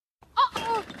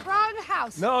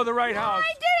house. No, the right house.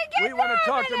 I didn't get We want to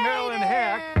talk to Marilyn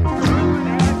Hack.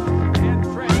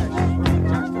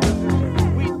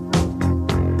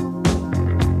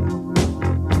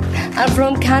 I'm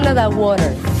from Canada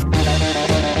Water.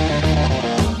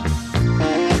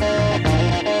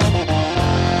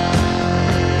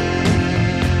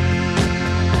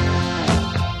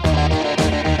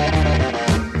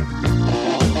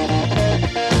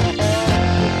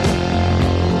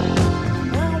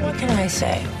 What can I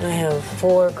say? I have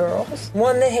 4 girls.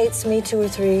 One that hates me, 2 or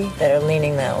 3 that are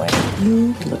leaning that way.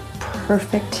 You look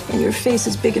perfect, and your face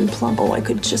is big and plump. Oh, I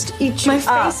could just eat you. My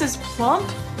face is plump?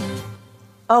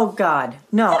 Oh, God.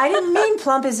 No, I didn't mean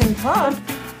plump as in plump.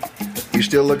 You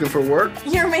still looking for work?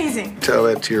 You're amazing. Tell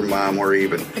that to your mom, we're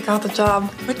even. I got the job.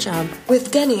 What job?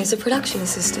 With Denny as a production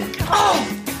assistant. Oh,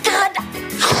 God!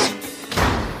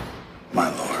 My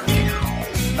lord.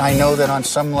 I know that on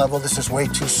some level this is way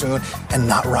too soon and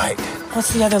not right.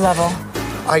 What's the other level?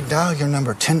 I dial your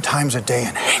number 10 times a day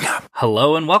and hang up.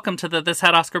 Hello and welcome to the This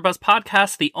Had Oscar Buzz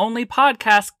podcast, the only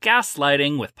podcast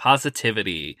gaslighting with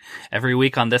positivity. Every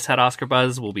week on This Had Oscar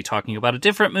Buzz, we'll be talking about a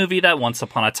different movie that once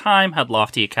upon a time had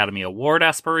lofty Academy Award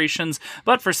aspirations,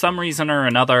 but for some reason or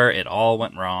another, it all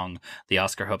went wrong. The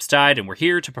Oscar hopes died, and we're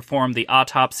here to perform the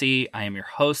autopsy. I am your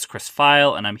host, Chris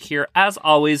Feil, and I'm here, as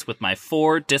always, with my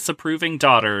 4 disapproving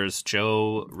daughters,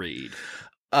 Joe Reed.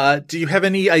 Do you have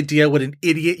any idea what an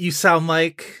idiot you sound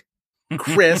like?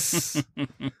 Chris.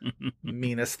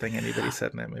 Meanest thing anybody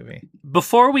said in that movie.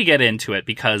 Before we get into it,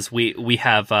 because we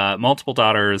have multiple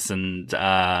daughters and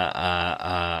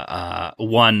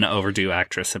one overdue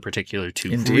actress in particular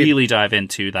to Indeed. really dive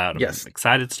into that Yes. I'm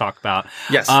excited to talk about.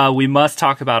 Yes. We must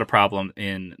talk about a problem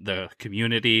in the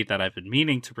community that I've been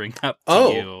meaning to bring up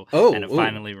to you and have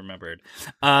finally remembered.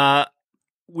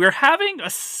 We're having a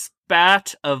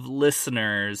spat of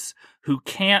listeners who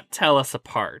can't tell us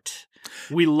apart.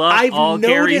 We love all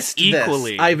Garys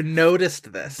equally. I've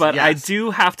noticed this. But yes. I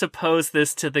do have to pose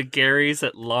this to the Garys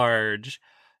at large.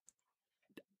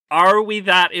 Are we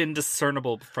that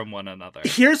indiscernible from one another?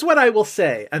 Here's what I will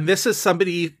say, and this is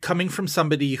coming from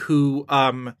somebody who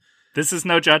this is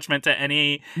no judgment to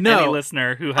any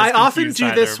listener who has I often confused do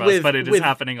either this of us, with, but it is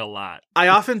happening a lot. I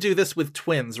often do this with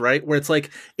twins, right? Where it's like,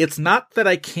 it's not that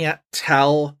I can't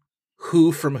tell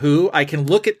who from who. I can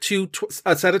look at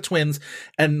a set of twins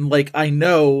and like I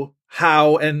know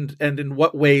how and in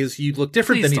what ways you look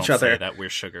different than each other. Please don't say that we're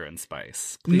sugar and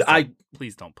spice.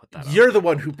 Please don't put that. You're the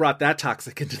one who brought that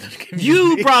toxic into the community.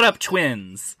 You brought up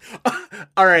twins.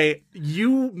 All right,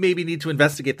 you maybe need to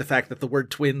investigate the fact that the word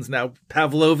twins now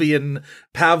Pavlovianishly,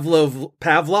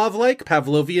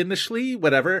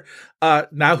 whatever.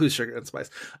 Now who's sugar and spice?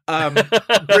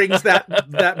 Brings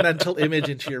that mental image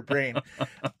into your brain.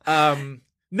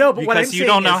 No, but because what I'm saying you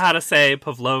don't know how to say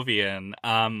Pavlovian.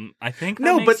 I think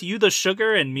that makes you the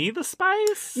sugar and me the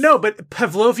spice. No, but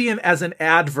Pavlovian as an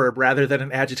adverb rather than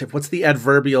an adjective. What's the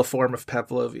adverbial form of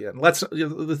Pavlovian?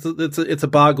 It's a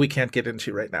bog we can't get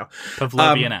into right now.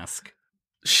 Pavlovian-esque.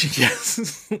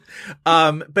 Yes.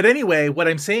 But anyway, what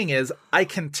I'm saying is I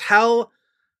can tell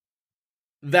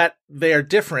that they are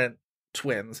different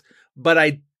twins, but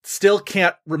I still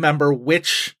can't remember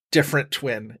which different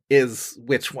twin is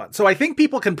which one. So I think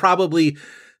people can probably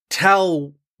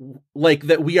tell like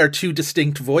that we are 2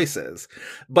 distinct voices,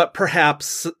 but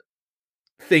perhaps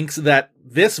thinks that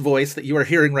this voice that you are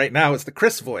hearing right now is the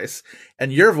Chris voice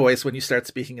and your voice when you start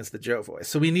speaking is the Joe voice.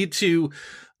 So we need to,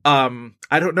 I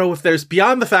don't know if there's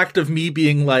beyond the fact of me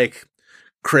being like,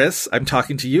 Chris, I'm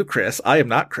talking to you, Chris. I am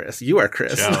not Chris. You are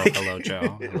Chris. Joe. Like, hello,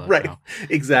 Joe. Hello, right. Joe.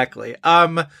 Exactly.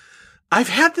 I've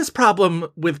had this problem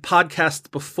with podcasts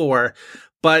before,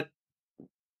 but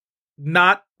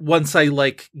not once I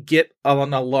like get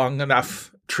on a long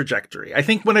enough trajectory. I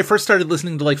think when I first started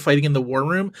listening to like Fighting in the War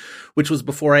Room, which was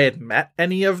before I had met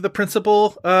any of the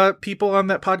principal people on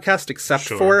that podcast, except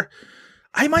for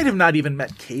I might have not even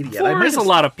met Katie yet. Four is a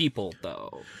lot of people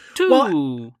though. 2.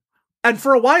 Well, and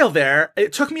for a while there,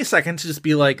 it took me a second to just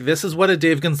be like, this is what a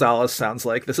Dave Gonzalez sounds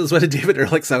like. This is what a David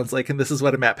Ehrlich sounds like. And this is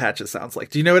what a Matt Patches sounds like.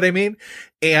 Do you know what I mean?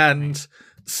 And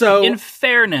so in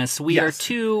fairness, we are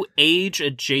 2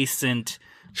 age-adjacent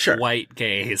white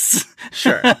gays.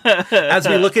 Sure. As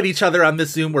we look at each other on this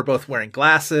Zoom, we're both wearing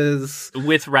glasses.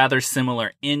 With rather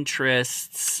similar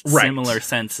interests, similar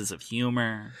senses of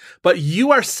humor. But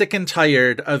you are sick and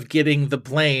tired of getting the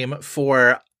blame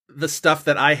for the stuff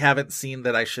that I haven't seen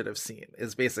that I should have seen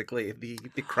is basically the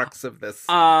crux of this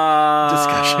discussion.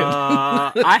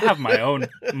 I have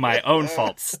my own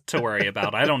faults to worry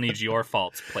about. I don't need your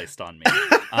faults placed on me.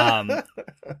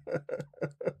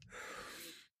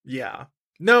 Yeah.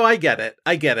 No, I get it.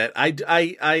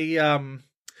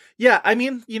 Yeah, I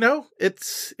mean,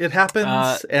 it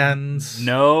happens, and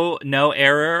no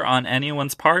error on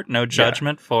anyone's part, no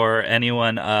judgment for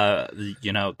anyone,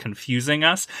 confusing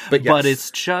us, but it's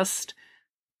just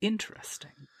interesting.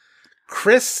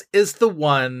 Chris is the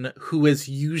one who is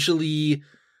usually,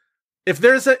 if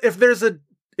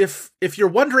you're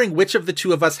wondering which of the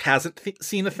two of us hasn't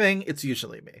seen a thing, it's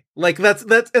usually me. Like that's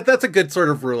a good sort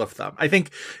of rule of thumb. I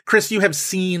think, Chris, you have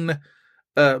seen,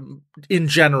 in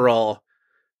general,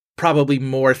 probably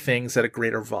more things at a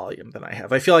greater volume than I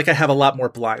have. I feel like I have a lot more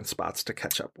blind spots to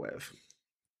catch up with.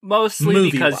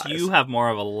 Mostly because you have more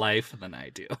of a life than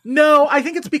I do. No, I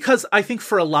think it's because I think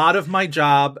for a lot of my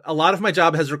job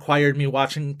has required me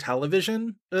watching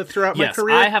television throughout my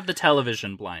career. I have the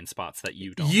television blind spots that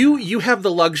you don't. You have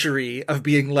the luxury of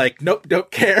being like, nope,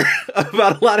 don't care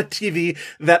about a lot of TV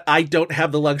that I don't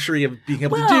have the luxury of being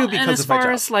able to do because of my job.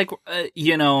 And as far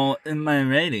as in my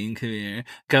writing career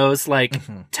goes,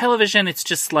 television, it's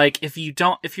just like if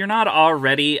you're not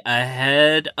already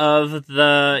ahead of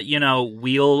the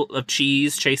wheel of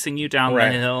cheese chasing you down the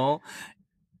hill,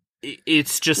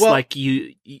 it's just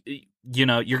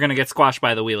you're gonna get squashed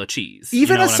by the wheel of cheese.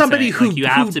 Even as somebody who you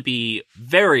have to be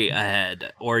very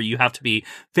ahead, or you have to be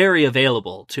very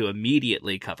available to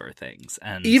immediately cover things.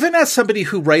 And even as somebody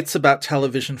who writes about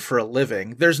television for a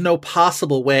living, there's no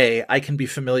possible way I can be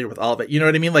familiar with all of it. You know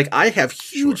what I mean? Like, I have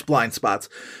huge blind spots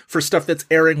for stuff that's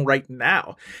airing right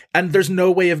now, and there's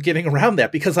no way of getting around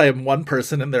that because I am one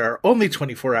person and there are only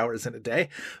 24 hours in a day.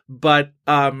 But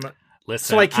listen,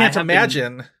 so I can't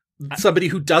imagine somebody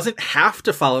who doesn't have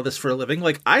to follow this for a living.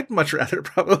 Like, I'd much rather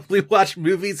probably watch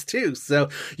movies too. So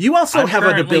you also have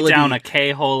an ability down a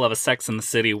K-hole of a Sex and the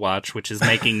City watch, which is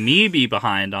making me be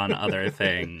behind on other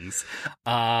things.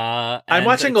 I'm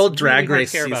watching old Drag Race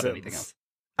seasons.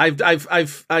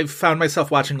 I've found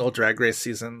myself watching old Drag Race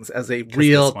seasons as a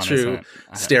real true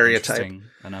stereotype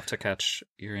enough to catch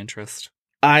your interest.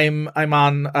 I'm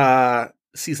on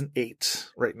season 8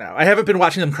 right now. I haven't been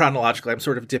watching them chronologically. I'm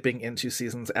sort of dipping into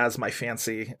seasons as my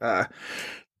fancy,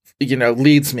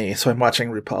 leads me. So I'm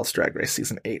watching RuPaul's Drag Race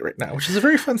season 8 right now, which is a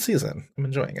very fun season. I'm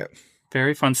enjoying it.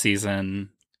 Very fun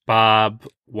season. Bob,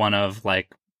 one of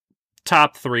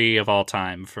top 3 of all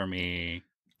time for me.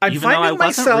 Even though I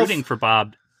wasn't rooting for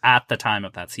Bob at the time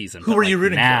of that season. Who were you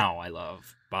rooting for? Now I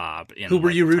love Bob. Who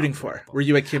were you rooting for? Were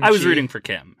you a Kim Chi? I was rooting for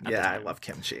Kim. Yeah, I love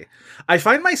Kim Chi. I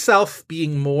find myself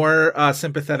being more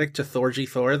sympathetic to Thorgy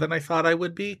Thor than I thought I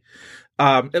would be.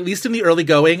 At least in the early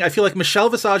going. I feel like Michelle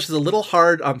Visage is a little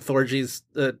hard on Thorgy's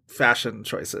fashion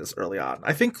choices early on.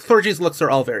 I think Thorgy's looks are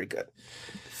all very good.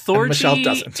 Thorgy Michelle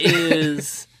doesn't.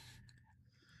 is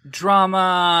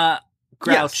drama,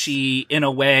 grouchy in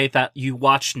a way that you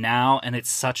watch now, and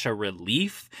it's such a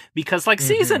relief because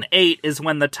season 8 is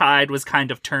when the tide was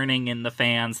kind of turning in the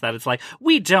fans, that it's like,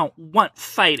 we don't want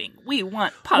fighting, we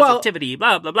want positivity,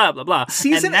 blah blah blah blah blah.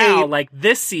 Season and now 8,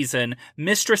 this season,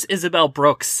 Mistress Isabel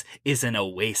Brooks is an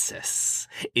oasis.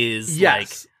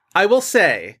 I will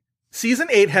say season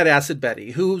 8 had Acid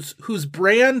Betty, whose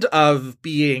brand of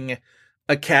being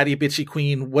a catty bitchy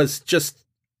queen was just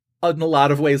in a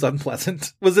lot of ways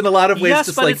unpleasant. Was in a lot of ways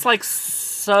just but it's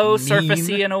so mean.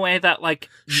 surfacey in a way that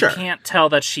you can't tell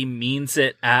that she means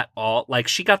it at all.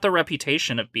 She got the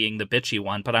reputation of being the bitchy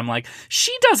one, but I'm like,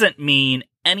 she doesn't mean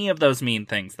any of those mean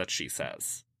things that she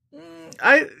says.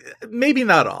 Maybe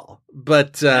not all,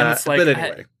 but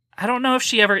anyway. I don't know if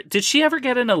did she ever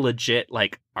get in a legit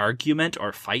argument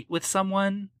or fight with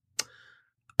someone?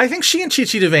 I think she and Chi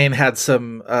Chi DeVayne had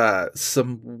some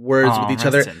words with each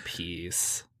other. Rest in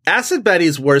peace. Acid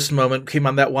Betty's worst moment came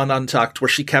on that one Untucked where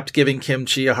she kept giving Kim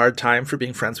Chi a hard time for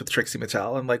being friends with Trixie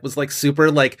Mattel and was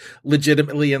super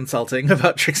legitimately insulting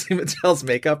about Trixie Mattel's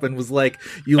makeup and was like,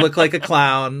 you look like a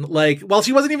clown. While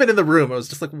she wasn't even in the room, I was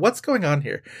just like, what's going on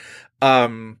here?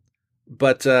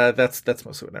 But that's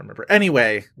mostly what I remember.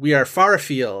 Anyway, we are far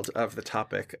afield of the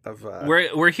topic of.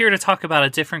 We're here to talk about a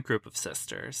different group of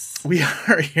sisters. We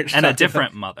are here to and a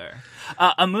different mother.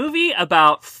 A movie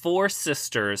about 4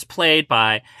 sisters played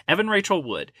by Evan Rachel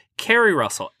Wood, Carrie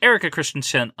Russell, Erica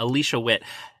Christensen, Alicia Witt.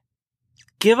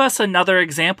 Give us another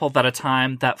example that a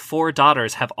time that 4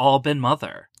 daughters have all been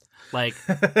mother.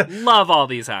 Love all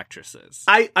these actresses.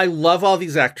 I love all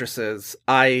these actresses.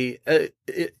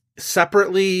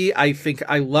 Separately, I think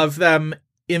I love them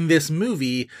in this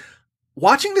movie.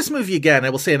 Watching this movie again,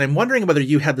 I will say, and I'm wondering whether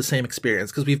you had the same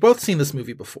experience, because we've both seen this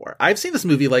movie before. I've seen this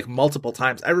movie multiple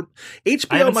times. HBO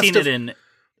I haven't must seen have it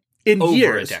in over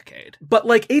years, a decade. But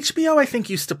HBO, I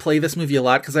think, used to play this movie a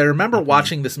lot because I remember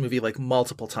watching this movie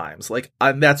multiple times.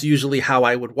 And that's usually how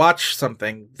I would watch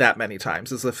something that many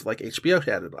times, as if HBO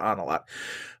had it on a lot.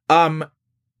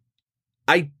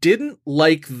 I didn't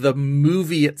like the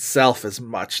movie itself as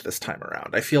much this time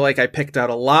around. I feel like I picked out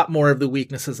a lot more of the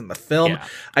weaknesses in the film. Yeah.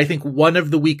 I think one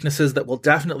of the weaknesses that we'll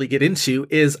definitely get into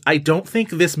is I don't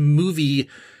think this movie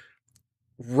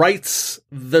writes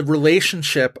the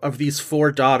relationship of these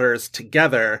four daughters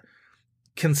together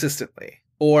consistently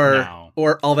or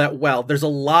all that well. There's a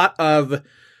lot of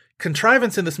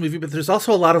contrivance in this movie, but there's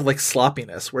also a lot of like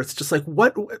sloppiness where it's just like,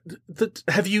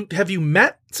 have you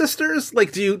met sisters?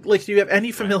 Like, do you have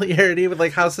any familiarity with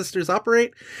like how sisters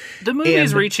operate? The movie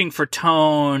is reaching for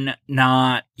tone,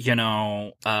 not,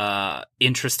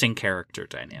 interesting character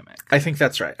dynamic. I think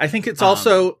that's right. I think it's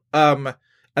also, and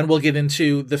we'll get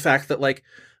into the fact that like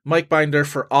Mike Binder,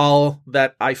 for all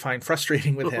that I find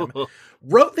frustrating with him,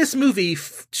 wrote this movie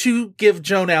to give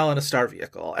Joan Allen a star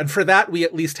vehicle. And for that, we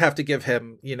at least have to give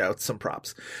him, some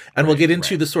props. And we'll get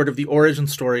into the sort of the origin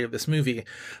story of this movie.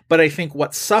 But I think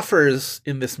what suffers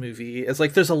in this movie is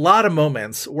like, there's a lot of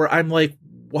moments where I'm like,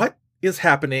 what is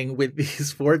happening with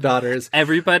these four daughters?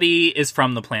 Everybody is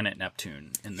from the planet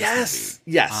Neptune in this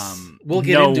movie. Yes. We'll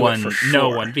get into it for sure. No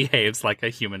one behaves like a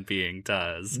human being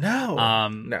does.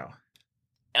 No.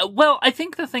 Well, I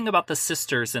think the thing about the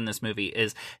sisters in this movie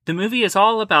is the movie is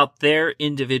all about their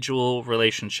individual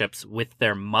relationships with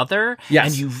their mother. Yes.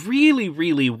 And you really,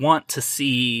 really want to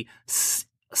see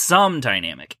some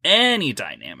dynamic, any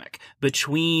dynamic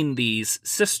between these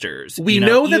sisters. We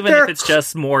know that even if it's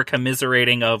just more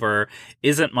commiserating over,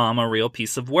 isn't mom a real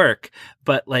piece of work?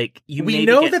 But like, we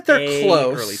know that they're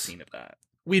close. Early scene of that.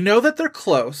 We know that they're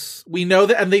close. We know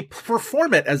that, and they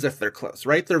perform it as if they're close,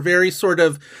 right? They're very sort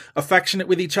of affectionate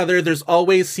with each other. There's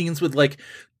always scenes with like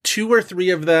 2 or 3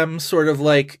 of them sort of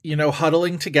like,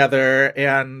 huddling together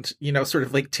and, sort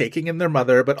of like taking in their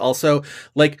mother, but also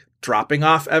like dropping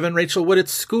off Evan Rachel Wood at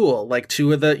school, like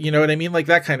 2 of the, you know what I mean? Like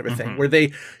that kind of a thing where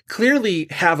they clearly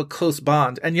have a close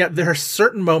bond. And yet there are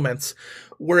certain moments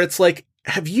where it's like,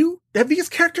 have these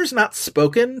characters not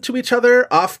spoken to each other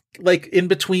off, like in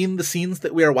between the scenes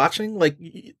that we are watching? Like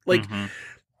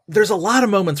there's a lot of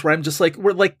moments where I'm just like,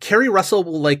 where like Carrie Russell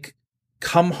will like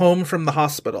come home from the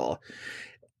hospital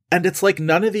and it's like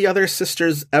none of the other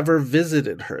sisters ever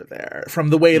visited her there,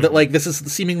 from the way that like, this is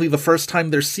seemingly the first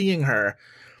time they're seeing her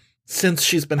since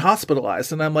she's been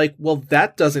hospitalized. And I'm like, well,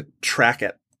 that doesn't track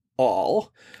at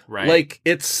all. Right. Like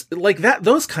it's like that,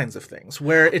 those kinds of things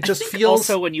where it just feels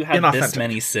also when you have this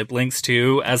many siblings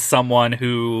too, as someone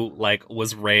who like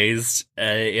was raised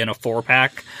in a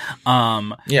 4-pack.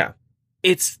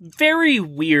 It's very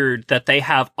weird that they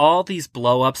have all these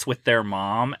blow-ups with their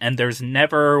mom and there's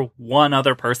never one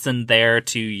other person there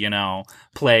to,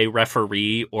 play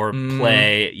referee or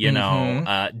play,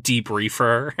 debriefer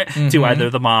to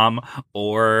either the mom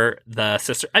or the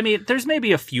sister. I mean, there's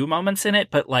maybe a few moments in it,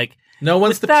 but like, no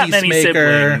one's the that peacemaker. Many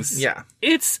siblings, yeah.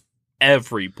 It's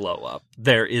every blow-up.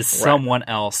 There is someone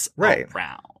else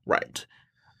around. Right.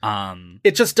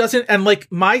 It just doesn't, and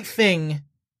like my thing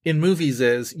in movies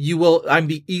is I'm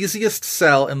the easiest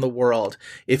sell in the world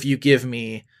if you give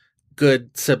me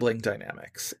good sibling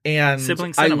dynamics. And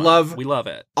sibling cinema. We love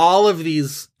it. All of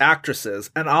these actresses,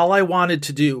 and all I wanted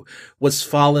to do was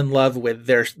fall in love with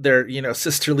their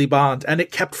sisterly bond, and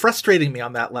it kept frustrating me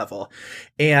on that level.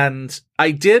 And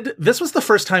this was the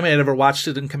first time I had ever watched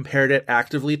it and compared it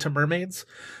actively to Mermaids.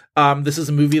 This is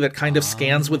a movie that kind of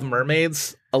scans with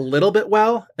Mermaids a little bit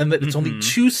well, and that it's only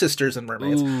 2 sisters in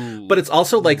Mermaids, but it's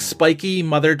also like spiky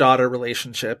mother-daughter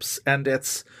relationships, and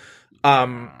it's,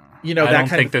 I don't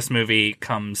think this movie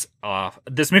comes off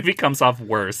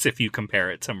worse if you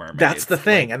compare it to Mermaids. That's the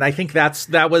thing, and I think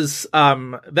that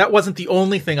wasn't the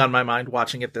only thing on my mind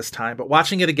watching it this time, but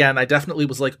watching it again, I definitely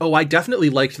was like, oh, I definitely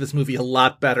liked this movie a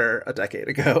lot better a decade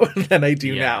ago than I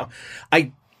do now.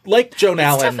 I like Joan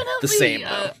Allen the same.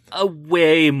 A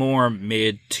way more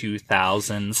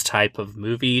mid-2000s type of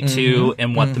movie, too,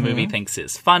 and what the movie thinks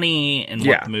is funny, and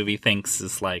what the movie thinks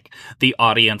is, like, the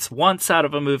audience wants out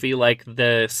of a movie like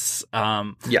this.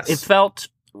 It felt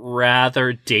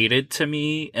rather dated to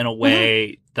me in a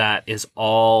way that is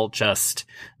all just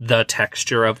the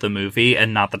texture of the movie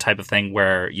and not the type of thing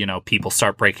where, people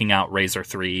start breaking out Razor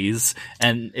 3s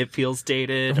and it feels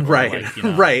dated.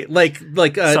 Right. Like,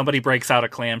 Like somebody breaks out a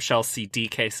clamshell CD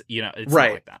case, it's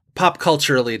not like that. Pop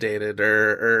culturally dated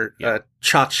or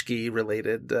tchotchke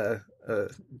related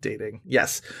dating.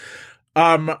 Yes.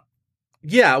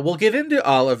 We'll get into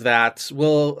all of that.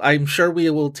 I'm sure we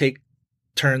will take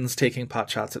turns taking pot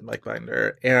shots at Mike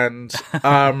Binder. And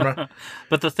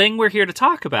but the thing we're here to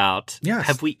talk about,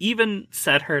 have we even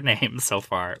said her name so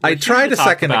far? I tried a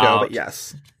second ago, but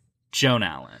yes. Joan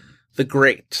Allen. The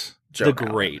great Joan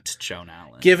Allen. Great Joan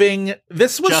Allen.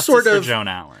 This was Justice sort of for Joan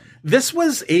Allen. This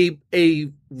was a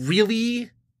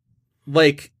really,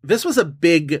 like, this was a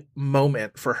big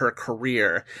moment for her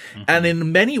career. Mm-hmm. And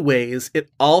in many ways, it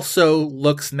also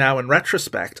looks now in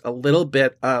retrospect a little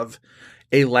bit of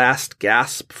a last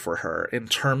gasp for her in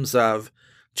terms of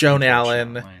Joan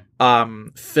Allen,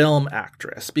 film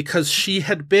actress, because she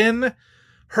had been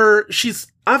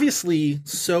she's obviously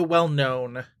so well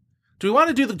known. Do we want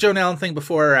to do the Joan Allen thing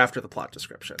before or after the plot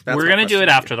description? We're going to do it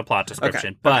after the plot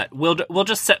description, but we'll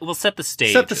set the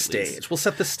stage. Set the stage. We'll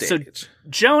set the stage. So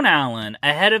Joan Allen,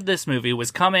 ahead of this movie,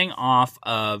 was coming off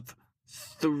of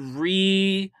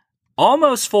 3,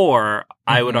 almost 4,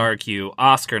 I would argue,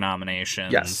 Oscar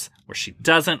nominations, where she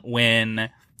doesn't win.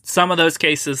 Some of those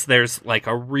cases, there's like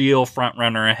a real front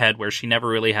runner ahead where she never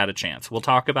really had a chance. We'll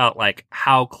talk about like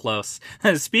how close.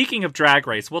 Speaking of Drag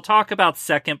Race, we'll talk about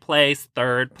second place,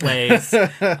 third place.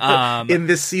 In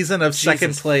this season of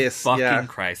second place. Fucking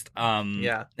Christ.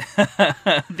 Yeah.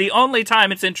 The only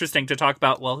time it's interesting to talk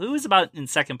about, well, who is about in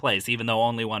second place, even though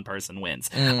only one person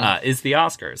wins, is the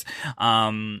Oscars.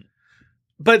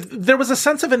 But there was a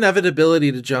sense of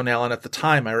inevitability to Joan Allen at the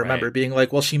time. I remember being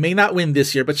like, well, she may not win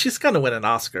this year, but she's going to win an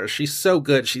Oscar. She's so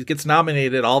good. She gets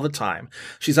nominated all the time.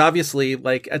 She's obviously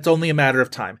like, it's only a matter of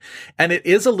time. And it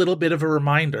is a little bit of a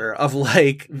reminder of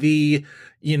like the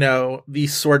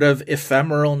sort of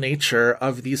ephemeral nature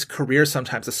of these careers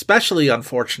sometimes, especially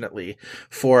unfortunately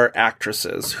for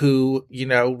actresses who,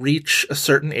 reach a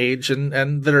certain age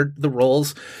and the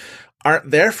roles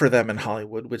aren't there for them in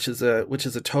Hollywood, which is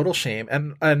a total shame.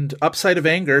 And Upside of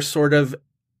Anger sort of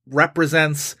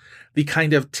represents the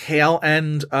kind of tail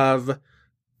end of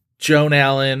Joan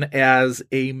Allen as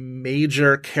a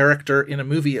major character in a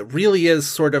movie. It really is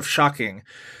sort of shocking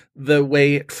the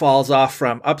way it falls off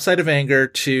from Upside of Anger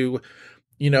to,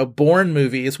 Bourne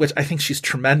movies, which I think she's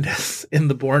tremendous in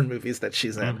the Bourne movies that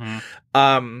she's in.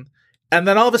 Mm-hmm. And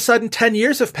then all of a sudden 10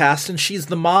 years have passed and she's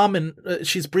the mom and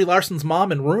she's Brie Larson's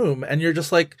mom in Room. And you're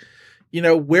just like,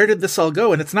 where did this all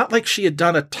go? And it's not like she had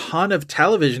done a ton of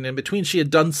television in between. She had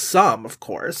done some, of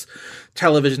course,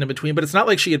 television in between, but it's not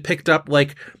like she had picked up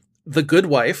like The Good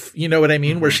Wife, you know what I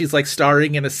mean? Mm-hmm. Where she's like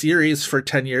starring in a series for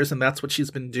 10 years and that's what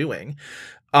she's been doing.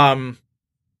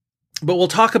 But we'll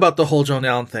talk about the whole Joan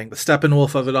Allen thing, the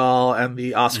Steppenwolf of it all and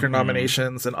the Oscar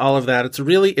nominations and all of that. It's a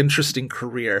really interesting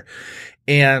career.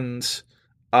 And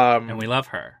we love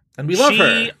her. And we love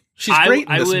her. She's great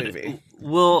in this movie.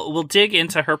 We'll dig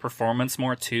into her performance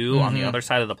more too on the other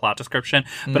side of the plot description.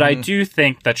 But I do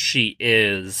think that she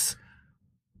is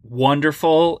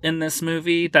wonderful in this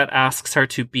movie that asks her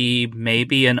to be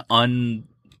maybe an unwell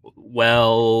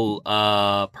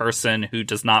person who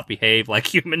does not behave like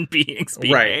human beings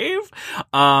behave.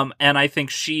 Right. And I think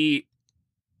she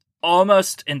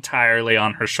almost entirely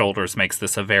on her shoulders makes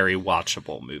this a very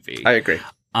watchable movie. I agree.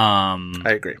 I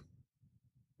agree.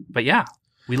 But yeah,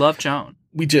 we love Joan.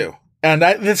 We do. And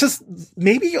this is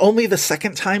maybe only the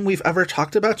second time we've ever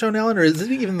talked about Joan Allen, or is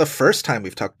it even the first time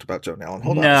we've talked about Joan Allen?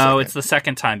 Hold on a second. No, it's the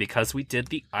second time because we did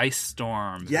the Ice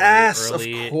Storm. Yes,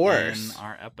 early of course. in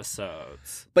our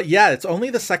episodes. But yeah, it's only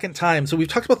the second time. So we've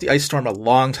talked about the Ice Storm a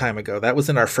long time ago. That was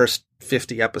in our first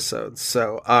 50 episodes.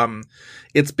 So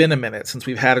it's been a minute since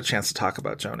we've had a chance to talk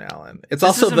about Joan Allen. It's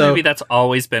also a movie that's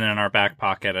always been in our back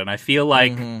pocket, and I feel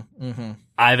like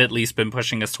I've at least been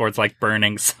pushing us towards like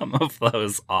burning some of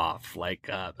those off, like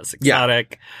Miss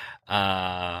Exotic.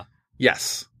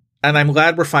 Yes. And I'm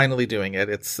glad we're finally doing it.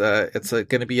 It's going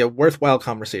to be a worthwhile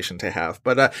conversation to have.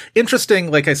 But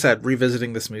interesting, like I said,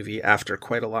 revisiting this movie after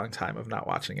quite a long time of not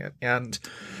watching it. And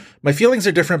my feelings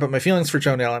are different, but my feelings for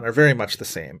Joan Allen are very much the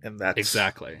same. And that's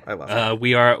exactly. I love it.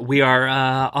 We are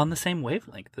on the same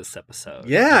wavelength this episode.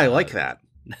 Yeah, I like that.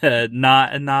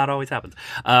 Not always happens.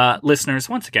 Listeners,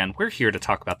 once again, we're here to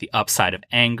talk about The Upside of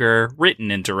Anger, written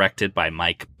and directed by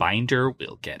Mike Binder.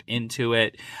 We'll get into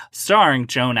it. Starring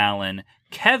Joan Allen,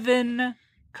 Kevin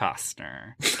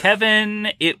Costner. Kevin,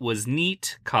 it was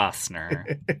neat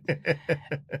Costner.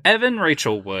 Evan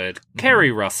Rachel Wood,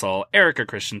 Kerry Russell, Erica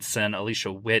Christensen,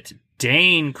 Alicia Witt,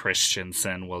 Dane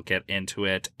Christensen, we'll get into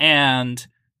it, and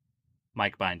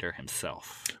Mike Binder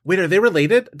himself. Wait, are they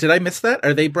related? Did I miss that?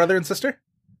 Are they brother and sister?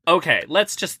 Okay,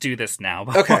 let's just do this now.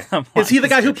 Okay. Is he the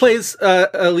guy who plays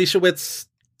Alicia Witt's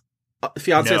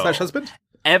fiance/husband?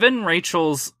 Evan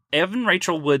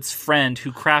Rachel Wood's friend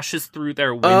who crashes through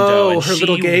their window and her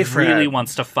little gay friend really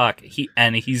wants to fuck.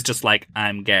 He's just like,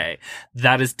 I'm gay.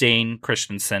 That is Dane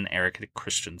Christensen, Erica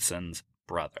Christensen's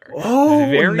brother.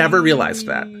 Oh, never realized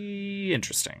that.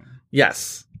 Interesting.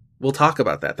 Yes. We'll talk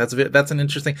about that. That's an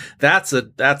interesting. That's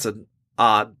an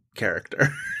odd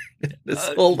character. This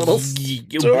whole little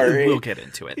story. We'll get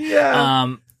into it.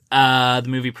 Yeah. The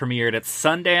movie premiered at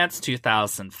Sundance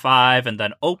 2005 and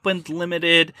then opened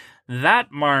limited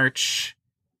that March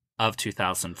of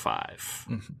 2005.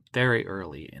 Very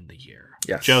early in the year.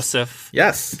 Yes. Joseph.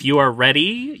 Yes. If you are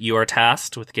ready, you are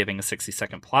tasked with giving a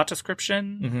 60-second plot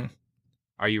description.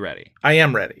 Are you ready? I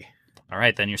am ready. All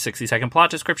right, then your 60-second plot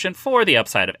description for The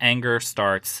Upside of Anger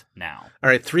starts now. All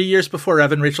right, 3 years before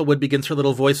Evan Rachel Wood begins her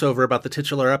little voiceover about the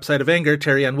titular upside of anger,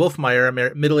 Terry Ann Wolfmeyer,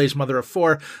 a middle-aged mother of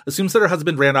 4, assumes that her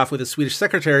husband ran off with his Swedish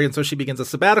secretary, and so she begins a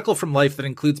sabbatical from life that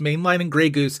includes mainlining Grey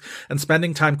Goose and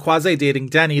spending time quasi-dating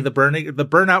Denny, the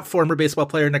burnout former baseball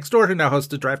player next door who now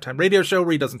hosts a drive-time radio show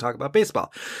where he doesn't talk about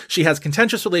baseball. She has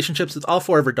contentious relationships with all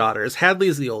 4 of her daughters. Hadley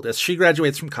is the oldest. She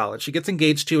graduates from college. She gets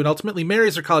engaged to and ultimately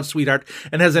marries her college sweetheart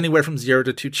and has anywhere from 0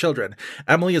 to 2 children.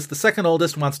 Emily is the second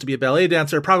oldest, wants to be a ballet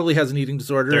dancer, probably has an eating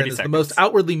disorder, and is the most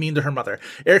outwardly mean to her mother.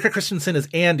 Erica Christensen is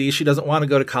Andy. She doesn't want to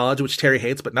go to college, which Terry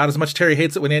hates, but not as much Terry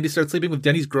hates it when Andy starts sleeping with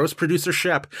Denny's gross producer,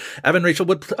 Shep. Evan Rachel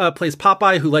Wood plays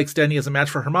Popeye, who likes Denny as a match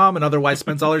for her mom and otherwise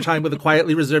spends all her time with a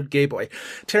quietly reserved gay boy.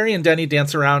 Terry and Denny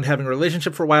dance around having a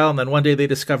relationship for a while, and then one day they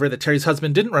discover that Terry's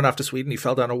husband didn't run off to Sweden. He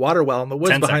fell down a water well in the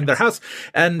woods behind their house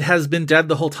and has been dead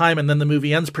the whole time, and then the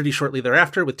movie ends pretty shortly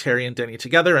thereafter with Terry and Denny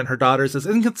together and her daughters as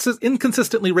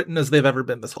inconsistently written as they've ever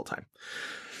been this whole time.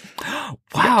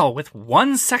 Wow, with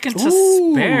 1 second to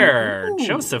spare.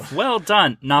 Joseph, well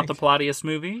done. Not the plottiest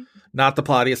movie. Not the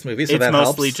plottiest movie, so it's that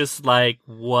mostly helps. just like,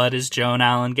 what is Joan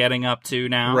Allen getting up to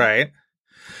now? Right.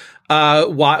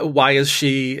 Why is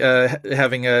she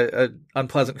having a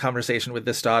unpleasant conversation with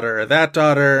this daughter or that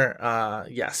daughter?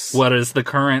 Yes. What is the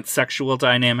current sexual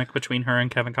dynamic between her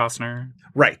and Kevin Costner?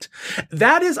 Right.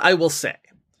 That is, I will say,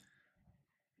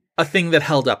 a thing that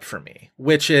held up for me,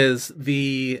 which is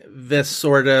this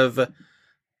sort of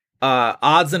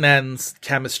odds and ends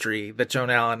chemistry that Joan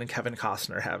Allen and Kevin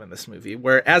Costner have in this movie,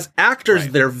 where as actors,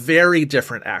 they're very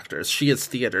different actors. She is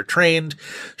theater trained.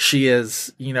 She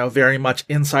is, very much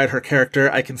inside her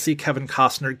character. I can see Kevin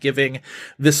Costner giving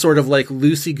this sort of like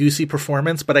loosey-goosey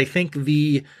performance, but I think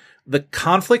the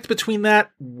conflict between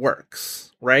that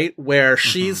works, right? Where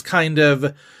she's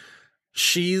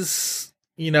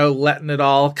letting it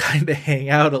all kind of hang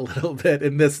out a little bit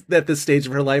at this stage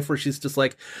of her life where she's just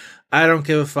like, I don't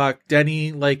give a fuck.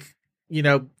 Denny,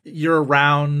 you're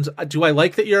around. Do I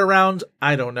like that you're around?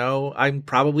 I don't know. I'm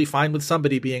probably fine with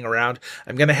somebody being around.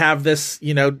 I'm going to have this,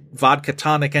 vodka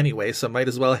tonic anyway, so might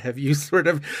as well have you sort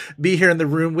of be here in the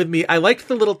room with me. I liked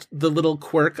the little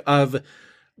quirk of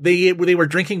they were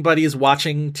drinking buddies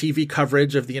watching TV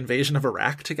coverage of the invasion of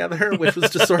Iraq together, which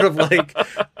was just sort of like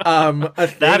a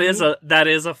thing. That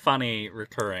is a funny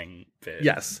recurring bit.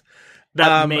 Yes.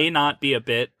 That may not be a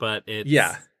bit, but it's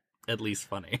at least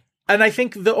funny. And I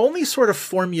think the only sort of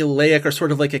formulaic or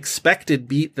sort of like expected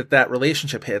beat that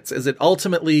relationship hits is it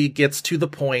ultimately gets to the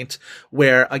point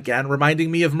where, again,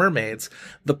 reminding me of Mermaids,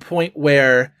 the point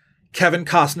where Kevin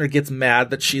Costner gets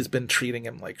mad that she's been treating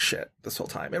him like shit this whole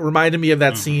time. It reminded me of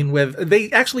that scene with,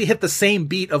 they actually hit the same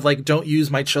beat of like, don't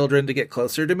use my children to get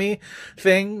closer to me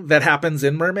thing that happens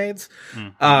in Mermaids.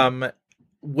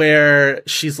 Where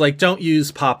she's like, don't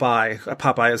use Popeye.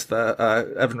 Popeye is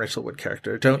the Evan Rachel Wood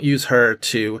character. Don't use her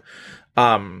to,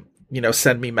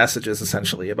 send me messages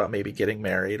essentially about maybe getting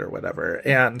married or whatever.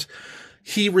 And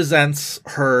he resents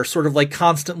her sort of like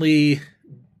constantly,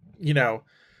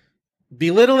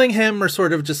 belittling him or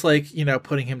sort of just like,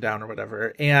 putting him down or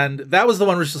whatever. And that was the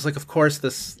one where it's just like, of course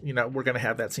this, we're going to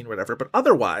have that scene or whatever. But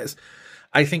otherwise,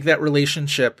 I think that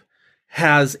relationship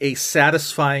has a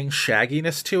satisfying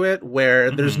shagginess to it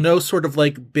where there's no sort of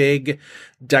like big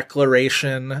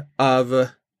declaration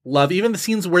of love. Even the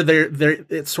scenes where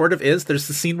it sort of is, there's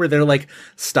the scene where they're like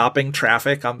stopping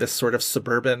traffic on this sort of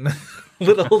suburban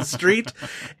little street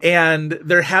and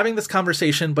they're having this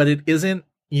conversation, but it isn't,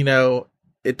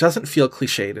 it doesn't feel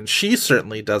cliched. And she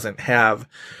certainly doesn't have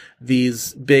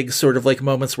these big sort of like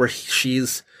moments where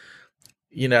she's,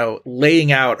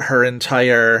 laying out her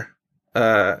entire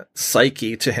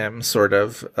psyche to him sort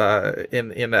of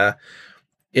in a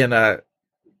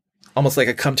almost like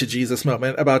a come to Jesus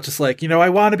moment about just like, I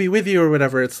want to be with you or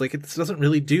whatever. It's like, it doesn't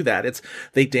really do that.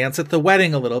 They dance at the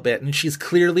wedding a little bit and you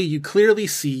clearly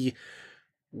see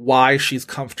why she's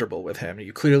comfortable with him.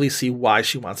 You clearly see why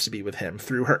she wants to be with him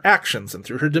through her actions and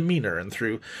through her demeanor and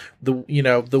through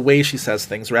the way she says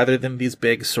things rather than these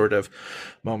big sort of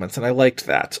moments. And I liked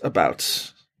that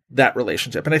about that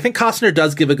relationship. And I think Costner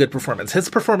does give a good performance. His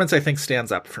performance, I think,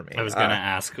 stands up for me. I was going to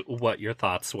ask what your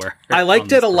thoughts were. I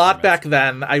liked it a lot back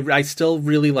then. I still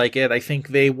really like it. I think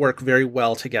they work very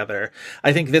well together.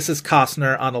 I think this is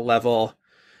Costner on a level.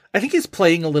 I think he's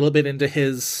playing a little bit into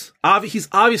he's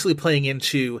obviously playing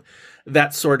into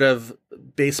that sort of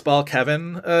baseball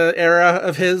Kevin era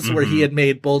of his, where he had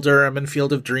made Bull Durham and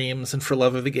Field of Dreams and For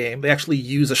Love of the Game. They actually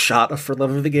use a shot of For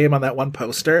Love of the Game on that one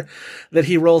poster that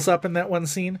he rolls up in that one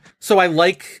scene. So I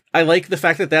like the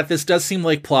fact that this does seem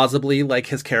like plausibly like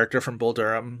his character from Bull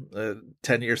Durham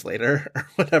 10 years later or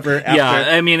whatever. Yeah,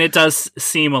 I mean, it does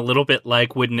seem a little bit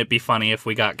like, wouldn't it be funny if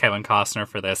we got Kevin Costner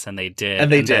for this? And they did.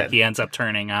 And they did. He ends up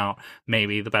turning out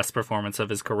maybe the best performance of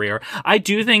his career. I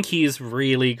do think he's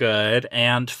really good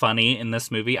and funny in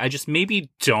this movie. I just maybe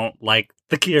don't like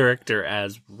the character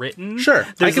as written. Sure,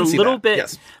 there's I can a see little that. bit.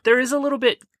 Yes. There is a little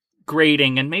bit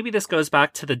grating, and maybe this goes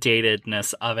back to the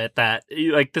datedness of it. That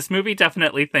like this movie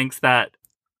definitely thinks that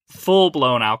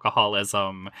full-blown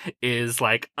alcoholism is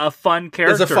like a fun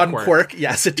character. It's a fun quirk.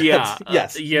 Yes, it does. Yeah,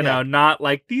 yes, you know, not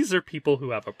like these are people who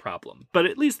have a problem, but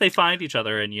at least they find each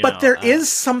other. And but there is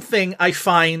something I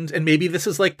find, and maybe this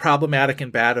is like problematic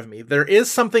and bad of me. There is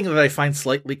something that I find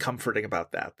slightly comforting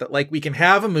about that. That like we can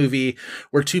have a movie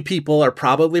where two people are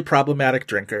probably problematic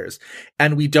drinkers,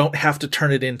 and we don't have to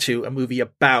turn it into a movie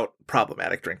about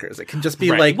problematic drinkers. It can just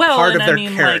be like part of their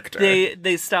character. Like,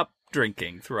 they stop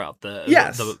drinking throughout the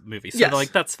movie, so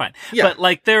like that's fine. But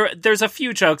like there's a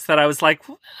few jokes that I was like,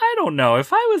 I don't know,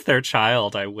 if I was their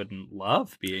child I wouldn't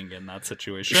love being in that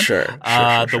situation. Sure.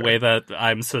 The way that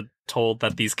I'm so told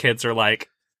that these kids are like,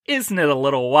 isn't it a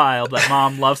little wild that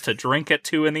mom loves to drink at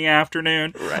 2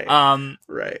 p.m? Right.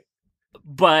 Right.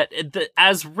 But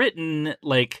as written,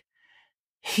 like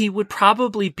he would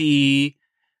probably be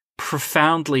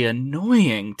profoundly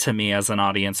annoying to me as an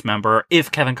audience member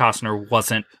if Kevin Costner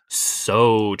wasn't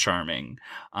so charming.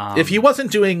 If he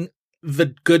wasn't doing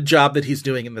the good job that he's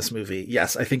doing in this movie,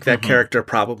 yes, I think that character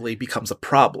probably becomes a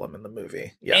problem in the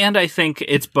movie. Yeah. And I think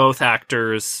it's both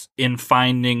actors in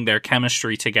finding their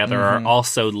chemistry together are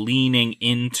also leaning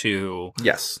into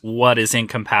what is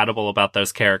incompatible about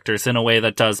those characters in a way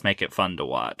that does make it fun to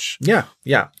watch. Yeah,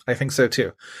 I think so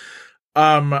too.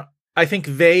 I think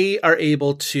they are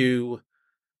able to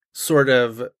sort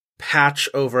of patch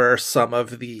over some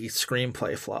of the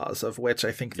screenplay flaws, of which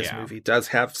I think this movie does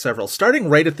have several. Starting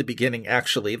right at the beginning,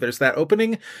 actually, there's that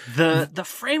opening. The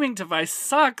framing device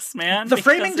sucks, man. The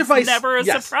framing device never a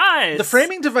surprise. The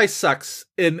framing device sucks,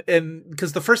 in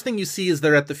because the first thing you see is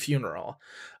they're at the funeral.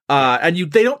 And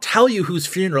they don't tell you whose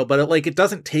funeral, but it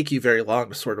doesn't take you very long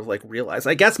to sort of like realize.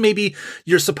 I guess maybe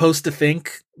you're supposed to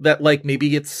think that like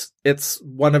maybe it's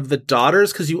one of the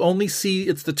daughters, because you only see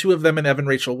it's the two of them and Evan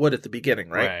Rachel Wood at the beginning,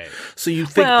 right? So you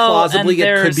think plausibly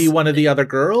it could be one of the other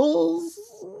girls.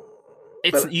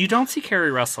 You don't see Kerry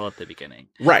Russell at the beginning,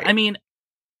 right? I mean,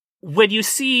 when you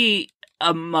see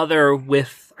a mother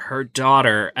with her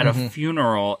daughter at a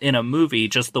funeral in a movie,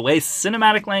 just the way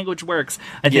cinematic language works,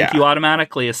 I think you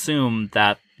automatically assume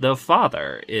that the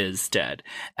father is dead.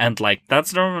 And like,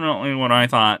 that's definitely what I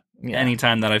thought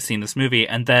anytime that I've seen this movie.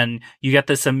 And then you get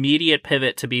this immediate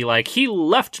pivot to be like, he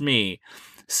left me.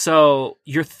 So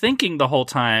you're thinking the whole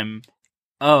time,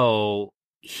 oh,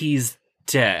 he's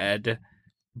dead,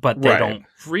 but they don't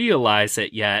realize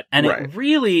it yet. And it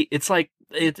really, it's like,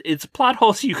 it's plot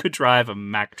holes you could drive a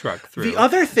Mack truck through. The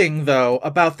other thing, though,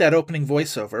 about that opening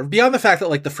voiceover, beyond the fact that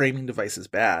like the framing device is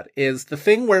bad, is the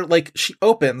thing where like she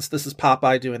opens. This is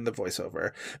Popeye doing the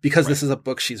voiceover because this is a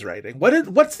book she's writing.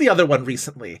 What's the other one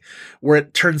recently where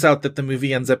it turns out that the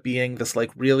movie ends up being this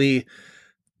like really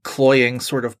cloying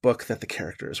sort of book that the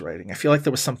character is writing? I feel like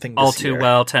there was something All Too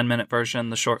Well 10-minute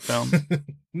version, the short film.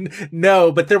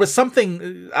 No, but there was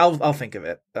something. I'll think of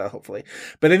it hopefully.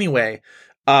 But anyway,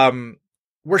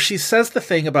 where she says the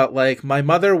thing about like, my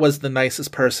mother was the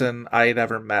nicest person I had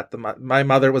ever met. My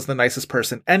mother was the nicest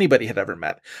person anybody had ever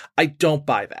met. I don't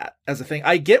buy that as a thing.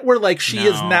 I get where like she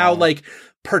is now like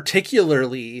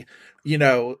particularly,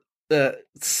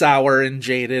 sour and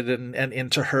jaded and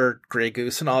into her Grey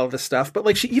Goose and all of this stuff. But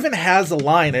like she even has a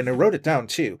line, and I wrote it down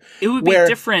too. It would be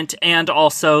different and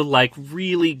also like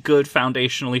really good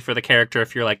foundationally for the character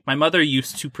if you're like, my mother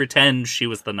used to pretend she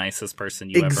was the nicest person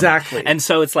you ever met. And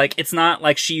so it's like, it's not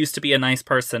like she used to be a nice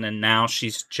person and now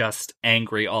she's just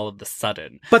angry all of the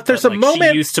sudden. But there's a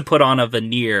moment she used to put on a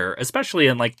veneer, especially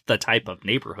in like the type of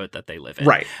neighborhood that they live in.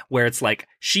 Right. Where it's like,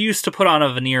 she used to put on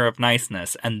a veneer of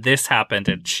niceness and this happened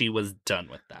and she was done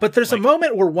with that. But there's a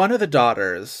moment where one of the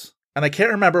daughters, and I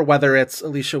can't remember whether it's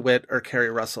Alicia Witt or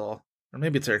Kerry Russell, or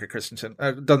maybe it's Erica Christensen,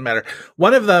 it doesn't matter.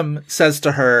 One of them says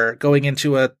to her, going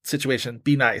into a situation,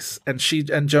 be nice. And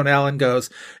Joan Allen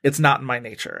goes, it's not in my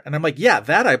nature. And I'm like, yeah,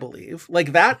 that I believe.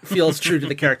 Like, that feels true to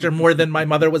the character more than my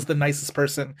mother was the nicest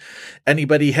person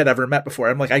anybody had ever met before.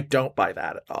 I'm like, I don't buy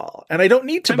that at all. And I don't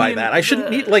need to buy that. I shouldn't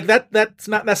need, like, that's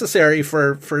not necessary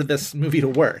for this movie to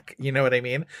work. You know what I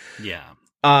mean? Yeah.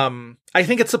 I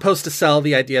think it's supposed to sell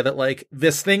the idea that like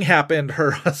this thing happened,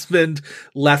 her husband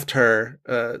left her,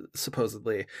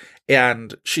 supposedly,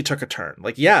 and she took a turn.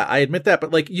 Like, yeah, I admit that,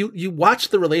 but like you watch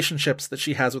the relationships that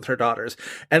she has with her daughters,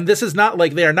 and this is not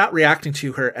like, they are not reacting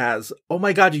to her as, oh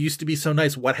my God, you used to be so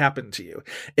nice, what happened to you?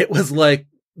 It was like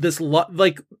this,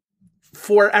 like,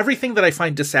 for everything that I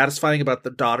find dissatisfying about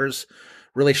the daughters'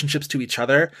 relationships to each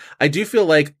other, I do feel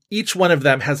like each one of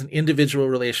them has an individual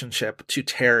relationship to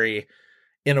Terry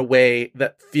in a way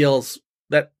that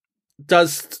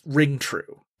does ring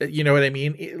true. You know what I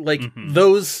mean? Like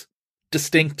those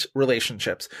distinct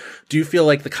relationships do feel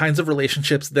like the kinds of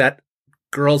relationships that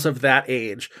girls of that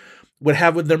age would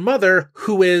have with their mother,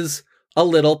 who is a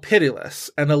little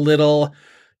pitiless and a little,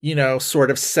 you know,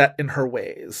 sort of set in her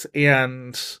ways.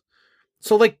 And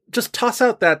so like, just toss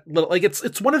out that little, like,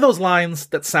 it's one of those lines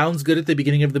that sounds good at the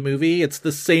beginning of the movie. It's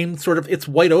the same sort of, it's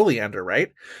White Oleander,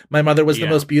 right? My mother was the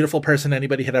most beautiful person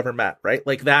anybody had ever met, right?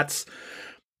 Like that's,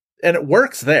 and it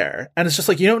works there. And it's just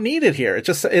like, you don't need it here. It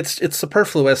just, it's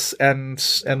superfluous and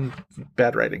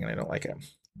bad writing, and I don't like it.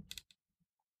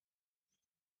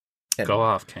 Anyway. Go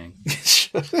off, King.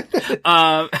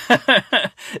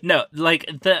 No, like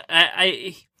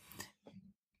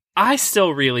I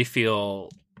still really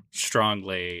feel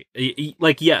strongly,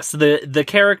 like, yes, the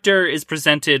character is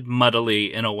presented muddily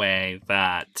in a way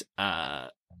that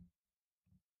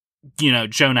you know,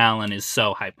 Joan Allen is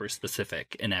so hyper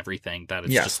specific in everything that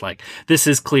it's just like, this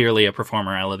is clearly a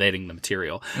performer elevating the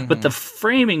material. But the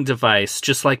framing device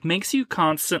just like makes you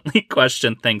constantly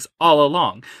question things all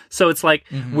along. So it's like,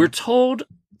 we're told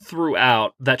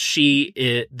throughout that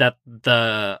that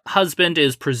the husband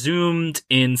is presumed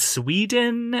in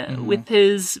Sweden with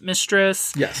his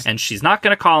mistress. Yes. And she's not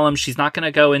going to call him. She's not going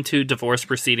to go into divorce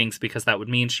proceedings because that would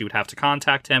mean she would have to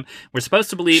contact him. We're supposed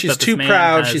to believe she's that this too man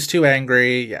proud. She's too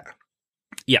angry. Yeah.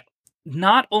 Yeah.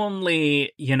 Not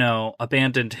only, you know,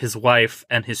 abandoned his wife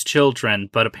and his children,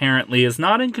 but apparently is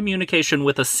not in communication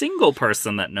with a single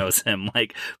person that knows him,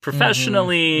 like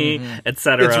professionally,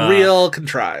 etc. It's real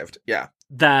contrived. Yeah.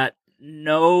 That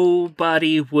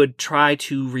nobody would try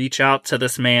to reach out to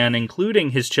this man,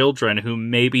 including his children, who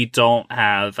maybe don't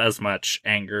have as much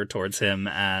anger towards him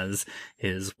as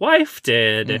his wife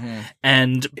did.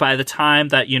 And by the time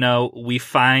that, you know, we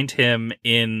find him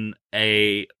in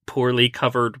a poorly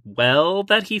covered well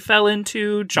that he fell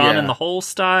into, John in the Hole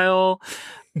style,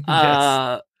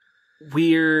 it's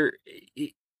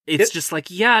just like,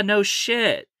 yeah, no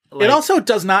shit. Like, it also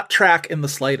does not track in the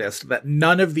slightest that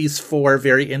none of these four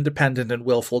very independent and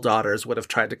willful daughters would have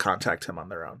tried to contact him on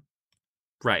their own.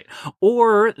 Right.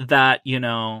 Or that, you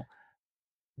know,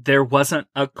 there wasn't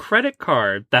a credit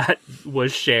card that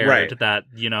was shared that,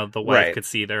 you know, the wife could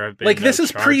see. There have been like, this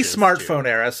is pre-smartphone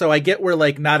era, so I get where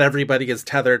like not everybody is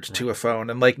tethered to a phone,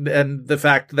 and like, and the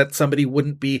fact that somebody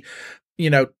wouldn't be, you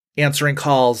know, answering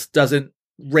calls doesn't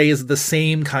raise the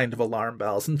same kind of alarm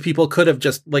bells, and people could have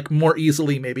just like more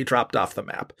easily maybe dropped off the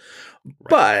map.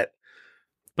 But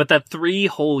that 3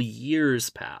 whole years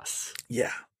pass.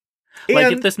 Yeah.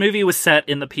 Like, if this movie was set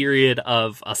in the period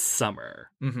of a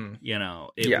summer, you know,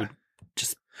 it would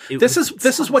just. This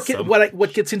is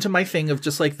what gets into my thing of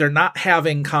just like, they're not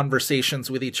having conversations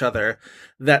with each other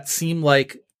that seem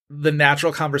like the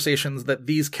natural conversations that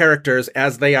these characters,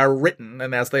 as they are written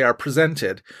and as they are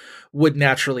presented, would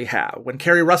naturally have. When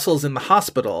Carrie Russell's in the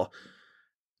hospital,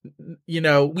 you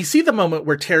know, we see the moment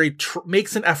where Terry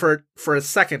makes an effort for a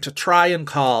second to try and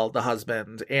call the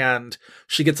husband, and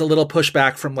she gets a little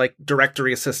pushback from like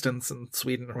directory assistants in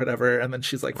Sweden or whatever, and then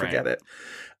she's like, forget it.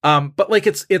 But like,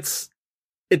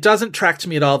 it doesn't track to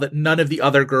me at all that none of the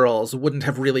other girls wouldn't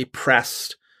have really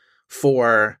pressed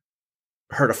for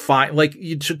her to find, like,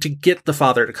 to get the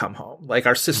father to come home. Like,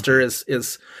 our sister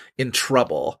is in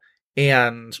trouble,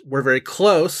 and we're very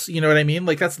close. You know what I mean?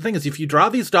 Like, that's the thing, is if you draw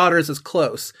these daughters as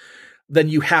close, then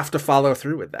you have to follow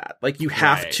through with that. Like, you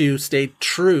have to stay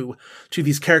true to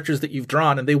these characters that you've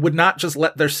drawn, and they would not just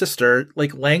let their sister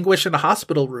like languish in a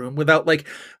hospital room without like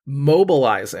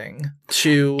mobilizing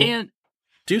to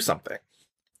do something.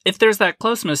 If there's that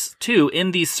closeness, too,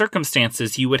 in these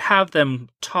circumstances, you would have them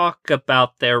talk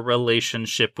about their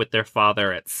relationship with their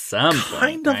father at some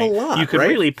point. Kind of a lot, you could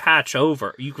really patch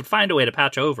over. You could find a way to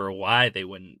patch over why they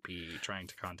wouldn't be trying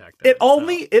to contact them.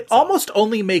 It almost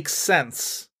only makes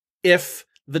sense if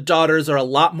the daughters are a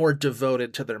lot more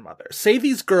devoted to their mother. Say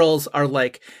these girls are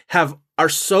like, are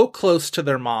so close to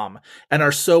their mom and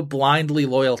are so blindly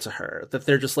loyal to her that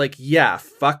they're just like, yeah,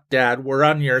 fuck dad, we're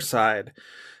on your side.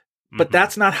 But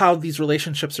that's not how these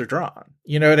relationships are drawn.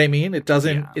 You know what I mean? It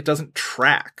doesn't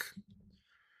track.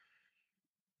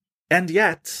 And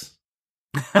yet,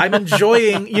 I'm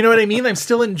enjoying, you know what I mean? I'm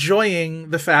still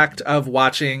enjoying the fact of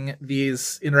watching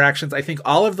these interactions. I think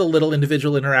all of the little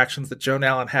individual interactions that Joan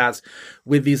Allen has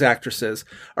with these actresses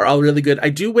are all really good. I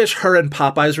do wish her and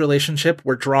Popeye's relationship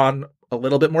were drawn a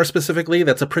little bit more specifically.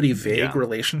 That's a pretty vague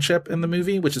relationship in the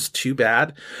movie, which is too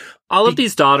bad. All of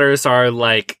these daughters are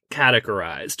like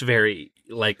categorized very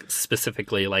like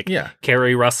specifically. Like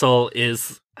Carrie Russell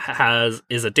is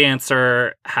a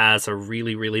dancer, has a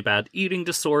really, really bad eating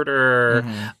disorder.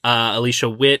 Alicia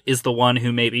Witt is the one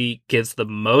who maybe gives the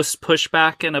most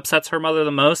pushback and upsets her mother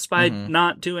the most by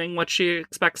not doing what she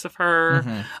expects of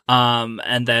her.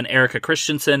 And then Erica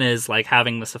Christensen is like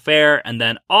having this affair, and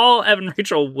then all Evan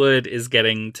Rachel Wood is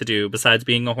getting to do, besides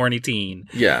being a horny teen,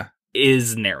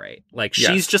 is narrate. Like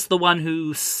she's just the one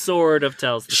who sort of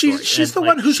tells the story. She's the like,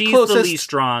 one who's she's closest. the least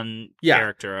drawn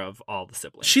character of all the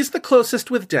siblings. She's the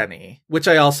closest with Denny, which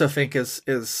I also think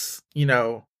is you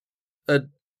know, a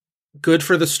good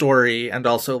for the story and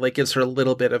also like gives her a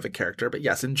little bit of a character. But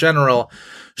yes, in general,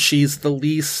 she's the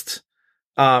least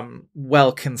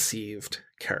well conceived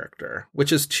character,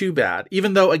 which is too bad.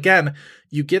 Even though again,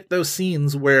 you get those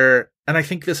scenes where, and I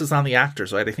think this is on the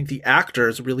actors, right? I think the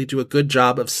actors really do a good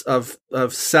job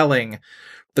of selling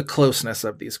the closeness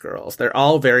of these girls. They're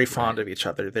all very fond of each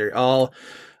other. They all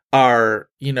are,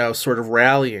 you know, sort of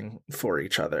rallying for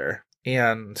each other.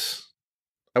 And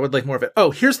I would like more of it.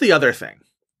 Oh, here's the other thing.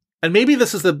 And maybe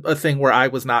this is a thing where I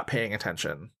was not paying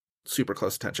attention, super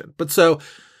close attention. But so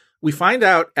we find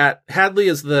out at Hadley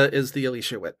is the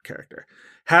Alicia Witt character.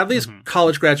 Hadley's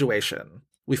college graduation.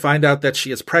 We find out that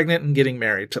she is pregnant and getting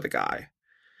married to the guy.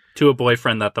 To a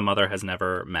boyfriend that the mother has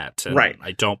never met. And right.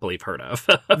 I don't believe heard of.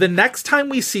 The next time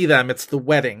we see them, it's the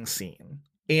wedding scene.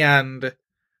 And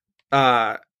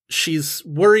she's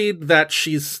worried that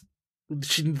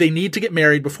they need to get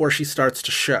married before she starts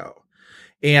to show.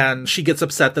 And she gets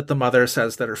upset that the mother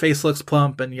says that her face looks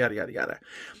plump and yada, yada, yada.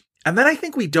 And then I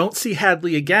think we don't see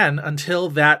Hadley again until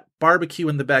that barbecue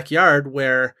in the backyard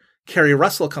where Carrie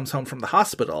Russell comes home from the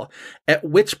hospital, at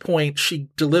which point she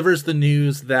delivers the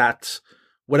news that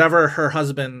whatever her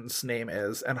husband's name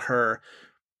is and her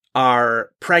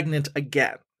are pregnant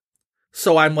again.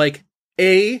 So I'm like,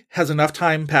 A, has enough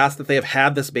time passed that they have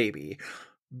had this baby?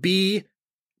 B,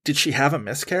 did she have a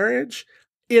miscarriage?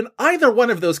 In either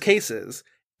one of those cases,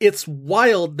 it's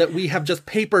wild that we have just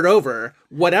papered over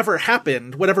whatever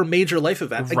happened, whatever major life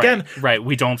event. Again, right.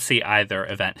 We don't see either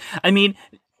event. I mean,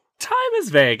 time is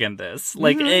vague in this.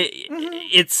 Like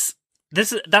it's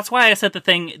this. That's why I said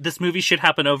this movie should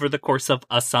happen over the course of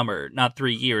a summer, not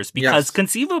 3 years, because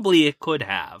conceivably it could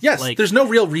have. Yes, like, there's no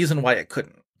real reason why it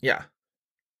couldn't. Yeah.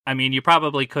 I mean, you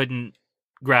probably couldn't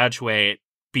graduate,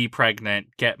 be pregnant,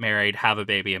 get married, have a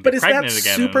baby, and be pregnant again. But is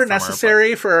that super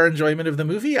necessary for our enjoyment of the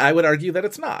movie? I would argue that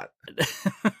it's not.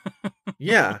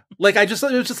 Yeah. Like it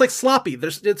was just like sloppy.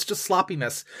 It's just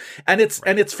sloppiness. And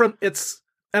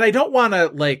and I don't want to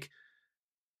like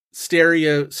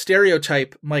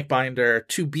stereotype Mike Binder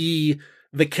to be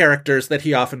the characters that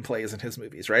he often plays in his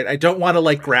movies, right? I don't want to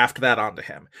like graft that onto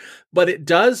him, but it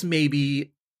does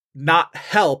maybe not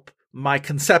help my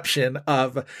conception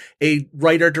of a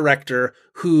writer-director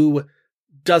who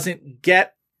doesn't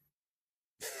get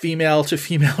female to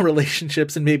female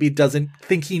relationships and maybe doesn't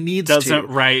think he needs to. Doesn't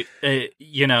write,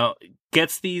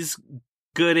 gets these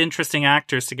good, interesting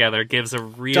actors together, gives a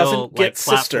real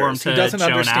platform to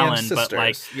Joan Allen, but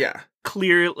like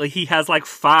clearly he has like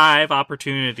 5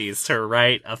 opportunities to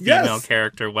write a female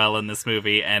character well in this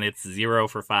movie, and it's 0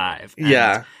 for 5.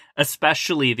 And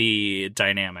especially the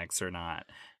dynamics are not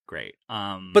great.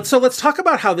 But so let's talk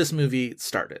about how this movie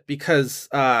started, because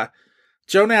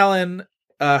Joan Allen,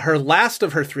 her last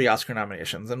of her 3 Oscar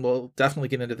nominations, and we'll definitely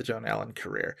get into the Joan Allen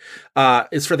career,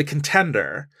 is for The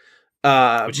Contender.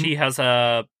 Which he has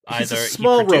either a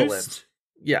small role in.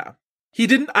 Yeah. He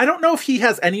didn't, I don't know if he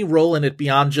has any role in it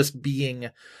beyond just being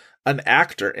an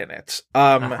actor in it.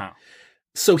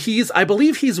 So I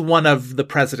believe he's one of the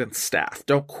president's staff.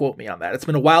 Don't quote me on that. It's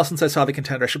been a while since I saw The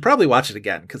Contender. I should probably watch it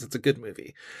again because it's a good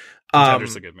movie.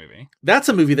 Contender's a good movie. That's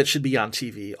a movie that should be on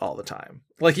TV all the time.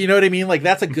 Like, you know what I mean? Like,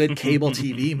 that's a good cable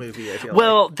TV movie, I feel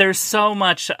like. There's so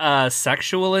much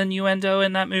sexual innuendo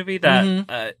in that movie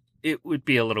that it would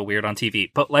be a little weird on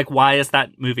TV. But, like, why is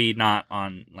that movie not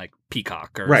on, like,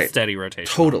 Peacock or Right. steady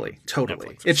rotation. Totally.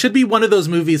 Netflix. It should be one of those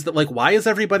movies that, like, why is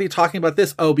everybody talking about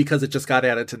this? Oh, because it just got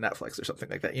added to Netflix or something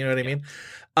like that. You know what I mean?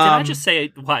 Did I just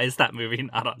say, why is that movie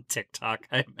not on TikTok?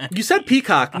 I meant You said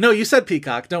Peacock. No, you said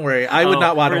Peacock. Don't worry. I would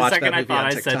not want to watch that movie I thought on I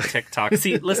TikTok. said TikTok.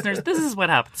 See, listeners, this is what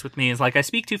happens with me. Is like I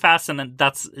speak too fast, and then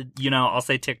that's I'll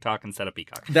say TikTok instead of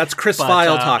Peacock. That's Chris But,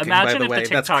 File talking, by imagine the if way. the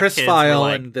That's TikTok Chris kids File, were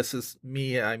like- and this is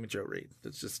me. I'm Joe Reed.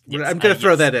 It's just Yes, I'm going to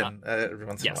throw yes, that in every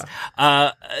once in a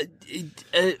while.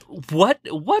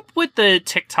 What would the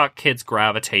TikTok kids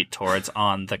gravitate towards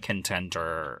on The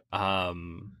Contender?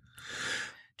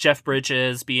 Jeff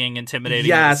Bridges being intimidating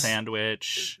with a Yes.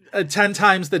 sandwich. 10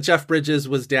 times that Jeff Bridges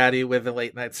was daddy with a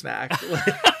late night snack.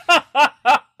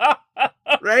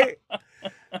 Right?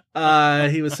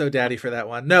 He was so daddy for that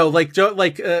one. No, like Joe,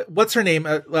 what's her name?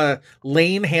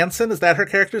 Lane Hansen. Is that her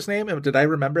character's name? Did I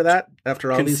remember that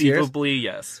after all these years? Conceivably,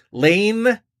 yes.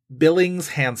 Lane Billings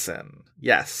Hansen.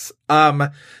 Yes.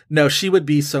 No, she would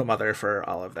be so mother for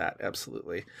all of that.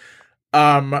 Absolutely.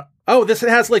 This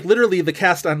has like literally the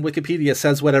cast on Wikipedia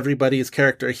says what everybody's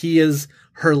character. He is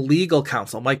her legal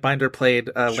counsel. Mike Binder played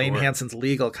Lane Hansen's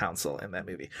legal counsel in that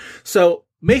movie. So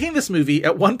making this movie,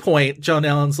 at one point, Joan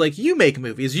Allen's like, you make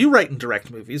movies, you write and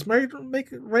direct movies, write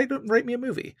me a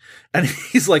movie. And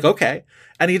he's like, okay.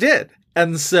 And he did.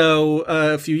 And so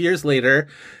a few years later,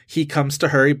 he comes to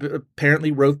her. He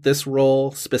apparently wrote this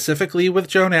role specifically with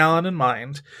Joan Allen in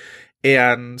mind.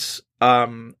 And,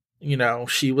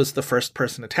 she was the first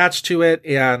person attached to it.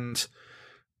 And,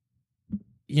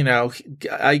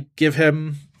 I give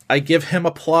him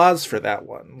applause for that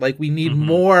one. Like, we need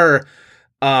more,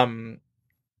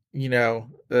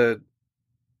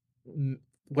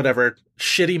 whatever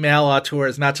shitty male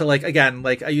auteurs, not to like, again,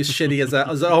 like I use shitty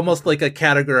as almost like a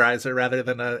categorizer rather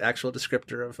than an actual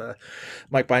descriptor of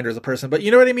Mike Binder as a person. But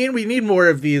you know what I mean? We need more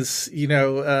of these,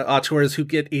 auteurs who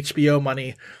get HBO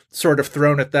money sort of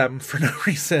thrown at them for no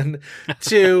reason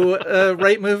to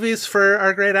write movies for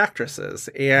our great actresses.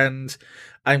 And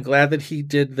I'm glad that he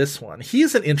did this one.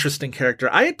 He's an interesting character.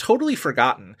 I had totally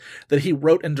forgotten that he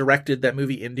wrote and directed that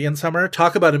movie Indian Summer.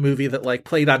 Talk about a movie that like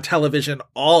played on television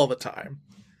all the time.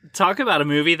 Talk about a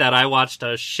movie that I watched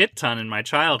a shit ton in my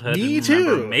childhood. Me and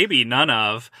remember too. Maybe none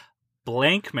of.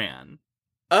 Blank Man.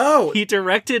 Oh, He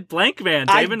directed Blank Man.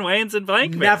 Damon Wayans and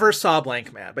Blank Man. never saw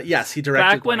Blank Man, but yes, he directed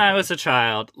Back when Blank I Man. was a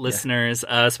child, listeners,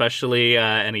 especially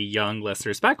any young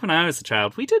listeners, back when I was a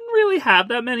child, we didn't really have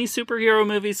that many superhero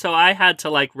movies, so I had to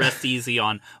like rest easy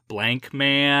on Blank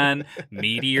Man,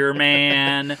 Meteor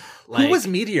Man. Who was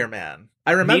Meteor Man?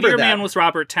 I remember Meteor that. Man was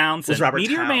Robert Townsend.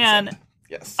 Meteor Man.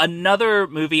 Yes. Another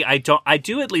movie I do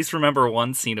at least remember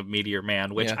one scene of Meteor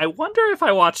Man, which Yeah. I wonder if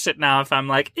I watched it now, if I'm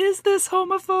like, is this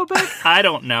homophobic? I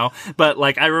don't know. But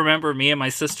like, I remember me and my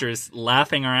sisters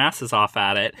laughing our asses off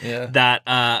at it. Yeah.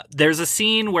 That there's a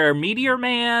scene where Meteor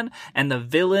Man and the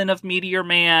villain of Meteor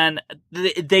Man,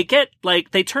 they get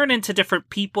like, they turn into different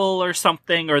people or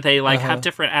something, or they like have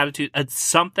different attitudes, and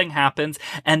something happens,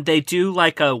 and they do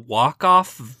like a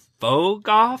walk-off Vogue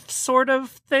off sort of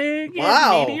thing. in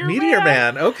Wow, Meteor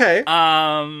Man. Okay.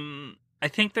 I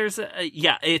think there's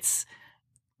it's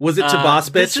Was it To Boss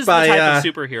Bitch this is by the type of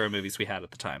superhero movies we had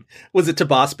at the time. Was it To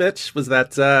Boss Bitch? Was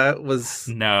that was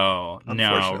No.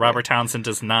 Unfortunately. Robert Townsend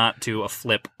does not do a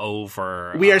flip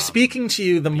over. We are speaking to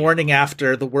you the morning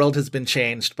after The World Has Been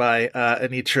Changed by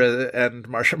Anitra and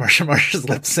Marsha's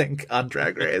lip sync on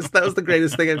Drag Race. That was the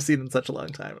greatest thing I've seen in such a long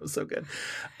time. It was so good.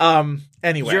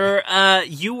 Anyway.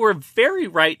 You were very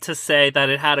right to say that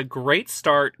it had a great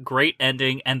start, great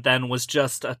ending, and then was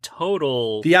just a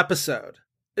total The episode.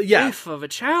 Yeah. whiff of a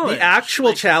challenge. The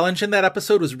actual challenge in that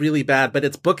episode was really bad, but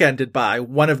it's bookended by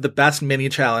one of the best mini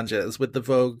challenges with the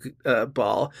Vogue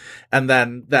ball, and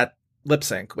then that lip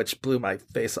sync, which blew my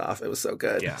face off. It was so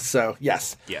good. Yeah. So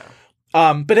yes. Yeah.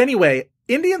 But anyway,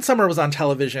 Indian Summer was on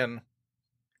television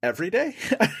every day.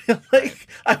 Like,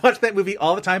 I watched that movie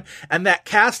all the time, and that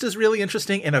cast is really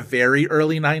interesting in a very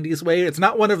early 90s way. It's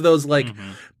not one of those like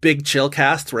big chill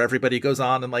casts where everybody goes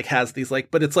on and like has these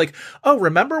like, but it's like, oh,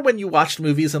 remember when you watched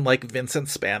movies and like Vincent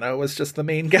Spano was just the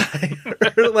main guy?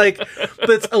 Or like, but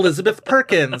it's Elizabeth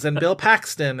Perkins and Bill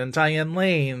Paxton and Diane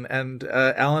Lane and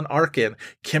Alan Arkin,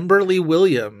 Kimberly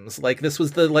Williams. Like, this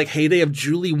was the like heyday of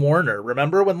Julie Warner.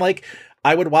 Remember when like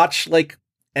I would watch like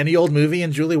any old movie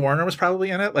and Julie Warner was probably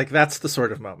in it? Like, that's the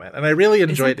sort of moment. And I really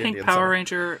enjoyed Isn't Pink Indian Power Summer.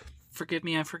 Ranger, forgive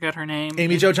me, I forget her name.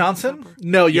 Amy Jo Johnson?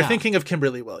 No, you're Yeah. thinking of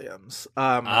Kimberly Williams.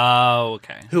 Oh,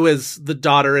 okay. Who is the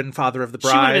daughter and father of the She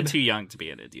would have bride. been too young to be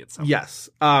an idiot. So. Yes.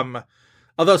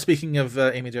 Although, speaking of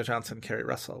Amy Jo Johnson, Kerry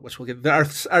Russell, which we'll get our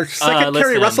second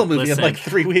Kerry Russell movie in like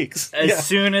 3 weeks. As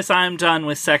soon as I'm done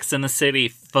with Sex and the City,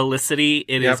 Felicity,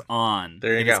 it is on.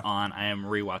 There you go. It is on. I am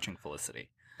rewatching Felicity.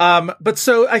 But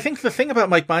so I think the thing about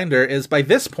Mike Binder is by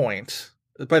this point,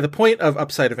 by the point of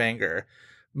Upside of Anger,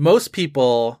 most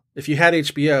people, if you had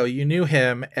HBO, you knew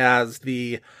him as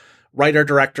the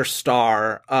writer-director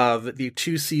star of the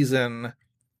 2-season,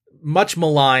 much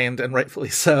maligned and rightfully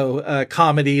so,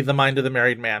 comedy The Mind of the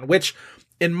Married Man, which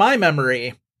in my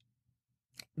memory,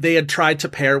 they had tried to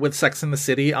pair with Sex and the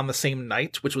City on the same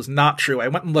night, which was not true. I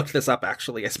went and looked this up,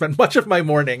 actually. I spent much of my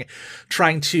morning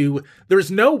trying to...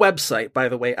 There's no website, by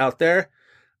the way, out there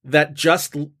that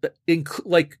just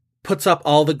puts up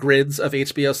all the grids of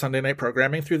HBO Sunday night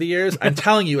programming through the years. I'm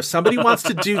telling you, if somebody wants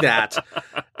to do that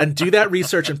and do that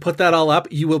research and put that all up,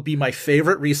 you will be my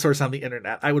favorite resource on the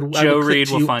internet. I would Reed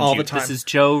will find all you. The time. This is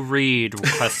Joe Reed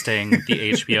requesting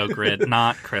the HBO grid,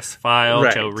 not Chris File.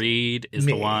 Right. Joe Reed is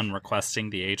the one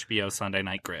requesting the HBO Sunday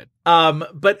night grid.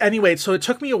 But anyway, so it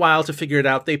took me a while to figure it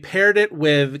out. They paired it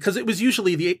with, because it was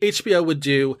usually the HBO would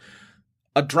do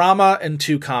a drama and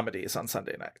 2 comedies on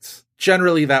Sunday nights.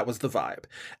 Generally, that was the vibe.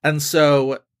 And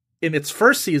so in its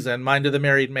first season, Mind of the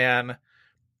Married Man,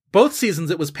 both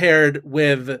seasons it was paired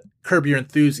with Curb Your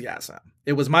Enthusiasm.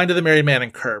 It was Mind of the Married Man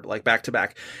and Curb, like back to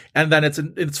back. And then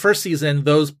in its first season,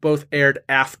 those both aired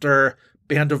after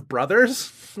Band of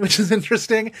Brothers, which is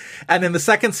interesting. And in the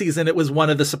second season, it was one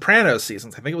of the Sopranos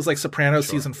seasons. I think it was like Sopranos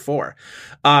season 4.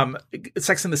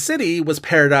 Sex and the City was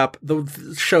paired up.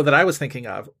 The show that I was thinking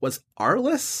of was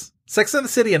Arliss. Sex and the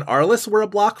City and Arliss were a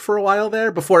block for a while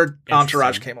there before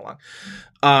Entourage came along.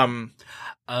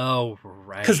 Oh,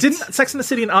 right. Because didn't Sex and the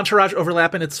City and Entourage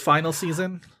overlap in its final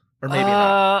season? Or maybe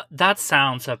not. That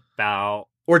sounds about...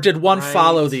 Or did one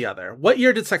follow the other? What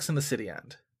year did Sex and the City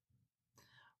end?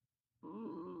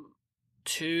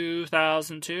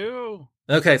 2002.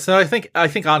 Okay, so I think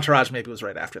Entourage maybe was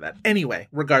right after that. Anyway,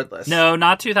 regardless. No,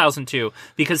 not 2002,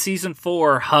 because season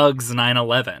 4 hugs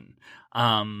 9/11.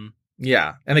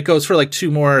 Yeah, and it goes for like 3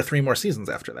 more seasons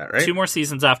after that, right? 2 more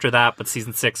seasons after that, but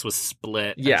season 6 was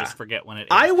split. Yeah. I just forget when it is.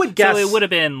 I would guess... So it would have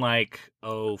been like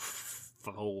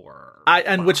 04.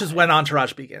 Which is when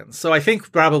Entourage begins. So I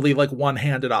think probably like one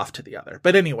handed off to the other.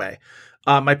 But anyway,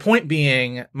 my point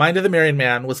being, Mind of the Married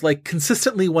Man was like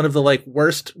consistently one of the like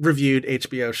worst reviewed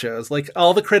HBO shows. Like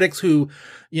all the critics who,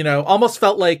 almost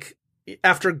felt like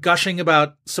after gushing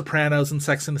about Sopranos and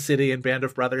Sex and the City and Band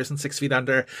of Brothers and 6 Feet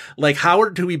Under, like how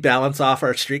do we balance off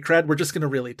our street cred? We're just going to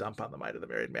really dump on the Mind of the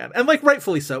Married Man. And like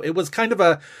rightfully so. It was kind of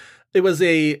a when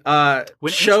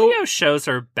show. HBO shows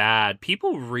are bad,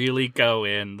 people really go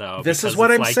in though. This is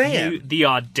what I'm like saying. The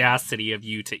audacity of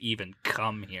you to even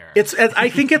come here. I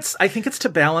think it's to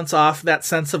balance off that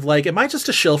sense of like, am I just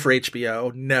a shill for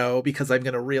HBO? No, because I'm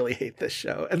going to really hate this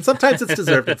show. And sometimes it's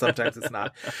deserved and sometimes it's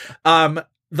not.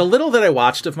 The little that I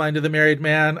watched of Mind of the Married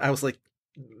Man, I was like,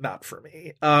 not for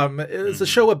me. It was a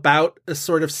show about a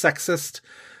sort of sexist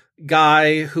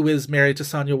guy who is married to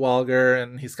Sonia Walger,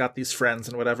 and he's got these friends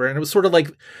and whatever. And it was sort of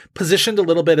like positioned a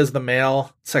little bit as the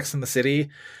male Sex and the City.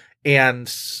 And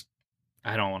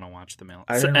I don't want to watch the male.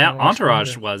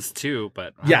 Entourage was too,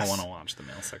 but I don't want to watch the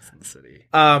male Sex and the City.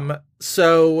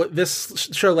 So this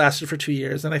show lasted for 2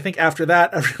 years, and I think after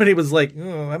that, everybody was like,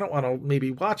 I don't want to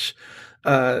maybe watch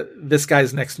this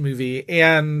guy's next movie.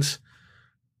 And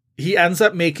he ends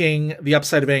up making The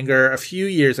Upside of Anger a few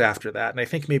years after that. And I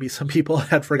think maybe some people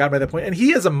had forgotten by that point. And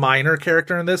he is a minor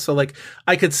character in this. So like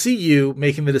I could see you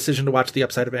making the decision to watch The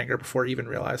Upside of Anger before even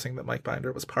realizing that Mike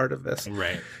Binder was part of this.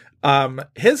 Right.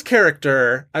 His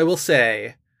character, I will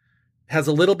say, has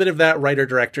a little bit of that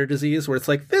writer-director disease where it's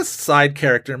like this side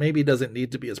character maybe doesn't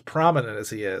need to be as prominent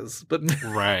as he is. But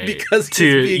right. because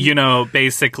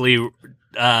basically...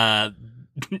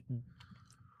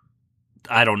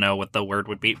 I don't know what the word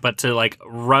would be, but to like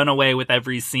run away with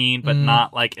every scene, but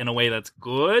not like in a way that's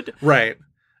good. Right.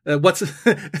 I'm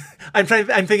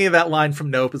thinking of that line from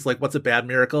Nope. Is like, what's a bad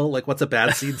miracle? Like, what's a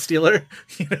bad scene stealer?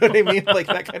 You know what I mean? Like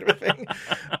that kind of a thing.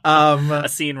 A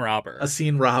scene robber. A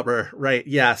scene robber. Right.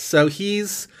 Yeah. So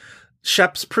he's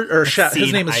Shep's,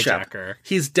 his name is Shep.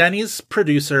 He's Denny's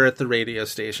producer at the radio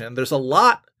station. There's a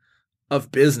lot of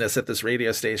business at this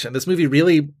radio station. This movie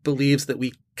really believes that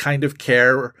we kind of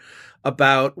care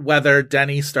about whether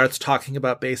Denny starts talking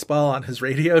about baseball on his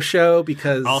radio show,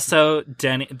 because also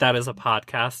Denny, that is a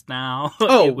podcast now.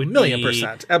 Oh,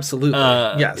 $1,000,000%. Absolutely.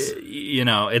 Yes.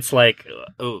 It's like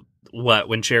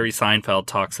when Jerry Seinfeld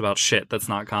talks about shit that's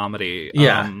not comedy.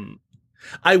 Yeah.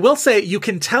 I will say you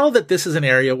can tell that this is an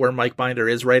area where Mike Binder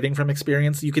is writing from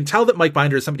experience. You can tell that Mike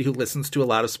Binder is somebody who listens to a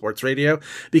lot of sports radio,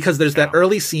 because there's that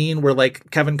early scene where like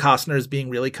Kevin Costner is being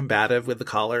really combative with the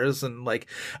callers. And like,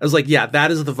 I was like, yeah,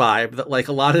 that is the vibe that like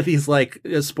a lot of these like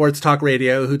sports talk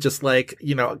radio who just like,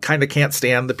 you know, kind of can't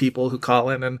stand the people who call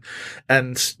in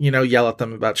and, you know, yell at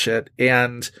them about shit.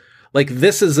 And like,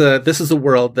 this is a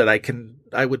world that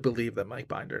I would believe that Mike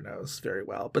Binder knows very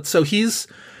well. But so he's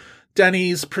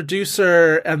Denny's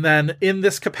producer, and then in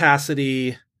this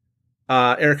capacity,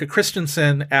 Erica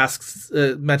Christensen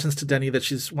mentions to Denny that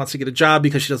she wants to get a job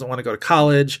because she doesn't want to go to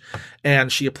college,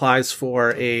 and she applies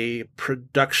for a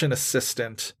production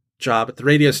assistant job at the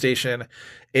radio station.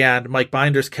 And Mike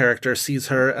Binder's character sees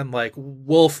her and like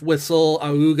wolf whistle,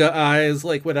 auga eyes,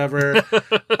 like whatever,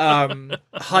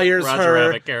 hires Roger her,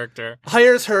 Rabbit character.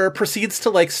 hires her, proceeds to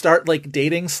like start like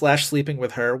dating / sleeping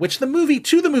with her, which the movie,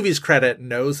 to the movie's credit,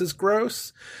 knows is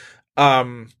gross.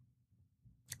 And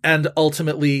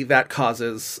ultimately that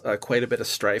causes quite a bit of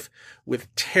strife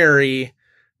with Terry.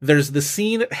 There's the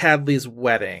scene at Hadley's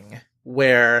wedding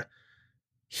where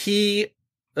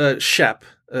Shep,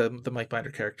 the Mike Binder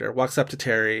character, walks up to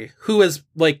Terry, who has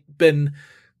like been,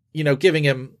 you know, giving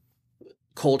him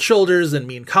cold shoulders and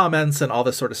mean comments and all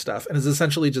this sort of stuff, and is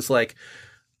essentially just like,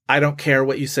 I don't care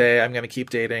what you say, I'm going to keep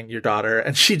dating your daughter.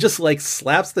 And she just like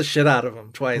slaps the shit out of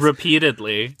him twice.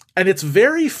 Repeatedly. And it's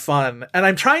very fun. And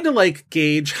I'm trying to like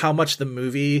gauge how much the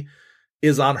movie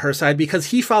is on her side, because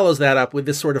he follows that up with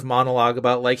this sort of monologue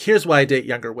about like, here's why I date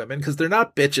younger women, because they're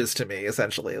not bitches to me,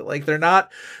 essentially. Like, they're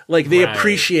not like, they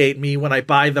appreciate me when I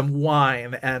buy them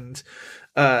wine, and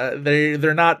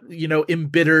they're not, you know,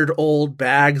 embittered old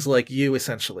bags like you,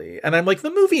 essentially. And I'm like, the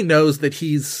movie knows that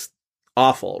he's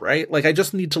awful, right? Like, I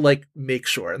just need to like make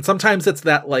sure. And sometimes it's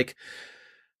that like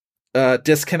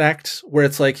disconnect where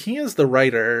it's like, he is the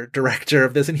writer director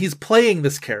of this and he's playing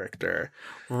this character.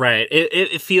 Right.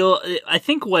 I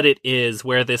think what it is,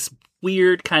 where this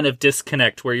weird kind of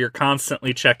disconnect where you're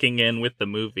constantly checking in with the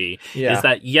movie, is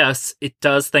that, yes, it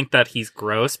does think that he's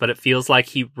gross, but it feels like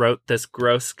he wrote this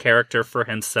gross character for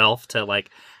himself to like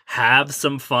have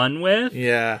some fun with.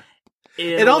 Yeah.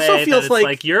 It also feels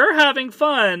like you're having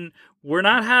fun, we're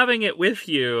not having it with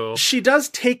you. She does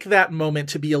take that moment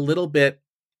to be a little bit,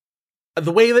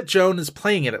 the way that Joan is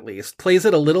playing it, at least, plays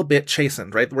it a little bit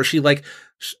chastened, right? Where she like,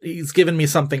 he's given me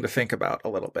something to think about a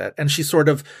little bit. And she sort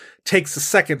of takes a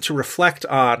second to reflect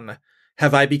on,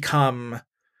 have I become,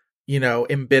 you know,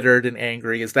 embittered and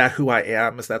angry? Is that who I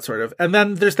am? Is that sort of, and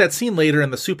then there's that scene later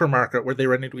in the supermarket where they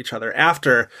run into each other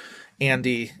after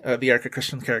Andy, the Erica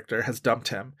Christian character, has dumped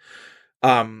him.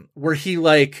 Where he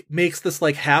like makes this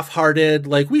like half-hearted,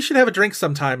 like, we should have a drink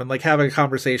sometime and like have a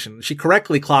conversation. She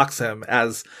correctly clocks him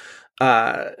as,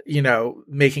 you know,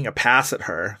 making a pass at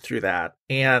her through that.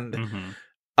 And,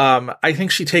 I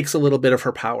think she takes a little bit of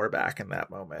her power back in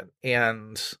that moment.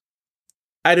 And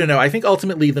I don't know. I think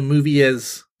ultimately the movie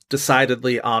is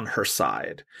decidedly on her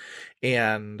side.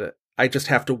 And I just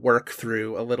have to work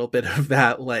through a little bit of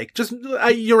that. Like,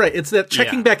 you're right. It's that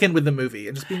checking back in with the movie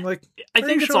and just being like, I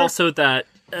think it's also that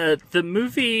the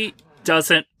movie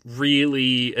doesn't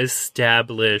really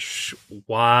establish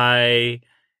why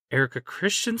Erica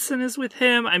Christensen is with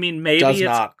him. I mean, maybe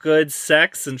it's good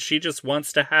sex and she just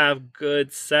wants to have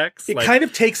good sex. It kind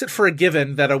of takes it for a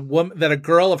given that a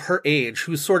girl of her age,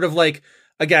 who's sort of like,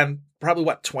 again,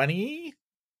 probably 20?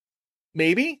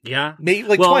 Maybe? Yeah. Maybe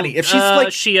like 20. If she's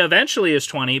like, she eventually is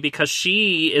 20 because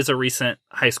she is a recent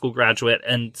high school graduate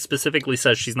and specifically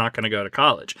says she's not going to go to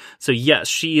college. So yes,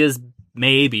 she is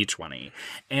maybe 20.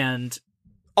 And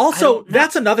also,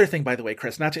 that's another thing, by the way,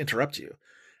 Chris, not to interrupt you.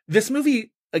 This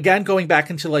movie, again, going back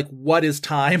into like, what is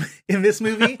time in this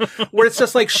movie, where it's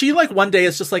just like, she like one day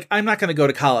is just like, I'm not going to go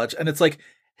to college. And it's like,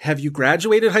 have you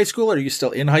graduated high school? Are you still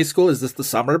in high school? Is this the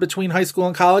summer between high school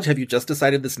and college? Have you just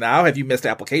decided this now? Have you missed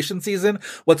application season?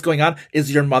 What's going on?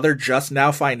 Is your mother just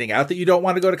now finding out that you don't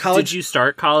want to go to college? Did you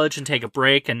start college and take a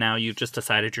break and now you've just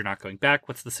decided you're not going back?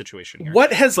 What's the situation here?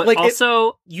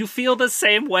 You feel the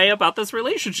same way about this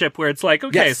relationship where it's like,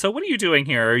 okay, so what are you doing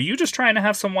here? Are you just trying to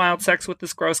have some wild sex with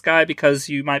this gross guy because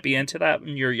you might be into that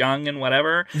and you're young and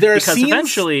whatever?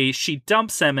 Eventually she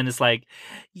dumps him and is like,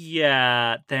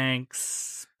 yeah, thanks.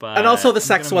 And also the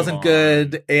sex wasn't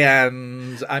good,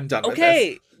 and I'm done with this.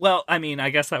 Okay, well, I mean,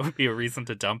 I guess that would be a reason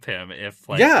to dump him if,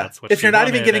 like, that's what if you're not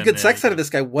even getting good and sex out of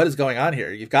this guy, what is going on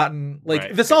here? You've gotten,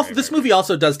 like, this movie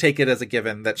also does take it as a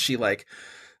given that she, like,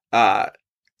 got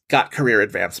career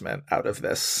advancement out of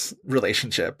this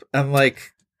relationship. And,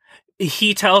 like,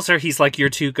 he tells her, he's like, you're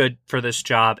too good for this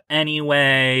job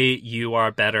anyway. You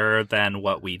are better than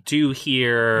what we do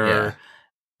here.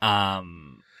 Yeah.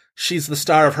 she's the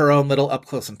star of her own little up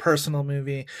close and personal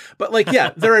movie. But like,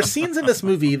 yeah, there are scenes in this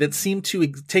movie that seem to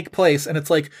take place, and it's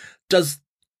like,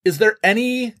 is there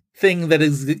anything that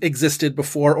has existed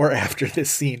before or after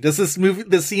this scene? Does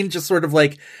this scene just sort of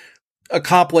like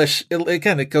accomplish,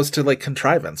 again, it goes to like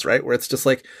contrivance, right? Where it's just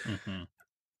like,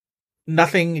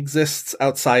 nothing exists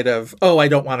outside of, oh, I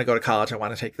don't want to go to college, I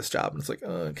want to take this job. And it's like,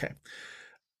 oh, okay.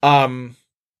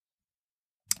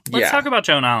 Let's talk about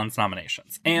Joan Allen's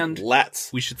nominations. And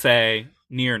we should say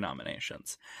near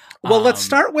nominations. Well, let's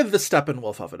start with the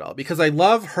Steppenwolf of it all, because I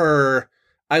love her.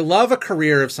 I love a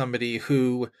career of somebody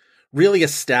who really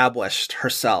established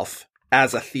herself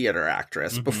as a theater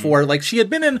actress before. Like, she had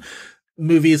been in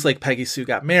movies like Peggy Sue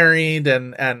Got Married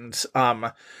and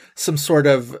some sort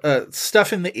of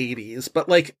stuff in the 80s. But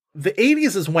like the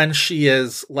 80s is when she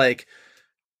is like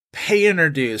paying her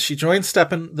dues. She joined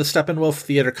the Steppenwolf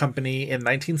Theater Company in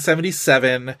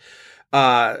 1977.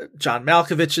 John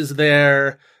Malkovich is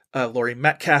there. Laurie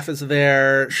Metcalf is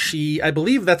there. I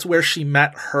believe that's where she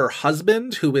met her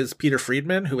husband, who is Peter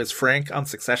Friedman, who is Frank on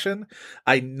Succession.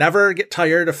 I never get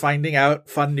tired of finding out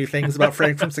fun new things about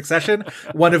Frank from Succession.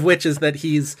 One of which is that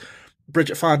he's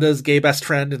Bridget Fonda's gay best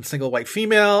friend and single white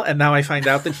female. And now I find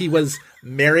out that he was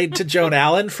married to Joan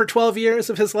Allen for 12 years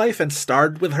of his life and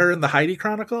starred with her in the Heidi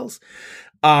Chronicles.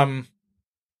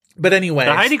 But anyway,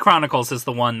 the Heidi Chronicles is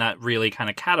the one that really kind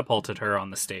of catapulted her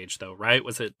on the stage, though, right?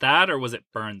 Was it that, or was it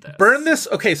Burn This? Burn This.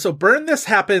 Okay, so Burn This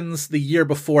happens the year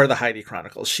before the Heidi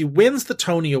Chronicles. She wins the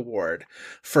Tony Award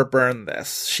for Burn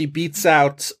This. She beats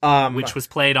out, which was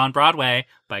played on Broadway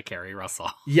by Kerry Russell.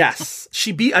 Yes,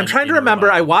 she beat. I'm trying to remember.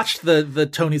 I watched the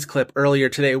Tonys clip earlier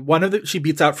today. She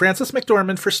beats out Frances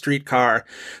McDormand for Streetcar.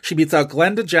 She beats out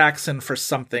Glenda Jackson for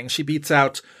something. She beats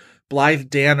out Blythe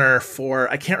Danner for,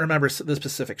 I can't remember the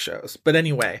specific shows, but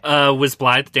anyway. Was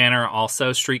Blythe Danner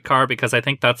also Streetcar? Because I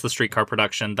think that's the Streetcar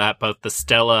production that both the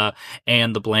Stella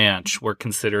and the Blanche were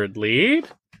considered lead.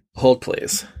 Hold,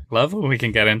 please. Love when we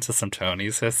can get into some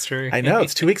Tony's history. I know,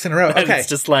 it's 2 weeks in a row. Okay. It's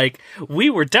just like, we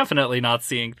were definitely not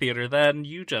seeing theater then.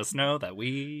 You just know that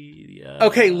we...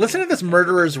 Okay, listen to this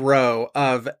murderer's row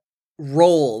of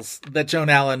roles that Joan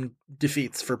Allen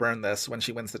defeats for Burn This when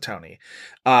she wins the Tony.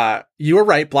 You were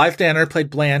right. Blythe Danner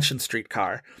played Blanche in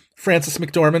Streetcar. Frances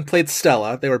McDormand played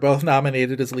Stella. They were both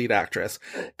nominated as lead actress.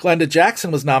 Glenda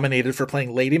Jackson was nominated for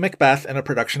playing Lady Macbeth in a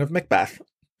production of Macbeth.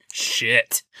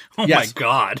 Shit. Oh yes. My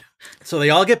God. So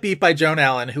they all get beat by Joan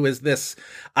Allen, who is this,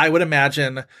 I would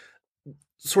imagine,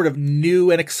 sort of new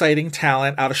and exciting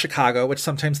talent out of Chicago, which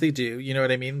sometimes they do. You know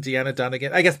what I mean? Deanna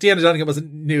Dunnigan. I guess Deanna Dunnigan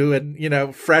wasn't new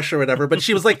and, fresh or whatever, but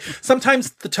she was like,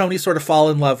 sometimes the Tonys sort of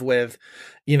fall in love with,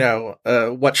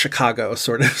 what Chicago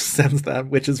sort of sends them,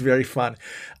 which is very fun.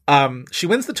 She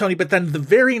wins the Tony, but then the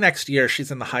very next year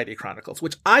she's in the Heidi Chronicles,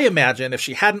 which I imagine if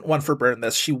she hadn't won for Burn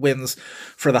This, she wins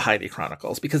for the Heidi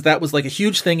Chronicles, because that was like a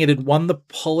huge thing. It had won the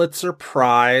Pulitzer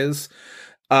Prize,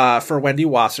 for Wendy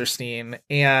Wasserstein.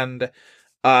 And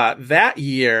that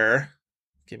year,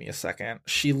 give me a second,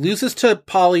 she loses to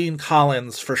Pauline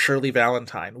Collins for Shirley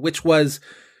Valentine, which was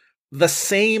the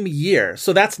same year.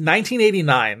 So that's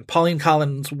 1989. Pauline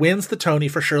Collins wins the Tony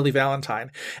for Shirley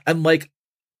Valentine. And like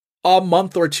a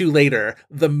month or two later,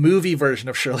 the movie version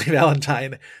of Shirley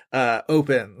Valentine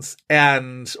opens,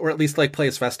 or at least like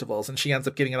plays festivals, and she ends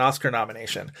up getting an Oscar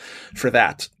nomination for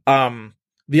that.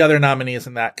 The other nominees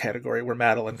in that category were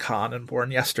Madeline Kahn in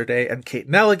Born Yesterday and Kate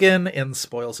Nelligan in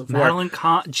Spoils of War. Madeline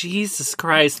Kahn, Jesus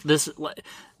Christ, this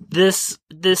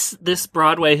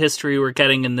Broadway history we're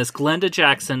getting in this: Glenda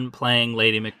Jackson playing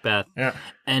Lady Macbeth,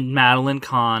 and Madeline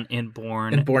Kahn in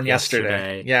Born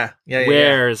Yesterday. Yeah.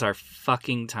 Where's our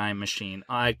fucking time machine?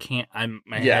 I can't.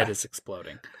 My head is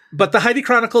exploding. But the Heidi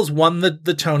Chronicles won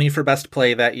the Tony for Best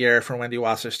Play that year for Wendy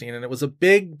Wasserstein, and it was a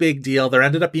big, big deal. There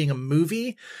ended up being a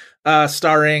movie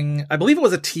starring, I believe it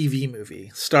was a TV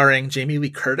movie, starring Jamie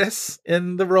Lee Curtis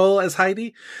in the role as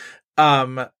Heidi.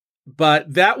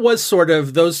 But that was sort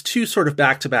of, those two sort of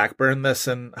back-to-back, Burn This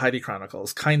and Heidi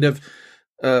Chronicles, kind of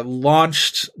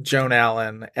launched Joan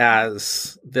Allen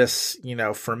as this,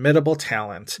 formidable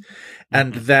talent.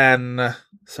 And then...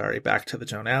 Sorry, back to the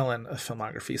Joan Allen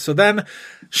filmography. So then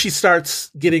she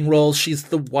starts getting roles. She's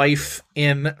the wife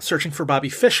in Searching for Bobby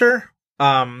Fischer.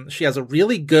 She has a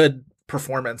really good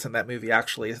performance in that movie,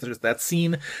 actually. There's that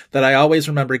scene that I always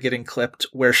remember getting clipped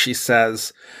where she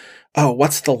says, oh,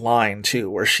 what's the line, too?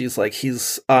 Where she's like,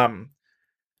 she's talking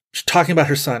about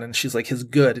her son, and she's like, he's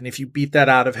good, and if you beat that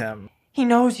out of him. He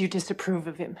knows you disapprove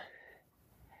of him.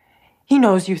 He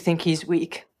knows you think he's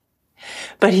weak.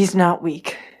 But he's not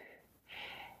weak.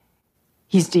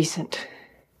 He's decent.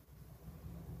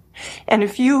 And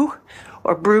if you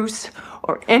or Bruce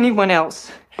or anyone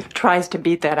else tries to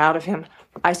beat that out of him,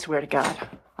 I swear to God,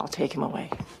 I'll take him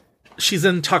away. She's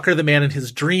in Tucker, the Man in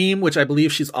His Dream, which I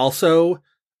believe she's also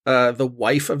the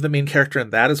wife of the main character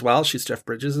in that as well. She's Jeff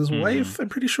Bridges' wife, I'm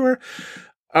pretty sure.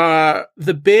 And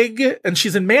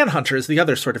she's in Manhunter is the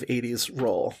other sort of 80s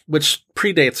role, which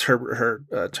predates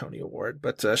her Tony Award,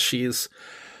 but she's,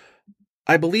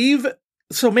 I believe,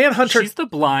 so Manhunter. She's the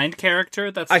blind character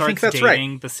that starts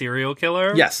dating the serial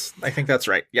killer. Yes, I think that's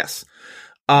right. Yes.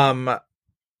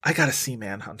 I gotta see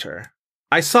Manhunter.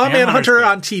 I saw Manhunter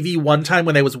on TV one time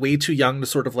when I was way too young to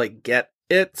sort of like get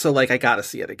it, so like I gotta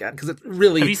see it again because it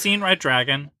really. Have you seen Red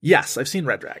Dragon? Yes, I've seen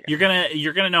Red Dragon. You're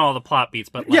gonna know all the plot beats,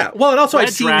 but like, yeah, well, and also Red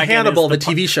I've seen Dragon Hannibal, the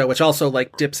TV show, which also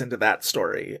like dips into that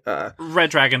story.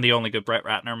 Red Dragon, the only good Brett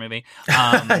Ratner movie.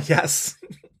 Yes,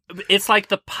 it's like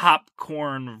the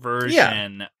popcorn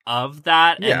version of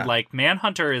that, and like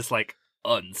Manhunter is like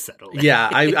unsettling. Yeah,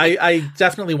 I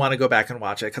definitely want to go back and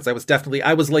watch it because I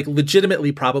was like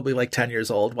legitimately probably like 10 years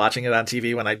old watching it on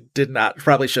TV when I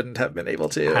probably shouldn't have been able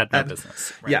to. Had no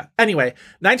business. Right. Yeah. Anyway,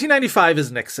 1995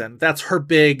 is Nixon. That's her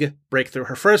big breakthrough,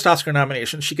 her first Oscar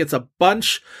nomination. She gets a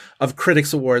bunch of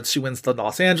critics awards. She wins the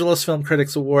Los Angeles Film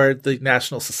Critics Award, the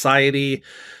National Society.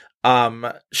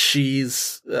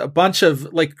 She's a bunch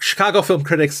of like Chicago film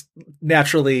critics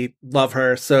naturally love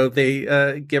her, so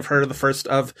they give her the first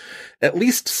of at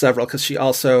least several because she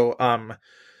also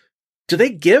do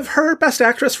they give her Best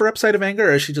Actress for Upside of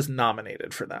Anger, or is she just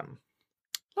nominated for them?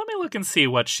 Let me look and see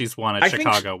what she's won at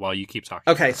Chicago while you keep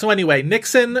talking. Okay, so anyway,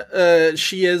 Nixon,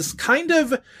 she is kind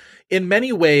of in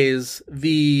many ways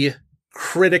the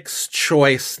critics'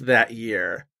 choice that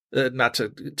year. Not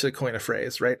to coin a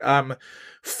phrase, right?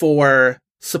 For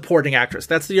supporting actress.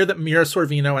 That's the year that Mira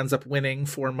Sorvino ends up winning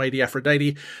for Mighty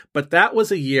Aphrodite. But that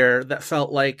was a year that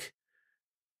felt like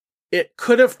it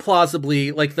could have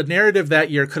plausibly, like the narrative that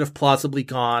year could have plausibly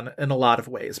gone in a lot of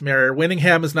ways. Mary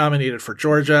Winningham is nominated for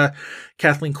Georgia.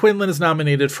 Kathleen Quinlan is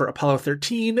nominated for Apollo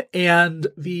 13. And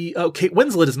Kate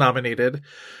Winslet is nominated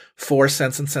for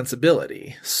Sense and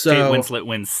Sensibility. So Kate Winslet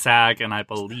wins SAG and I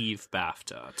believe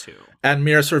BAFTA too. And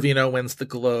Mira Sorvino wins the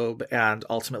Globe and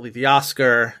ultimately the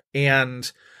Oscar.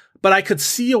 But I could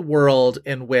see a world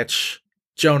in which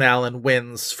Joan Allen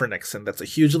wins for Nixon. That's a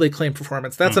hugely acclaimed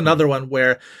performance. That's another one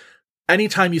where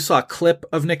anytime you saw a clip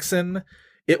of Nixon,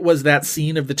 it was that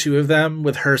scene of the two of them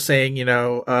with her saying,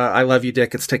 I love you,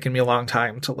 Dick. It's taken me a long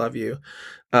time to love you.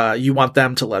 You want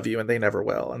them to love you and they never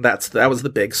will. And that was the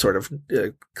big sort of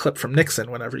clip from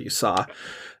Nixon whenever you saw.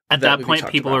 At that point,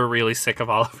 people are really sick of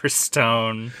Oliver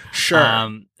Stone. Sure.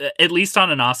 At least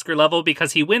on an Oscar level,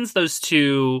 because he wins those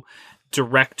two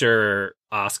director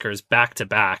Oscars back to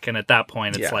back. And at that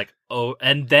point, it's like, oh,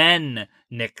 and then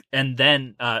not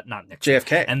Nick,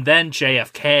 JFK. And then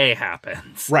JFK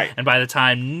happens. Right. And by the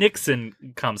time Nixon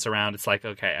comes around, it's like,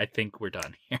 okay, I think we're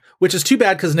done here. Which is too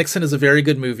bad because Nixon is a very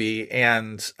good movie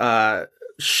and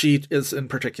she is in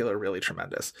particular really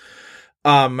tremendous.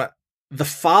 The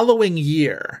following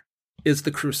year is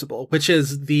The Crucible, which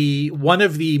is one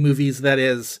of the movies that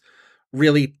is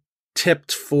really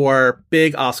tipped for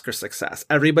big Oscar success.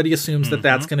 Everybody assumes that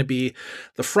that's going to be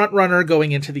the front runner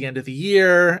going into the end of the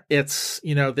year. It's,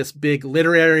 this big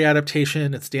literary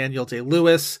adaptation. It's Daniel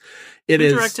Day-Lewis. Who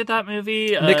directed that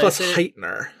movie? Nicholas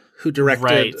Heitner, who directed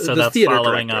right, so the that's theater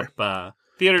following director. Up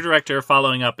theater director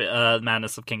following up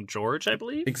Madness of King George, I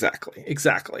believe.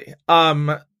 Exactly.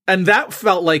 And that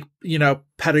felt like,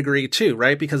 pedigree too,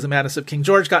 right? Because The Madness of King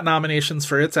George got nominations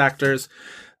for its actors.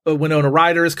 Winona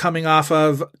Ryder is coming off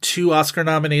of 2 Oscar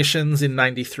nominations in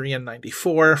 93 and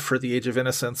 94 for The Age of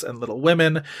Innocence and Little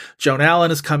Women. Joan Allen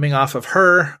is coming off of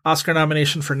her Oscar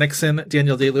nomination for Nixon.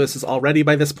 Daniel Day-Lewis is already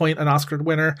by this point an Oscar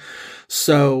winner.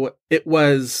 So it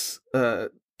was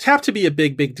tapped to be a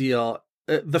big, big deal.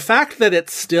 The fact that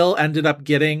it still ended up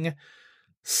getting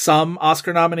some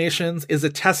Oscar nominations is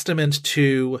a testament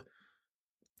to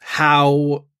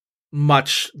how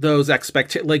much those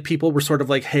people were sort of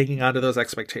like hanging on to those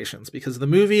expectations, because the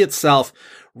movie itself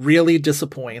really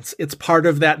disappoints. It's part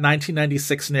of that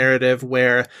 1996 narrative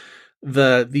where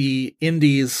the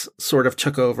indies sort of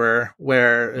took over,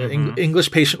 where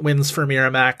English Patient wins for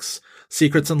Miramax,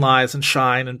 Secrets and Lies and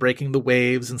Shine and Breaking the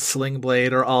Waves and Sling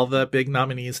Blade are all the big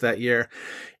nominees that year.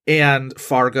 And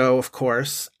Fargo, of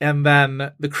course. And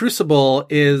then The Crucible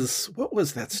is, what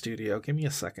was that studio? Give me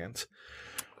a second.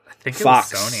 I think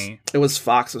Fox. It was Sony. It was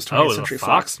Fox. It was 20th Century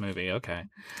Fox movie. Okay.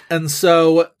 And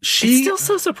so It's still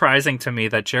so surprising to me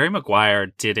that Jerry Maguire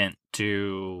didn't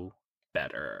do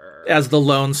better as the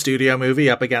lone studio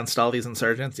movie up against all these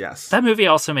insurgents. Yes. That movie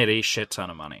also made a shit ton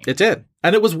of money. It did.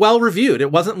 And it was well reviewed.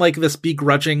 It wasn't like this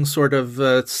begrudging sort of,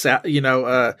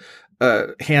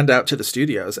 handout to the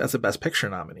studios as a Best Picture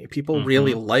nominee. People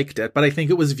really liked it, but I think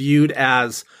it was viewed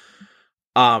as,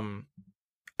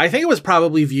 I think it was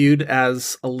probably viewed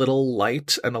as a little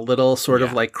light and a little sort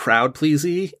of like crowd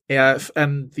pleasy.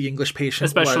 And The English Patient,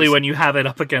 especially when you have it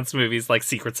up against movies like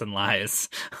Secrets and Lies.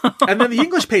 And then The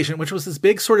English Patient, which was this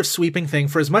big sort of sweeping thing,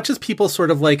 for as much as people sort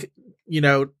of like,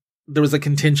 there was a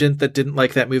contingent that didn't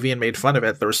like that movie and made fun of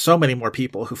it, there were so many more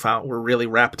people who were really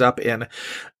wrapped up in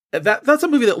that's a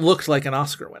movie that looked like an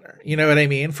Oscar winner. You know what I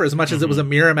mean? For as much as it was a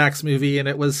Miramax movie and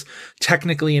it was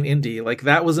technically an indie, like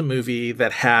that was a movie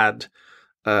that had,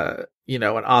 an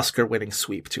Oscar winning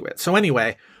sweep to it. So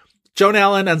anyway, Joan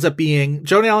Allen and the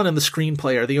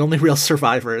screenplay are the only real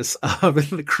survivors of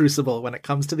The Crucible when it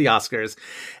comes to the Oscars.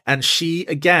 And she,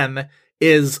 again,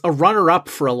 is a runner-up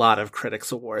for a lot of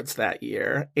critics' awards that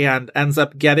year and ends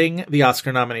up getting the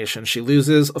Oscar nomination. She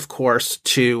loses, of course,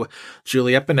 to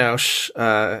Juliette Binoche,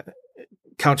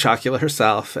 Count Chocula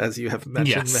herself, as you have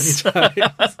mentioned many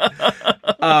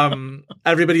times.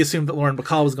 Everybody assumed that Lauren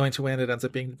Bacall was going to win. It ends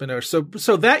up being Binoche.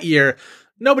 So that year,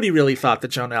 nobody really thought that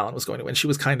Joan Allen was going to win. She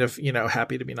was kind of,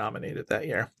 happy to be nominated that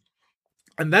year.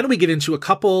 And then we get into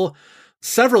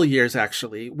several years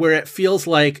actually, where it feels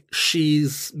like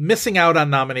she's missing out on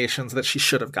nominations that she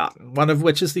should have gotten. One of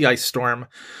which is The Ice Storm.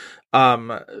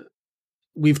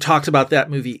 We've talked about that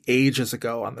movie ages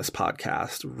ago on this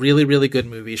podcast. Really, really good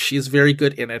movie. She's very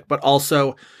good in it, but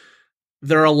also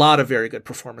there are a lot of very good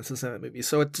performances in the movie.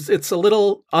 So it's a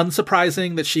little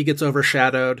unsurprising that she gets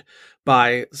overshadowed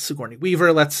by Sigourney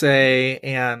Weaver, let's say,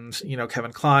 and,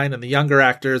 Kevin Kline and the younger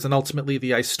actors, and ultimately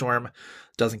The Ice Storm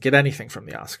doesn't get anything from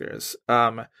the Oscars.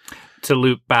 To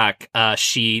loop back,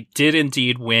 she did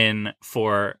indeed win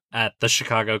at the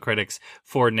Chicago Critics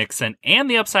for Nixon and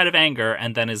The Upside of Anger,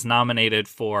 and then is nominated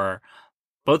for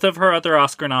both of her other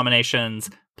Oscar nominations,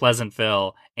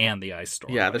 Pleasantville and The Ice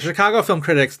Storm. Yeah, the Chicago Film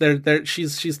Critics,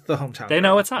 she's the hometown. They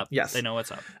know what's up. Yes. They know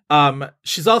what's up.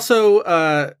 She's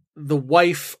also the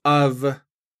wife of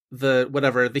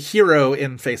the hero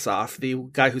in Face Off, the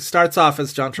guy who starts off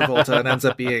as John Travolta and ends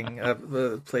up being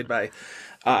played by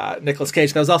Nicolas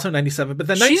Cage. That was also 97. But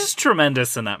then she's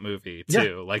tremendous in that movie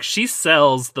too. Yeah. Like she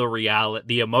sells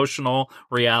the emotional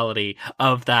reality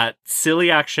of that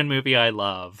silly action movie I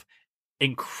love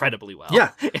incredibly well.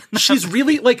 Yeah, she's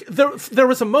really like there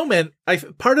was a moment.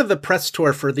 Part of the press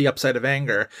tour for The Upside of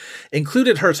Anger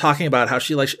included her talking about how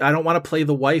she I don't want to play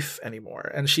the wife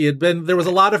anymore, and there was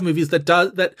a lot of movies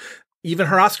that even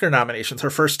her Oscar nominations, her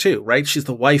first two, right? She's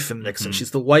the wife in Nixon, she's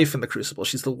the wife in The Crucible,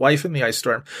 she's the wife in The Ice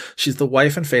Storm, she's the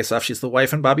wife in Face Off, she's the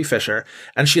wife in Bobby Fischer,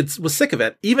 and she was sick of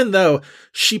it, even though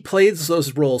she plays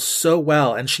those roles so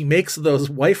well and she makes those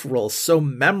wife roles so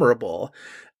memorable.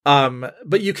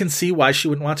 But you can see why she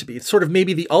wouldn't want to be. It's sort of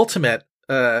maybe the ultimate,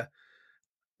 I'm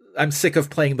sick of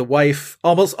playing the wife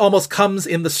almost comes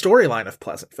in the storyline of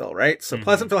Pleasantville, right? So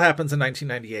Pleasantville happens in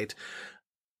 1998.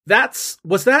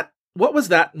 What was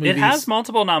that movie? It has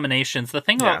multiple nominations. The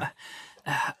thing about,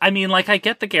 I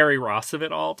get the Gary Ross of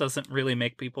it all doesn't really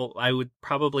make people, I would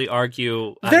probably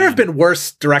argue. There have been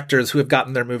worse directors who have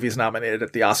gotten their movies nominated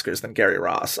at the Oscars than Gary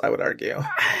Ross, I would argue.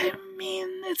 I mean,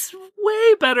 it's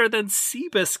way better than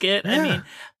Seabiscuit. Yeah.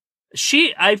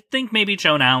 I think maybe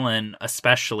Joan Allen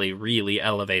especially really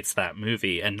elevates that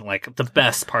movie, and like the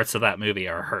best parts of that movie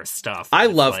are her stuff. I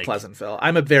love Pleasantville.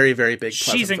 I'm a very, very big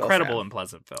Pleasantville She's incredible fan. In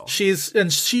Pleasantville. She's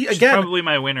probably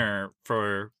my winner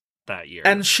for that year.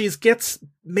 And she gets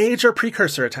major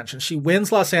precursor attention. She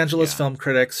wins Los Angeles Film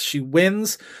Critics. She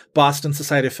wins Boston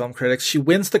Society of Film Critics. She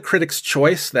wins the Critics'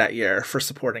 Choice that year for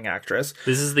supporting actress.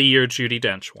 This is the year Judi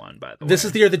Dench won, by the way. This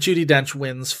is the year that Judi Dench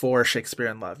wins for Shakespeare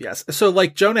in Love, yes. So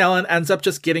like Joan Allen ends up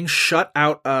just getting shut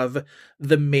out of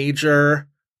the major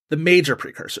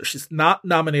precursor. She's not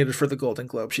nominated for the Golden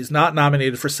Globe. She's not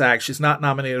nominated for SAG. She's not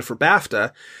nominated for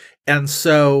BAFTA. And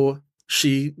so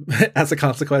she, as a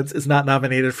consequence, is not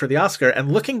nominated for the Oscar.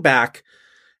 And looking back,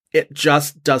 it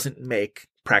just doesn't make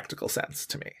practical sense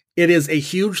to me. It is a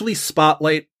hugely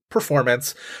spotlight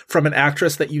performance from an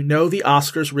actress that the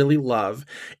Oscars really love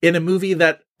in a movie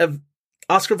that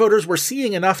Oscar voters were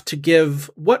seeing enough to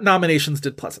give. What nominations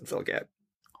did Pleasantville get?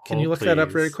 Can you look that up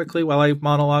very quickly while I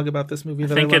monologue about this movie? I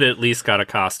think it at least got a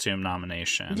costume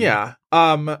nomination. Yeah.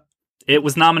 It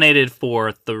was nominated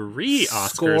for 3 Oscars: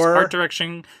 Score, art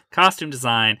direction, costume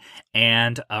design,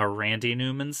 and a Randy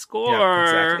Newman score.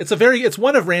 Yeah, exactly. It's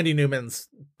one of Randy Newman's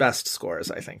best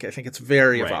scores, I think. I think it's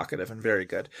very evocative and very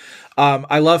good.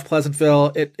 I love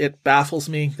Pleasantville. It baffles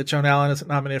me that Joan Allen isn't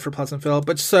nominated for Pleasantville,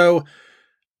 but so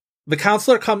The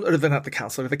counselor comes, or not the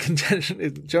counselor, the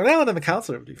contention. Joan Allen and the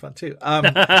counselor would be fun too.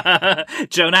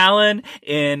 Joan Allen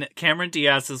in Cameron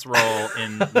Diaz's role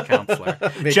in the counselor.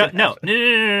 No.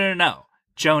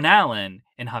 Joan Allen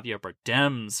in Javier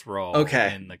Bardem's role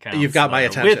in the counselor. You've got my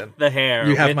attention. With the hair.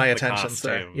 You have with my the attention, costumes.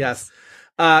 sir. Yes.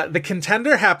 The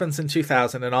Contender happens in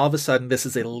 2000, and all of a sudden, this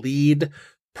is a lead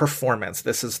performance.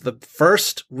 This is the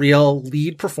first real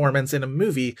lead performance in a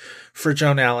movie for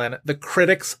Joan Allen. The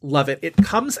critics love it. It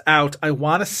comes out, I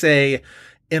want to say,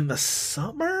 in the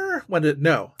summer. It came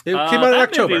out in October.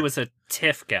 That movie was a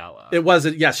TIFF gala. It was.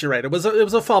 Yes, you're right. It was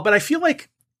a fall, but I feel like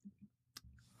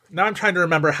now I'm trying to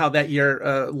remember how that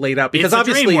year laid out, because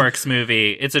obviously DreamWorks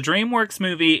movie. It's a DreamWorks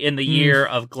movie in the year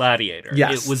of Gladiator.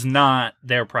 Yes. It was not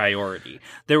their priority.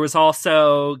 There was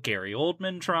also Gary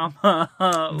Oldman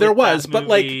drama. There was, but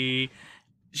like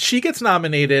she gets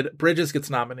nominated, Bridges gets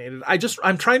nominated.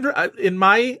 I'm trying to, in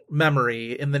my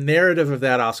memory, in the narrative of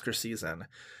that Oscar season,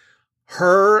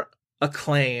 her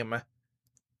acclaim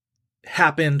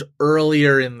happened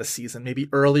earlier in the season, maybe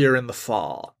earlier in the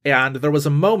fall. And there was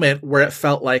a moment where it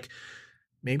felt like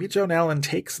maybe Joan Allen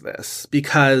takes this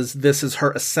because this is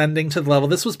her ascending to the level.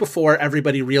 This was before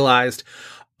everybody realized,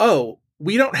 oh,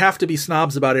 we don't have to be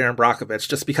snobs about Erin Brockovich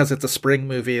just because it's a spring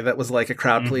movie that was like a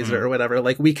crowd pleaser or whatever.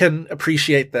 Like, we can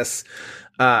appreciate this.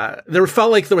 There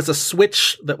felt like there was a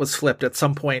switch that was flipped at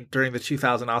some point during the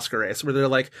 2000 Oscar race where they're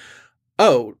like,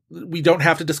 oh, we don't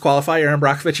have to disqualify Erin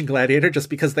Brockovich and Gladiator just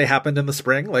because they happened in the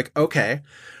spring. Like, okay.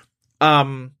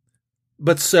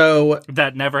 But so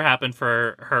that never happened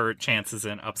for her chances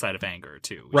in Upside of Anger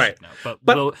too. Right.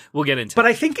 But we'll get into it. But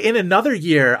I think in another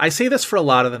year, I say this for a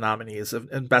lot of the nominees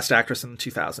in Best Actress in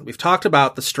 2000. We've talked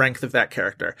about the strength of that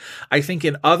character. I think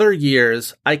in other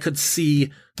years, I could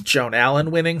see Joan Allen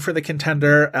winning for The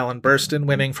Contender, Ellen Burstyn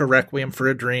winning for Requiem for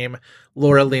a Dream,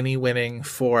 Laura Linney winning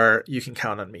for You Can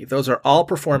Count on Me. Those are all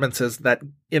performances that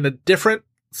in a different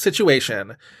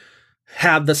situation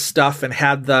had the stuff and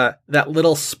had that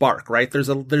little spark, right? There's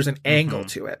an angle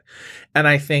to it. And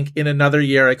I think in another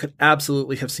year, I could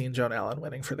absolutely have seen Joan Allen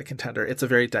winning for The Contender. It's a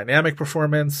very dynamic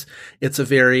performance. It's a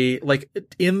very, like,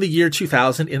 in the year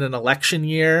 2000, in an election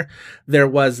year, there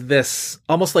was this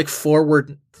almost like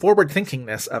forward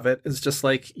thinkingness of it. It's just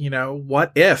like, you know,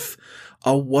 what if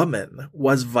a woman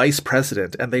was vice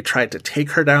president and they tried to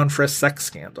take her down for a sex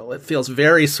scandal? It feels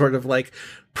very sort of like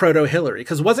proto-Hillary,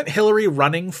 because wasn't Hillary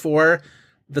running for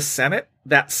the Senate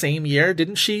that same year?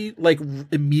 Didn't she like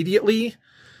immediately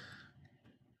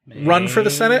run for the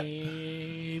Senate?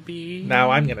 Maybe.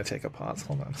 Now I'm going to take a pause.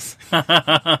 Hold on a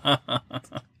second.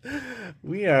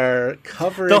 We are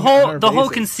covering the whole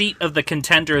conceit of The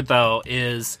Contender, though,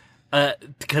 is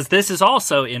because this is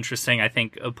also interesting, I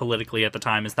think, politically at the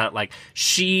time, is that like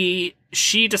she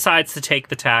decides to take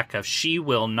the tack of she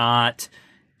will not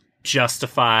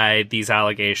justify these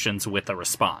allegations with a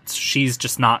response. She's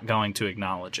just not going to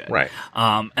acknowledge it. Right.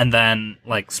 And then,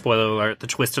 like, spoiler alert, the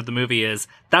twist of the movie is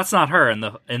that's not her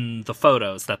in the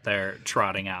photos that they're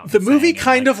trotting out. The movie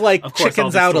kind of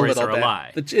chickens out a little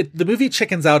bit. The movie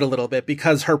chickens out a little bit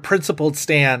because her principled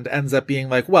stand ends up being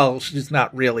like, well, she's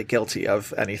not really guilty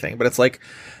of anything, but it's like,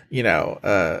 you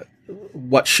know,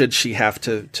 what should she have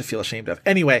to feel ashamed of?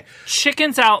 Anyway,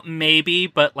 chickens out maybe,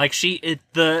 but like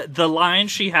the line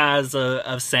she has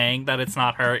of saying that it's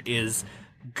not her is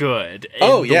good.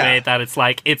 In the way that it's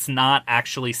like it's not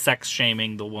actually sex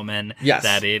shaming the woman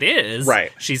that it is.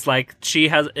 Right. She's like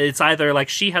it's either like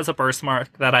she has a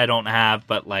birthmark that I don't have,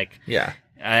 but like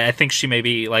I think she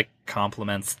maybe like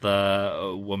compliments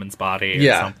the woman's body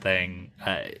or something.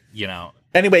 You know.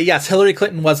 Anyway, yes, Hillary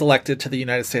Clinton was elected to the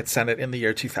United States Senate in the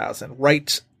year 2000,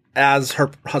 right as her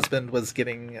husband was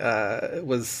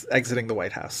exiting the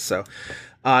White House. So,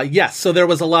 yes, so there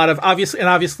was a lot of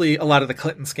obviously a lot of the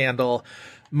Clinton scandal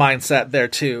mindset there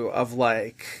too, of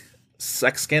like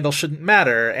sex scandal shouldn't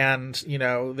matter, and you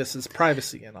know, this is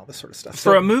privacy and all this sort of stuff.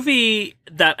 For a movie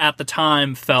that at the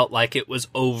time felt like it was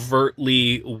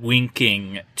overtly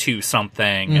winking to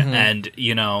something, and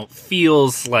you know,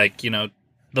 feels like, you know,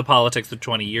 the politics of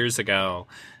 20 years ago,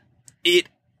 it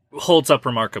holds up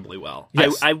remarkably well.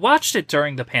 Yes. I watched it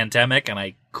during the pandemic, and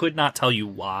I could not tell you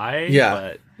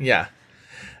why.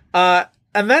 And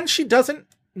then she's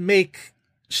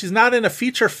not in a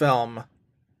feature film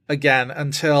again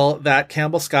until that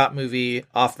Campbell Scott movie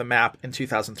Off the Map in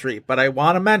 2003. But I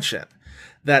want to mention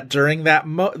that during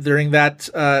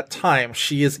that time,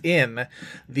 she is in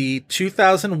the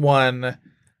 2001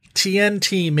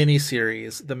 TNT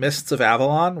miniseries, The Mists of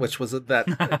Avalon, which was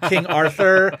that King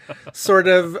Arthur sort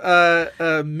of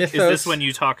mythos. Is this when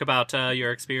you talk about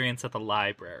your experience at the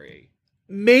library?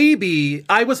 Maybe.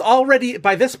 I was already,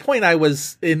 by this point, I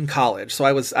was in college. So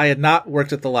I had not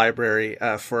worked at the library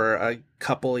for a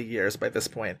couple of years by this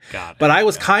point. Got it. But I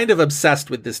was kind of obsessed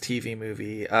with this TV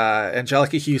movie.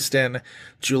 Angelica Houston,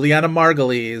 Juliana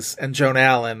Margulies, and Joan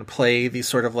Allen play these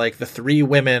sort of like the three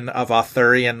women of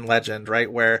Arthurian legend, right?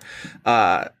 Where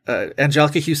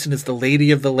Angelica Houston is the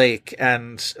Lady of the Lake,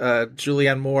 and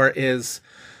Julianne Moore is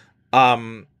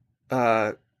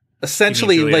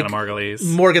essentially like Margulies.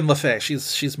 Morgan Le Fay.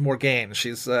 She's Morgane.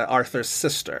 She's Arthur's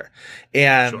sister.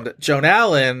 And Joan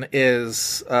Allen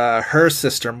is her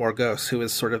sister Morgause, who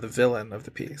is sort of the villain of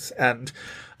the piece. And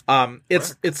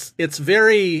it's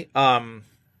very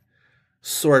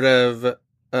sort of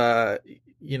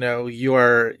your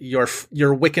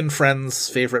Wiccan friend's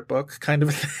favorite book kind of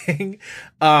a thing.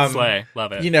 Slay,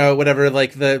 love it. Whatever,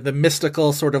 like the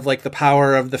mystical sort of like the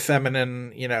power of the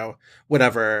feminine,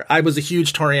 whatever. I was a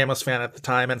huge Tori Amos fan at the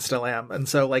time and still am. And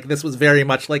so like this was very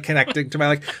much like connecting to my,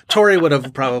 like Tori would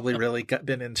have probably really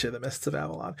been into the Mists of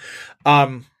Avalon.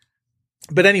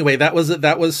 But anyway, that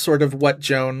was sort of what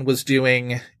Joan was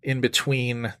doing in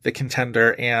between The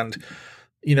Contender and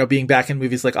being back in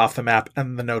movies like Off the Map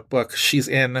and The Notebook. She's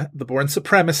in The Bourne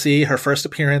Supremacy, her first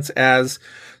appearance as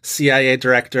CIA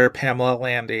Director Pamela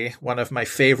Landy, one of my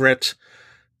favorite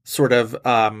sort of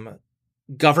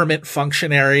government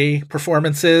functionary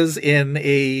performances in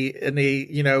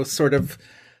a sort of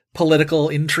political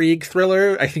intrigue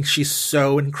thriller. I think she's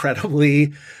so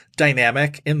incredibly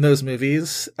dynamic in those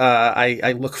movies.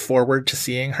 I look forward to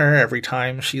seeing her every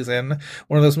time she's in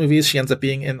one of those movies. She ends up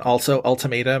being in also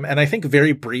Ultimatum, and I think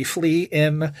very briefly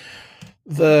in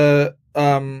the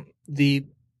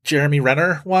Jeremy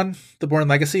Renner one, The Bourne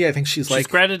Legacy. I think she's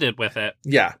credited with it.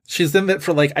 Yeah, she's in that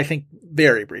for I think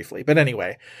very briefly. But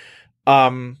anyway,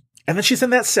 and then she's in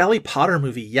that Sally Potter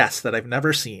movie, Yes, that I've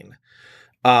never seen.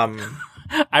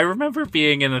 I remember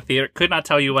being in the theater, could not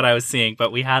tell you what I was seeing,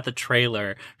 but we had the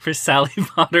trailer for Sally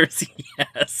Potter's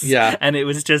Yes. Yeah. And it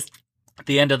was just at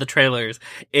the end of the trailers,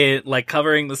 it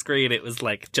covering the screen, it was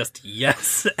just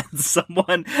yes. And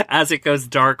someone, as it goes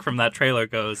dark from that trailer,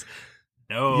 goes,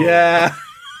 no. Yeah.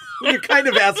 You're kind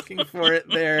of asking for it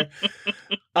there.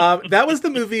 That was the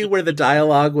movie where the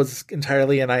dialogue was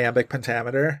entirely in iambic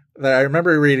pentameter. That I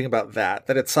remember reading about that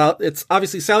it's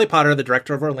obviously Sally Potter, the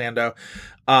director of Orlando,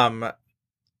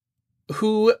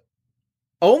 who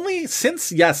only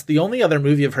since Yes, the only other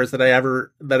movie of hers that I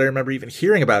remember even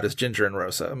hearing about is Ginger and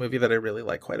Rosa, a movie that I really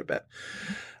like quite a bit.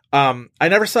 I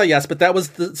never saw Yes, but that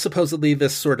was supposedly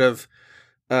this sort of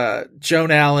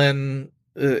Joan Allen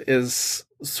is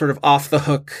sort of off the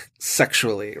hook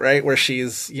sexually, right? Where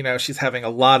she's having a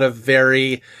lot of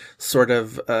very sort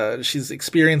of, she's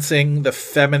experiencing the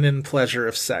feminine pleasure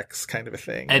of sex kind of a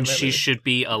thing. And she should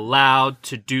be allowed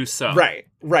to do so.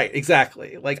 Right,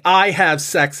 exactly. I have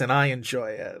sex and I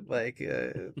enjoy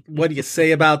it. What do you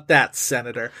say about that,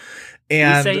 Senator?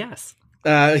 And you say yes.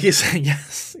 You say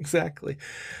yes, exactly.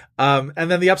 And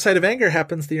then The Upside of Anger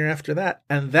happens the year after that.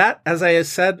 And that, as I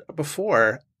said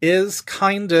before, is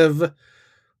kind of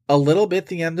a little bit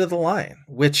the end of the line,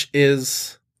 which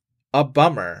is a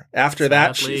bummer. After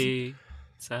sadly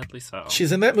so.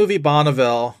 She's in that movie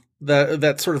Bonneville,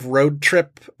 that sort of road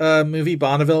trip movie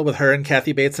Bonneville with her and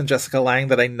Kathy Bates and Jessica Lange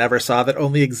that I never saw, that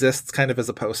only exists kind of as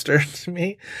a poster to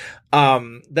me,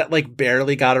 that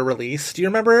barely got a release. Do you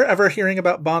remember ever hearing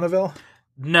about Bonneville?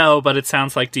 No, but it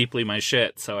sounds like deeply my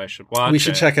shit, so I should watch it. We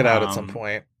should check it out at some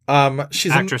point.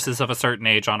 She's actresses of a certain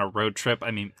age on a road trip.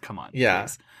 I mean, come on. Yeah.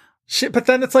 Please. But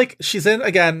then it's she's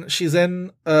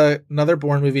in another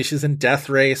Bourne movie. She's in Death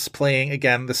Race, playing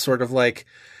again this sort of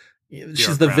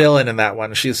she's the villain in that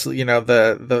one. She's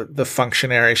the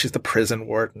functionary. She's the prison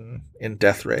warden in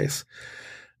Death Race.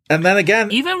 And then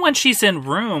again, even when she's in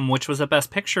Room, which was a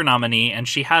Best Picture nominee, and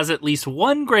she has at least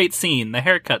one great scene, the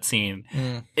haircut scene,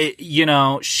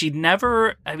 she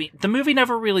never, the movie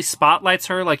never really spotlights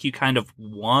her like you kind of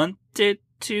want it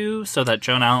to, so that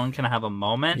Joan Allen can have a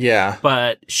moment. Yeah.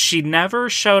 But she never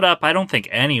showed up, I don't think,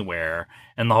 anywhere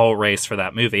in the whole race for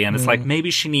that movie. And it's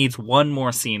maybe she needs one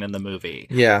more scene in the movie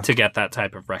to get that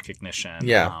type of recognition.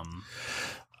 Yeah.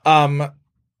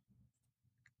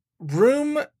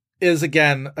 Room is,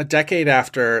 again, a decade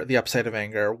after The Upside of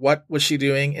Anger. What was she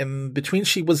doing in between?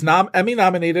 She was Emmy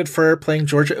nominated for playing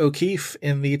Georgia O'Keeffe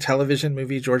in the television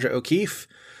movie Georgia O'Keeffe.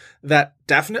 That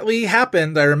definitely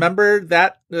happened. I remember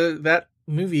that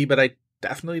movie, but I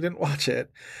definitely didn't watch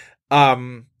it.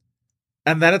 And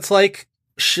then it's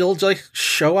she'll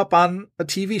show up on a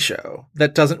TV show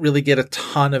that doesn't really get a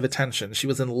ton of attention. She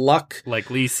was in Luck. Like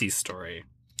Lacey's story.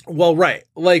 Well, right.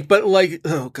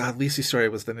 Oh God, Lacey Story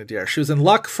was the nadir. She was in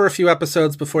Luck for a few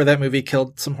episodes before that movie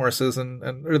killed some horses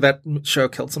or that show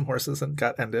killed some horses and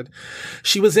got ended.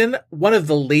 She was in one of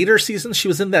the later seasons. She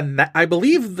was in I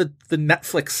believe the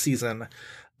Netflix season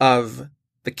of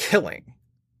The Killing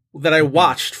that I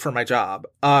watched for my job.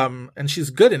 And she's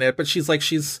good in it, but she's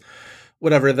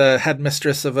the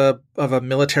headmistress of a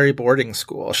military boarding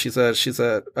school. She's a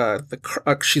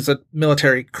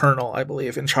military colonel, I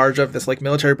believe, in charge of this like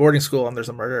military boarding school, and there's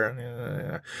a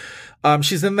murder.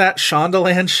 She's in that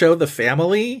Shondaland show, The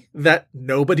Family, that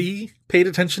nobody paid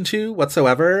attention to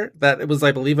whatsoever. That it was,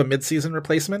 I believe, a mid-season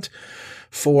replacement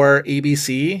for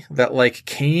ABC that like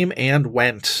came and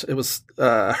went. It was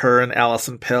her and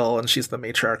Allison Pill, and she's the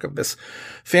matriarch of this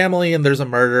family, and there's a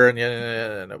murder,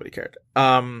 and nobody cared.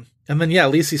 And then,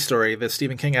 Lacey Story, the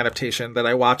Stephen King adaptation that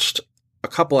I watched a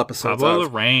couple episodes Pablo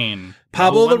of. Larraín.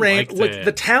 Pablo Larraín. Look,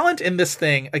 the talent in this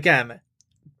thing, again,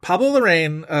 Pablo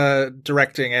Larraín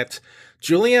directing it,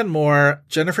 Julianne Moore,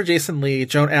 Jennifer Jason Leigh,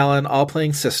 Joan Allen, all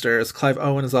playing sisters. Clive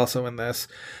Owen is also in this.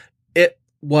 It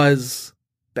was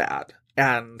bad.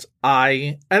 And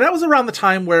that was around the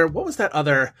time where, what was that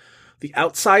other... The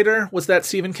Outsider was that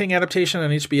Stephen King adaptation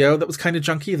on HBO that was kind of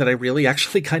junky that I really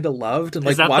actually kind of loved. And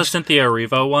Is that the Cynthia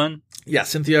Erivo one? Yeah,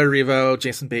 Cynthia Erivo,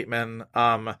 Jason Bateman.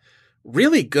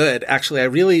 Really good, actually.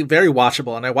 Very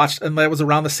watchable. And I watched, and that was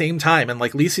around the same time. And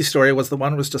like Lacey Story was the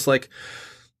one was just like,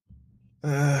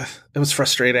 it was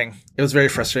frustrating. It was very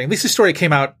frustrating. Lacey Story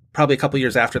came out probably a couple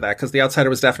years after that because The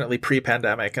Outsider was definitely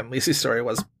pre-pandemic and Lacey Story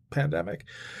was pandemic.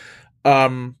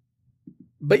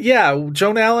 But yeah,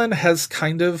 Joan Allen has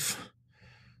kind of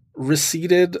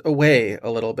receded away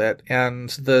a little bit, and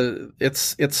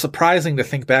it's surprising to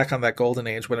think back on that golden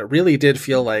age when it really did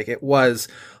feel like it was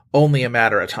only a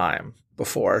matter of time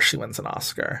before she wins an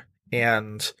Oscar,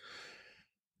 and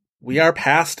we are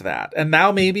past that. And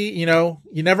now maybe, you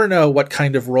never know what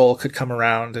kind of role could come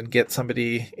around and get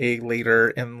somebody a later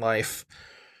in life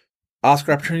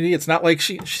Oscar opportunity. It's not like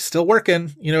she's still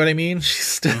working, you know what I mean? She's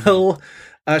still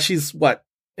she's what,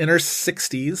 in her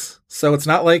 60s, so it's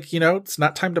not like, it's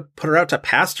not time to put her out to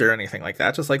pasture or anything like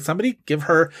that. Just like somebody give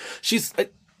her, she's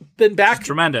been back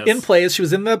tremendous in plays. She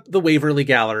was in the Waverly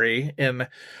Gallery in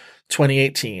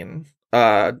 2018.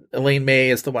 Elaine May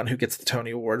is the one who gets the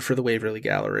Tony Award for the Waverly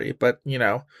Gallery, but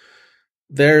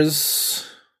there's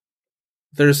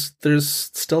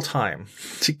still time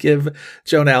to give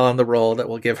Joan Allen the role that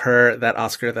will give her that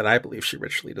Oscar that I believe she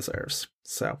richly deserves.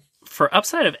 So. For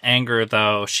Upside of Anger,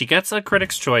 though, she gets a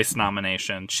Critics' Choice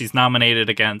nomination. She's nominated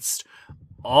against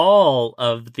all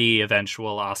of the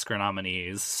eventual Oscar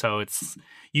nominees. So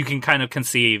you can kind of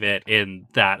conceive it in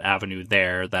that avenue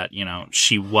there that,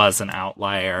 she was an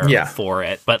outlier for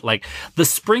it. But like the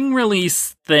spring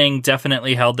release thing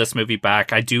definitely held this movie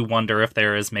back. I do wonder if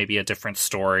there is maybe a different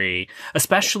story,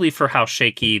 especially for how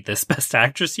shaky this Best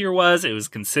Actress year was. It was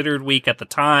considered weak at the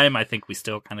time. I think we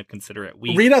still kind of consider it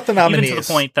weak. Read out the nominees. Even to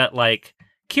the point that like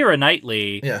Keira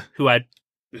Knightley,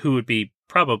 who would be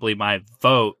probably my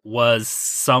vote, was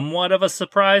somewhat of a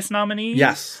surprise nominee.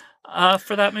 Yes.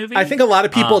 For that movie. I think a lot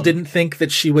of people didn't think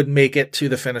that she would make it to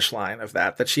the finish line of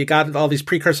that she got all these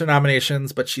precursor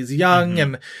nominations, but she's young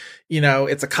and,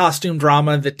 it's a costume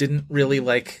drama that didn't really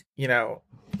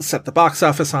set the box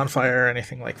office on fire or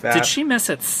anything like that. Did she miss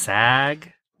at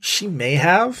SAG? She may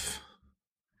have.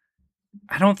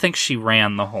 I don't think she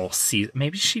ran the whole season.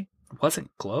 Maybe she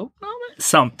wasn't Globe nominated?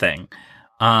 Something.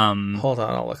 Hold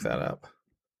on, I'll look that up.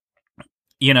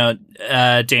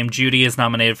 Dame Judy is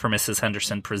nominated for Mrs.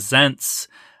 Henderson Presents,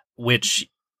 which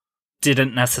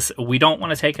didn't necessarily... We don't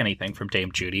want to take anything from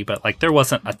Dame Judy, but there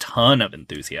wasn't a ton of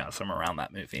enthusiasm around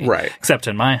that movie. Right. Except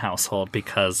in my household,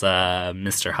 because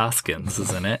Mr. Hoskins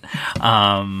is in it.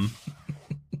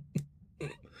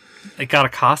 It got a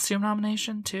costume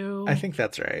nomination, too. I think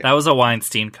that's right. That was a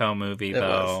Weinstein Co. movie,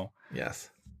 though. Yes.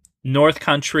 North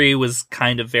Country was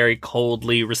kind of very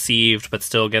coldly received, but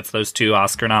still gets those 2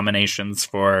 Oscar nominations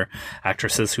for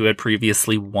actresses who had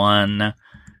previously won.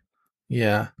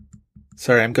 Yeah.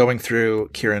 Sorry, I'm going through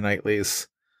Keira Knightley's.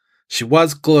 She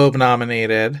was Globe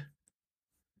nominated.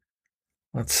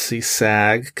 Let's see,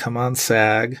 SAG. Come on,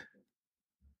 SAG.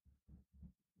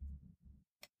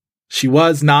 She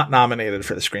was not nominated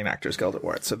for the Screen Actors Guild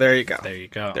Award, so there you go. There you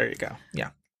go. There you go. Yeah.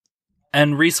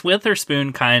 And Reese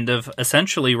Witherspoon kind of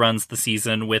essentially runs the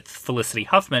season with Felicity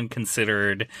Huffman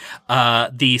considered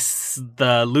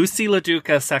the Lucy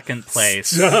LaDuca second place.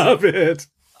 Stop it.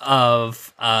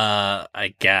 Of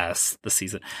I guess the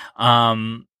season.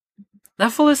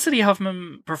 That Felicity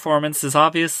Huffman performance is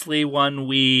obviously one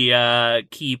we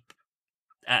keep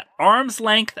at arm's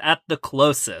length at the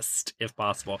closest, if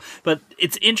possible. But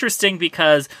it's interesting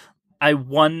because I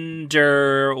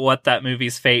wonder what that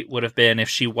movie's fate would have been if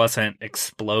she wasn't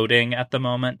exploding at the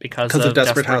moment because of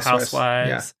Desperate Housewives.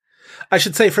 Yeah. I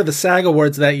should say for the SAG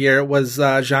Awards that year, it was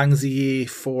Zhang Ziyi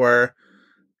for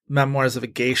Memoirs of a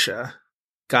Geisha.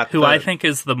 I think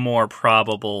is the more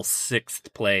probable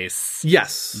sixth place.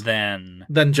 Yes. Than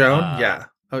Joan. Yeah.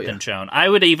 Oh yeah. Than Joan. I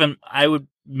would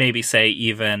maybe say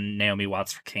even Naomi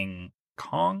Watts for King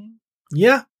Kong.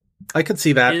 Yeah, I could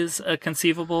see that. Is a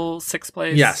conceivable sixth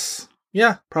place. Yes.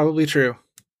 Yeah, probably true.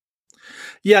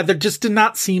 Yeah, there just did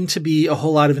not seem to be a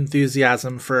whole lot of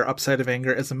enthusiasm for Upside of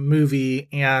Anger as a movie,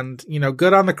 and,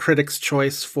 good on the Critics'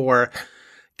 Choice for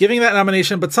giving that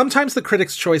nomination, but sometimes the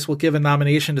Critics' Choice will give a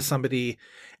nomination to somebody,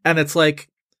 and it's like...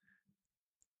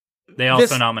 They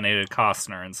also nominated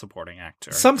Costner in supporting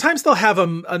actor. Sometimes they'll have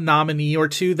a nominee or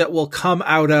two that will come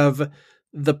out of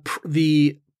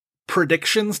the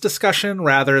predictions discussion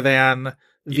rather than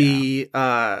the...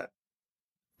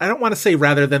 I don't want to say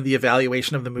rather than the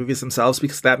evaluation of the movies themselves,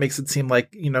 because that makes it seem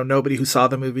like, nobody who saw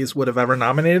the movies would have ever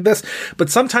nominated this.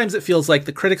 But sometimes it feels like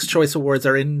the Critics' Choice Awards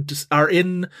are in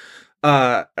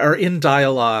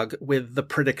dialogue with the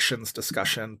predictions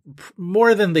discussion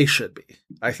more than they should be,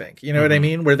 I think. You know what I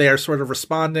mean? Where they are sort of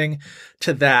responding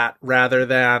to that rather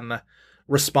than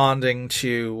responding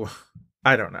to,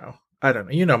 I don't know.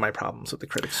 You know my problems with the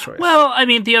Critics' Choice. Well, I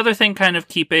mean, the other thing kind of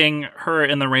keeping her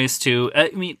in the race too, I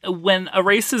mean, when a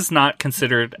race is not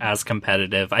considered as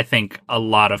competitive, I think a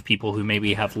lot of people who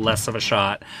maybe have less of a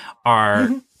shot are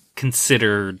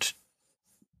considered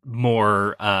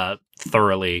more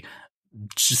thoroughly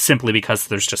just simply because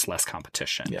there's just less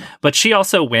competition. Yeah. But she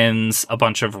also wins a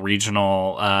bunch of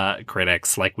regional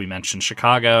critics, like we mentioned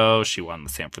Chicago. She won the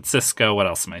San Francisco. What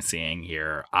else am I seeing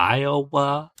here?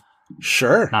 Iowa.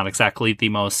 Sure. Not exactly the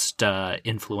most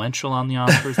influential on the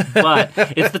Oscars, but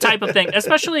it's the type of thing,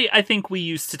 especially I think we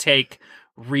used to take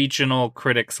regional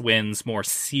critics wins more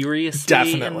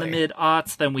seriously in the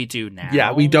mid-aughts than we do now.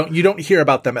 Yeah, you don't hear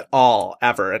about them at all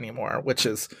ever anymore, which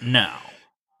is... No.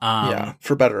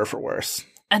 For better or for worse.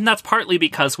 And that's partly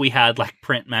because we had like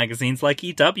print magazines like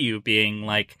EW being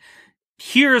like,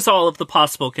 here's all of the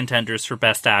possible contenders for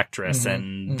Best Actress.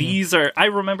 And these are, I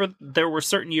remember there were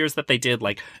certain years that they did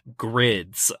like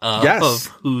grids of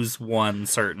who's won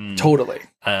certain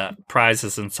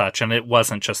prizes and such. And it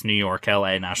wasn't just New York,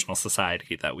 LA, National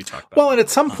Society that we talked about. Well, and at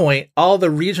some point, all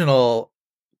the regional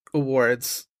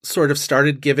awards sort of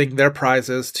started giving their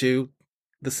prizes to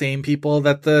the same people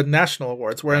that the national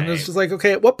awards were. Right. And it's just like,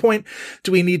 okay, at what point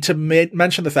do we need to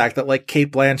mention the fact that like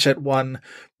Cate Blanchett won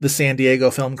the San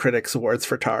Diego Film Critics Awards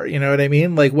for Tar? You know what I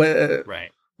mean? Like, what? Right.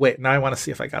 Wait, now I want to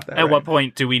see if I got that At right. what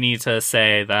point do we need to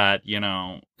say that,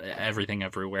 Everything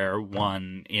Everywhere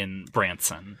won in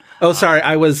Branson? Oh, sorry.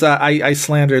 I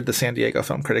slandered the San Diego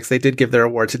Film Critics. They did give their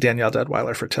award to Danielle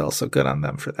Deadwyler for Till, so good on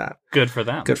them for that. Good for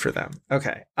them. Good for them.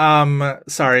 Okay.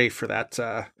 Sorry for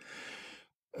that,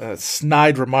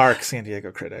 snide remark, San Diego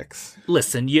critics.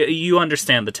 Listen, you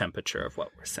understand the temperature of what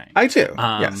we're saying. I do.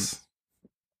 Yes.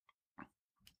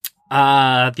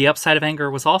 The Upside of Anger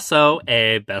was also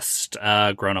a Best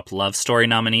Grown-Up Love Story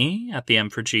nominee at the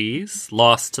M4Gs.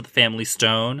 Lost to The Family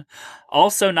Stone.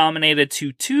 Also nominated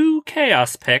to 2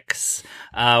 Chaos picks.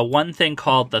 One thing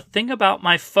called The Thing About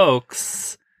My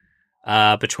Folks,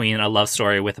 between a love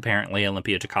story with apparently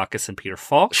Olympia Dukakis and Peter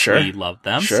Falk. Sure. We love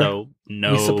them, so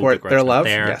no, we support their love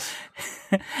there. Yes.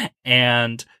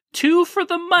 And 2 for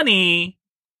the Money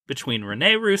between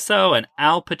Rene Russo and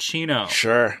Al Pacino.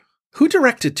 Sure. Who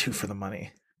directed 2 for the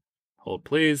Money? Hold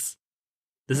Please.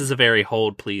 This is a very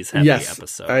hold please heavy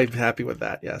episode. I'm happy with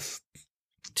that. Yes.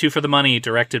 2 for the Money,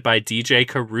 directed by DJ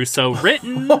Caruso,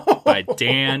 written by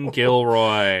Dan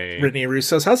Gilroy, Rene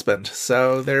Russo's husband.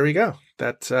 So there we go.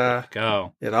 That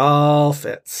it all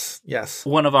fits. Yes.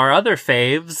 One of our other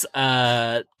faves,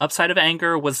 Upside of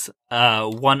Anger, was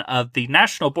one of the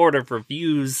National Board of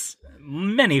Review's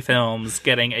many films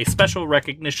getting a special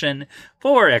recognition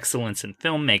for excellence in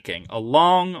filmmaking,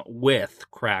 along with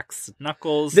Cracks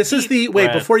Knuckles. This is the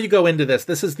wait before you go into this.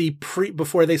 This is the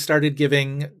before they started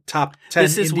giving top 10.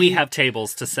 This is we have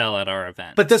tables to sell at our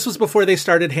event. But this was before they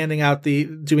started handing out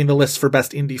doing the list for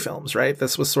best indie films, right?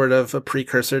 This was sort of a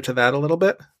precursor to that a little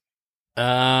bit.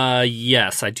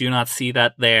 Yes, I do not see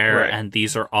that there, right. And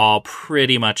these are all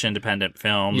pretty much independent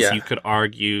films. Yeah. You could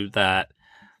argue that.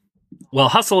 Well,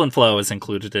 Hustle and Flow is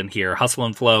included in here. Hustle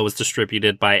and Flow was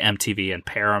distributed by MTV and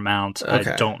Paramount.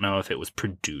 Okay. I don't know if it was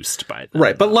produced by them.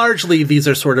 Right, but largely these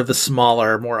are sort of the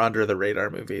smaller, more under-the-radar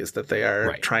movies that they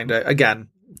are trying to, again,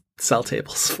 sell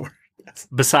tables for.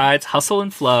 Besides Hustle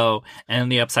and Flow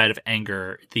and The Upside of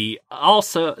Anger, the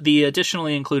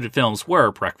additionally included films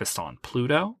were Breakfast on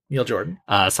Pluto, Neil Jordan,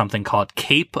 something called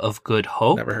Cape of Good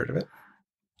Hope. Never heard of it.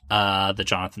 The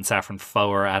Jonathan Safran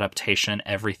Foer adaptation,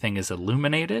 Everything is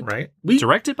Illuminated. Right.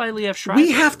 Directed by Liev Schreiber.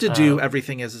 We have to do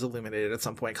Everything is Illuminated at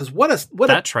some point, because what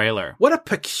a trailer. What a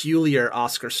peculiar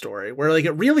Oscar story, where like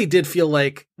it really did feel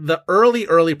like the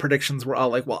early predictions were all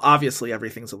like, well, obviously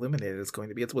Everything's Illuminated is going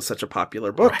to be. It was such a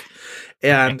popular book. Right.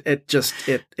 And it just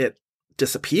it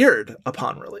disappeared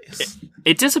upon release.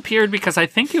 It disappeared because I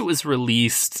think it was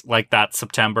released like that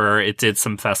September. It did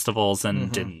some festivals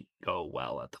and didn't go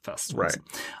well at the festivals.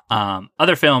 Right.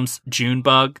 Other films,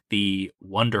 Junebug, the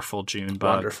wonderful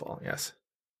Junebug. Wonderful, yes.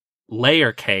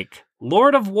 Layer Cake,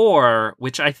 Lord of War,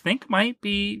 which I think might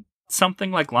be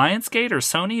something like Lionsgate or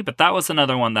Sony, but that was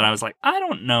another one that I was like, I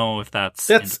don't know if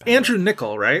that's Andrew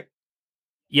Niccol, right?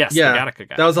 Yes, yeah, the Gattaca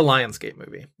guy. That was a Lionsgate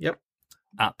movie. Yep.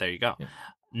 Ah, there you go. Yeah.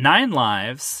 9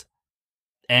 Lives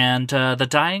and The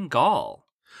Dying Gaul.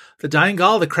 The Dying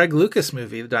Gaul, the Craig Lucas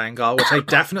movie, The Dying Gaul, which I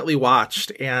definitely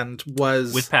watched and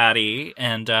was... With Patty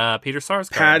and Peter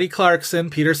Sarsgaard. Patty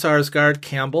Clarkson, Peter Sarsgaard,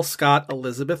 Campbell Scott,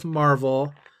 Elizabeth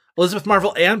Marvel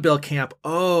and Bill Camp.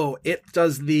 Oh, it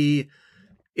does the...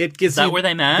 It gives Is that you where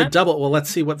they met? The double. Well, let's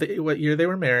see what year they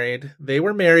were married. They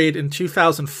were married in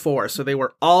 2004, so they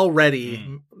were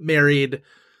already married...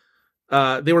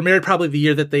 they were married probably the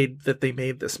year that they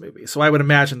made this movie. So I would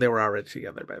imagine they were already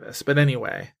together by this. But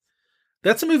anyway...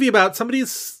 That's a movie about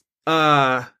somebody's,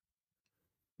 there's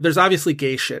obviously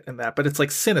gay shit in that, but it's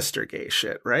like sinister gay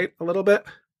shit, right? A little bit?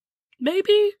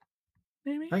 Maybe.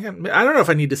 I don't know if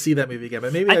I need to see that movie again,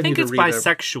 but maybe I need to read it. I think it's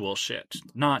bisexual shit,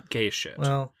 not gay shit.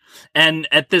 Well. And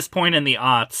at this point in the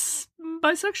aughts,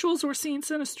 bisexuals were seen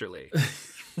sinisterly.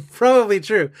 Probably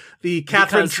true. The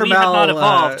Catherine Trammell, we have not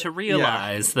evolved to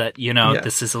realize that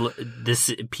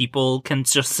this people can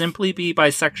just simply be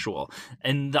bisexual.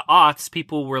 In the aughts,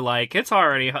 people were like, "It's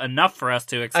already enough for us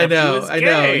to accept." I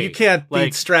know. You can't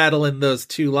be straddling those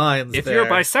two lines. If you're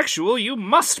bisexual, you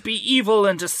must be evil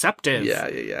and deceptive. Yeah.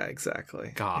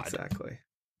 Exactly. God, exactly.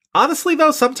 Honestly,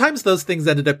 though, sometimes those things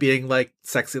ended up being like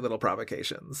sexy little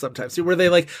provocations. Sometimes where they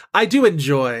like, I do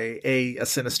enjoy a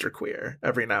sinister queer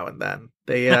every now and then.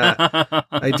 They,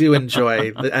 I do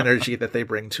enjoy the energy that they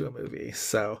bring to a movie.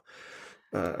 So,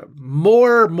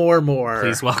 more.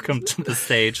 Please welcome to the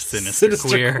stage,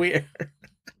 Sinister Queer.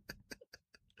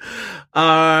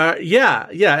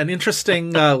 An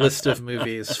interesting list of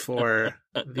movies for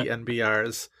the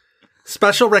NBRs.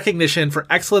 Special recognition for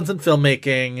excellence in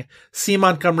filmmaking, C.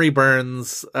 Montgomery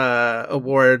Burns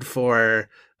Award for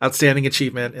outstanding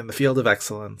achievement in the field of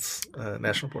excellence,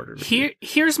 National Board Review.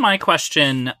 Here's my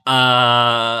question,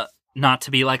 not to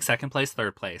be like second place,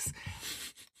 third place.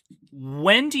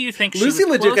 When do you think Lucy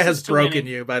LaDuca has broken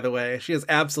winning? you, by the way. She has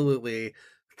absolutely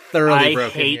thoroughly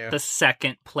broken you. I hate the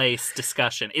second place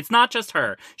discussion. It's not just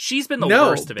her. She's been the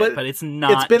worst of it, but it's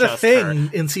not. It's been just a thing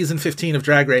her. In season 15 of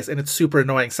Drag Race, and it's super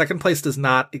annoying. Second place does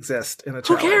not exist in a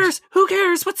challenge. Who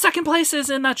cares what second place is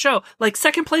in that show? Like,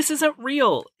 second place isn't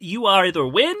real. You either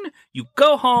win, you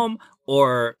go home,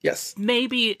 or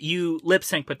maybe you lip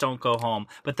sync but don't go home.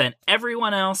 But then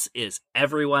everyone else is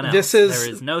everyone else. There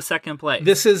is no second place.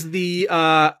 This is the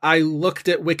I looked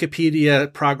at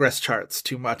Wikipedia progress charts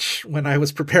too much when I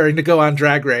was preparing to go on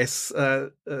Drag Race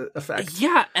effect.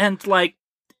 Yeah, and like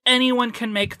anyone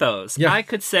can make those. Yeah. I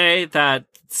could say that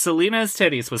Selena's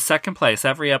Titties was second place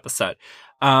every episode.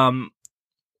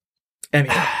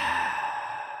 Anyway,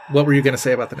 what were you going to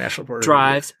say about the National Board?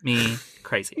 Drives me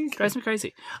crazy. Drives me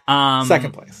crazy.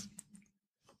 Second place.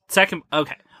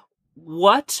 Okay.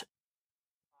 What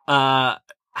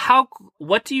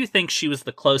do you think she was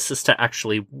the closest to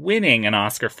actually winning an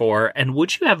Oscar for, and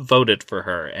would you have voted for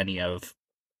her any of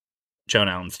Joan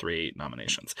Allen's 3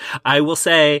 nominations? I will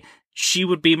say she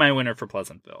would be my winner for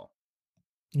Pleasantville.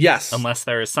 Yes. Unless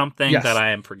there is something that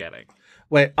I am forgetting.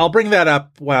 Wait, I'll bring that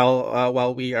up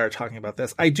while we are talking about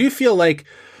this. I do feel like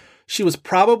she was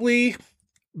probably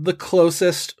the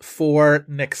closest for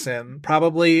Nixon.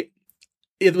 Probably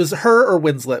it was her or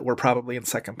Winslet were probably in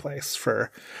second place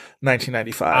for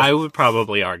 1995. I would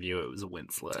probably argue it was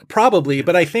Winslet. Probably,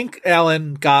 but I think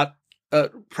Allen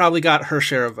probably got her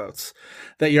share of votes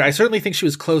that year. I certainly think she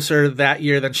was closer that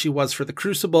year than she was for The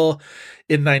Crucible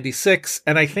in 96.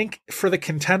 And I think for The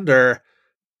Contender,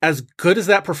 as good as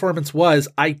that performance was,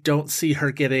 I don't see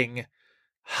her getting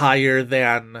higher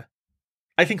than...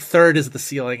 I think third is the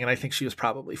ceiling, and I think she was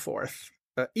probably fourth.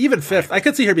 Even fifth. I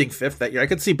could see her being fifth that year. I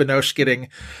could see Binoche getting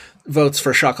votes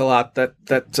for Chocolat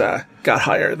that got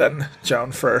higher than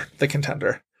Joan for The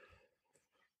Contender.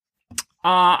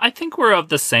 I think we're of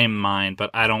the same mind, but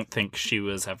I don't think she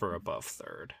was ever above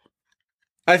third.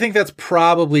 I think that's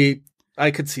probably,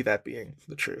 I could see that being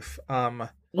the truth.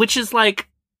 Which is like,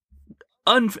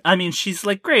 I mean, she's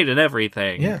like great at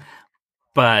everything. Yeah.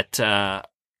 But,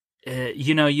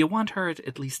 you want her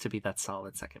at least to be that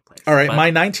solid second place. All right, but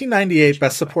my 1998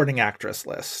 Best Supporting Actress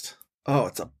list. Oh,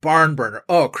 it's a barn burner.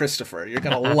 Oh, Christopher, you're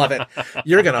going to love it.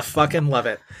 You're going to fucking love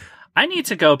it. I need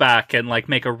to go back and like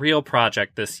make a real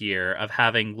project this year of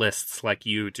having lists like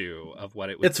you do of what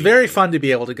it would be. It's very fun to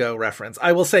be able to go reference.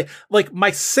 I will say, like,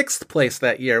 my 6th place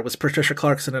that year was Patricia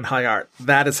Clarkson in High Art.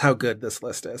 That is how good this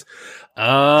list is.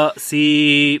 Would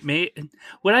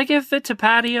I give it to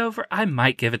Patty over? I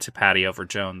might give it to Patty over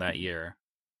Joan that year.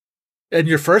 In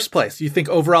your first place, you think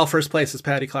overall first place is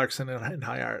Patty Clarkson in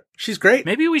High Art. She's great.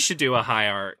 Maybe we should do a High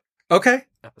Art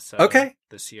episode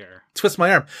this year. Twist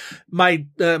my arm.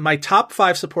 My top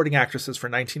 5 supporting actresses for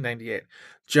 1998.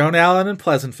 Joan Allen in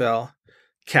Pleasantville,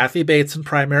 Kathy Bates in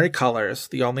Primary Colors,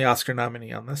 the only Oscar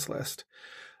nominee on this list.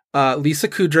 Lisa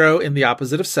Kudrow in The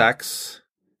Opposite of Sex.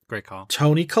 Great call.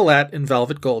 Toni Collette in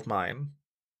Velvet Goldmine,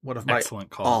 one of my Excellent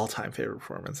call. all-time favorite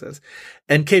performances.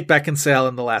 And Kate Beckinsale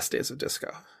in The Last Days of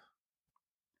Disco.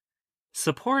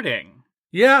 Supporting.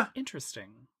 Yeah. Interesting.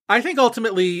 I think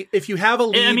ultimately, if you have a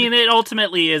lead... I mean, it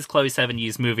ultimately is Chloe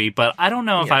Sevigny's movie, but I don't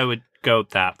know if I would go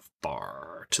that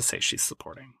far to say she's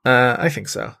supporting. I think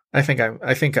so. I think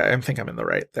I'm in the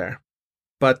right there.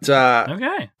 But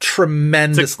okay.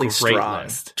 Tremendously strong.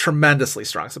 List. Tremendously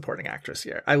strong supporting actress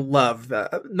here. I love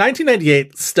that.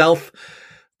 1998, stealth,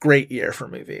 great year for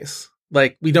movies.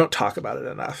 Like, we don't talk about it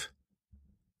enough.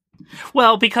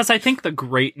 Well, because I think the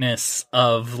greatness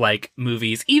of like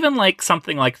movies, even like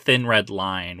something like Thin Red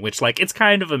Line, which like it's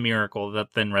kind of a miracle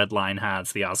that Thin Red Line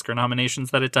has the Oscar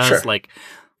nominations that it does. Sure. Like,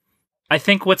 I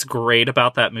think what's great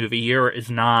about that movie year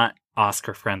is not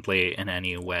Oscar friendly in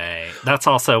any way. That's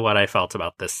also what I felt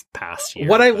about this past year.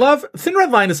 What I love, Thin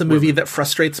Red Line is a movie that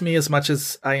frustrates me as much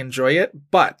as I enjoy it,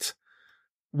 but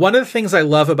one of the things I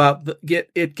love about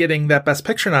it getting that Best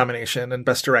Picture nomination and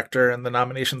Best Director and the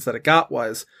nominations that it got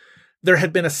was there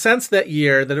had been a sense that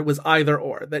year that it was either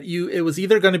or, that it was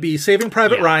either going to be Saving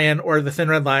Private Ryan or The Thin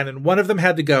Red Line, and one of them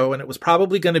had to go, and it was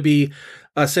probably going to be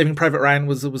Saving Private Ryan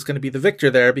was going to be the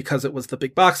victor there because it was the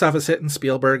big box office hit in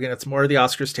Spielberg, and it's more of the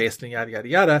Oscars taste, and yada, yada,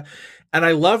 yada. And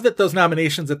I love that those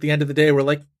nominations at the end of the day were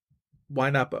like,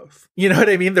 why not both? You know what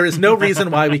I mean? There is no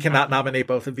reason why we cannot nominate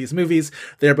both of these movies.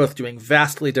 They're both doing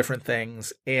vastly different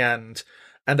things, and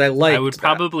I would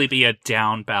probably be a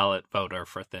down ballot voter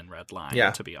for Thin Red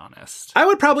Line, to be honest. I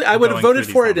would have voted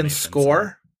for it in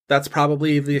score. That's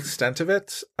probably the extent of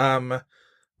it. But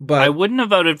I wouldn't have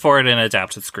voted for it in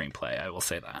adapted screenplay. I will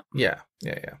say that. Yeah.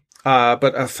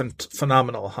 But a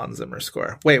phenomenal Hans Zimmer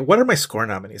score. Wait, what are my score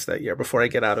nominees that year before I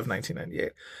get out of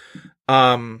 1998?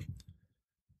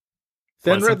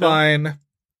 Thin Red Line,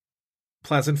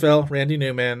 Pleasantville, Randy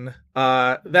Newman.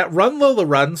 That Run Lola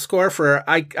Run score for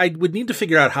I would need to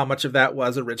figure out how much of that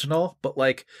was original, but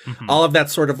like all of that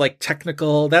sort of like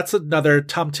technical. That's another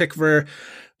Tom Tykwer,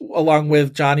 along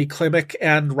with Johnny Klimek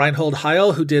and Reinhold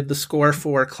Heil, who did the score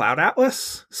for Cloud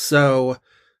Atlas. So,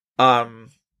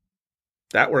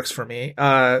 that works for me.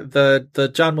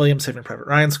 The John Williams Saving Private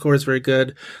Ryan score is very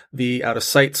good. The Out of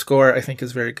Sight score I think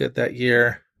is very good that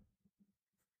year.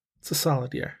 It's a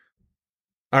solid year.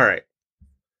 All right.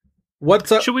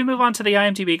 What's up? Should we move on to the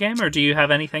IMDb game, or do you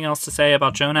have anything else to say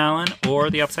about Joan Allen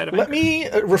or The Upside of Anger? Let me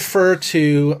refer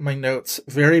to my notes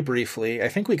very briefly. I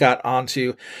think we got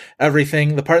onto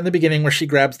everything. The part in the beginning where she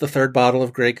grabs the third bottle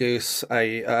of Grey Goose,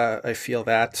 I feel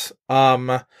that.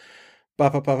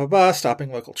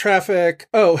 Stopping local traffic.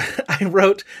 Oh, I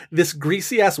wrote this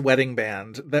greasy-ass wedding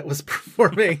band that was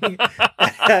performing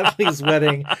at Hadley's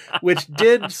wedding, which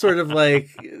did sort of like,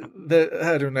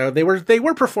 I don't know, they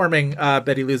were performing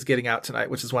Betty Lou's Getting Out Tonight,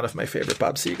 which is one of my favorite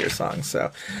Bob Seger songs, so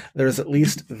there's at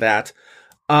least that.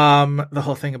 The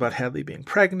whole thing about Hadley being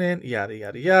pregnant, yada,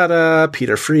 yada, yada.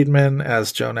 Peter Friedman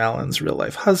as Joan Allen's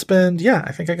real-life husband. Yeah,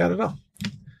 I think I got it all.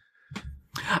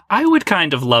 I would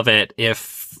kind of love it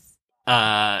if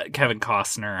Kevin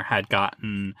Costner had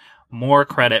gotten more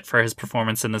credit for his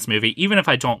performance in this movie, even if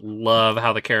I don't love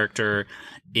how the character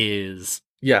is.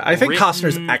 Yeah, I think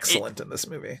Costner's excellent in this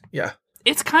movie. Yeah.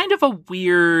 It's kind of a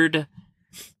weird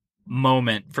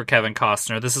moment for Kevin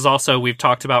Costner. This is also, we've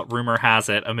talked about Rumor Has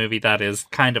It, a movie that is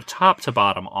kind of top to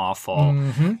bottom awful.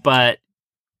 Mm-hmm. But,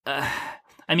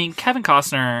 I mean, Kevin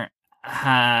Costner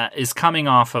is coming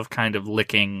off of kind of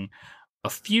licking a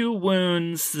few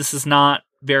wounds. This is not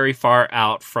very far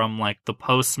out from like The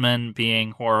Postman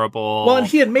being horrible. Well, and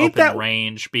he had made Open that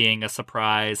Range being a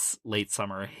surprise late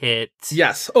summer hit.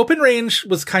 Yes, Open Range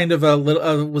was kind of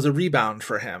was a rebound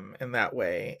for him in that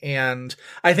way, and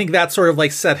I think that sort of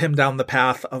like set him down the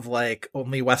path of like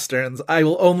only westerns. I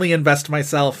will only invest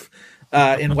myself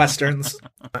in westerns.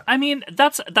 I mean,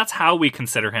 that's how we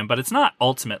consider him, but it's not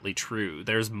ultimately true.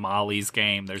 There's Molly's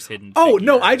Game. There's Hidden Oh Figures,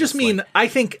 no, I just mean like, I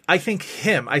think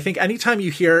anytime you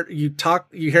hear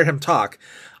him talk,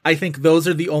 I think those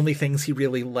are the only things he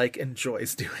really like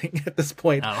enjoys doing at this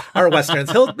point are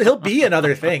westerns. He'll be in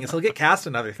other things. He'll get cast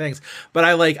in other things. But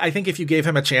I think if you gave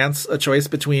him a choice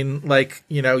between like,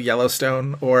 you know,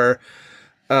 Yellowstone or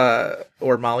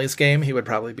Molly's Game, he would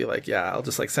probably be like, yeah, I'll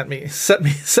just like set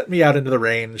me out into the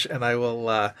range and I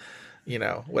will you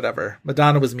know, whatever.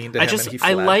 Madonna was mean to him and he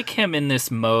fled. I like him in this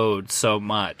mode so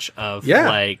much of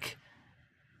like,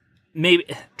 maybe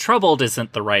troubled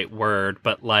isn't the right word,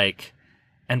 but like,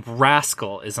 and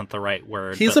rascal isn't the right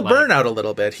word. He's a burnout a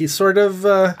little bit. He's sort of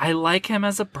I like him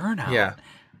as a burnout. Yeah.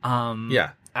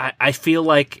 Yeah. I feel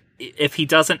like if he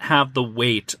doesn't have the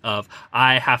weight of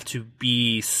I have to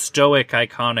be stoic,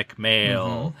 iconic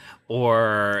male,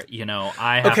 or, you know,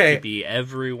 I have to be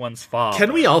everyone's father.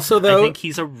 Can we also, though... I think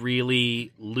he's a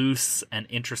really loose and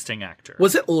interesting actor.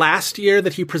 Was it last year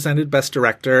that he presented Best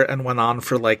Director and went on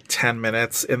for like 10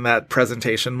 minutes in that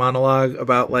presentation monologue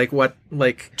about like what,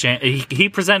 like... He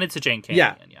presented to Jane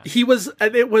Campion. Yeah. He was,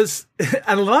 and it was,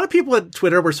 and a lot of people at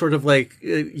Twitter were sort of like,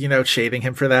 you know, shading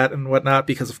him for that and whatnot,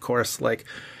 because of course, like,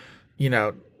 you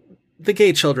know, the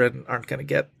gay children aren't going to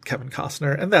get Kevin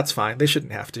Costner, and that's fine. They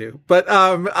shouldn't have to. But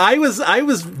I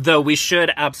was though we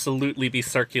should absolutely be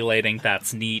circulating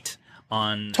that's neat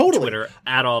on Twitter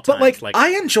at all times. But like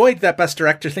I enjoyed that Best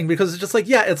Director thing because it's just like,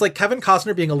 yeah, it's like Kevin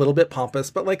Costner being a little bit pompous,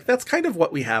 but like that's kind of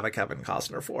what we have a Kevin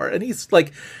Costner for, and he's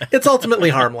like, it's ultimately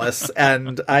harmless,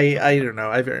 and I don't know,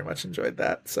 I very much enjoyed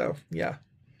that. So yeah.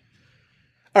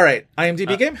 All right,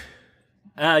 IMDb game.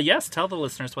 Yes, tell the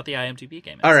listeners what the IMDb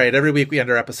game is. All right, every week we end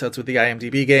our episodes with the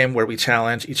IMDb game, where we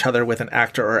challenge each other with an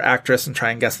actor or actress and try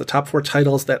and guess the top 4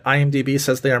 titles that IMDb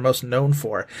says they are most known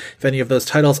for. If any of those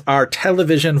titles are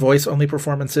television, voice-only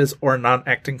performances, or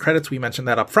non-acting credits, we mention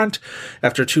that up front.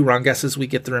 After 2 wrong guesses, we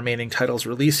get the remaining titles'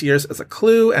 release years as a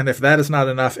clue, and if that is not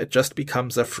enough, it just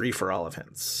becomes a free-for-all of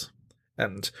hints.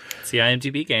 And it's the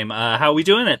IMDb game. How are we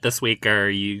doing it this week? Are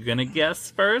you gonna guess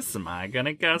first? Am I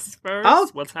gonna guess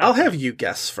first? What's happening? I'll have you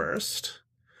guess first.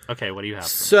 Okay, what do you have?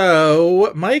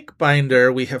 So, Mike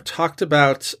Binder, we have talked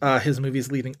about his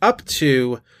movies leading up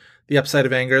to The Upside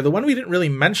of Anger. The one we didn't really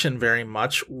mention very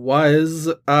much was...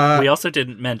 we also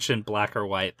didn't mention Black or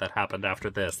White that happened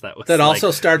after this. That also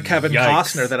starred Kevin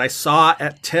Costner that I saw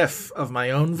at TIFF of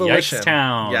my own volition.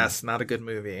 Yikes-town. Yes, not a good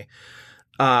movie.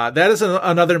 That is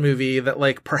another movie that,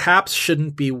 like, perhaps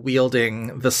shouldn't be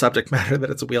wielding the subject matter that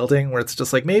it's wielding, where it's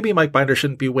just like, maybe Mike Binder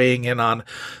shouldn't be weighing in on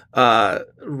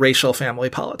racial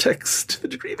family politics to the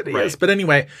degree that he is. But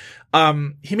anyway,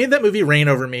 he made that movie Reign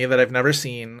Over Me that I've never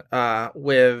seen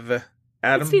with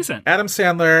Adam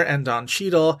Sandler and Don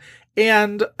Cheadle.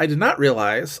 And I did not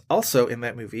realize, also in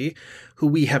that movie, who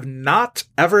we have not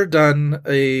ever done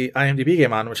a IMDb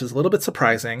game on, which is a little bit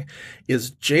surprising,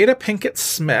 is Jada Pinkett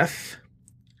Smith.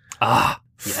 Yes.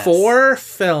 4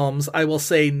 films. I will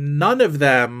say none of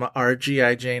them are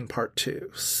G.I. Jane Part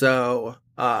 2. So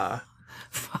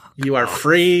you are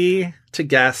free to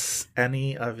guess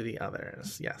any of the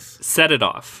others. Yes. Set It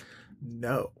Off.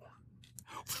 No.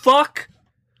 Fuck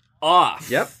off.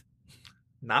 Yep.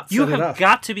 Not Set You It have Off.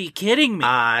 got to be kidding me.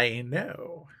 I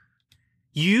know.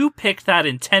 You picked that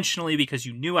intentionally because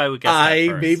you knew I would guess that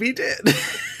first. I maybe did.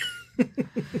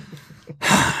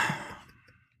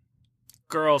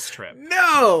 Girls Trip.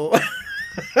 No.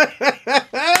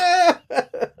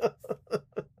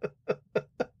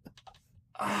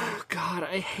 Oh God,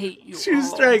 I hate you. 2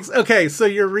 strikes. Okay, so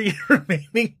your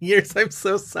remaining years. I'm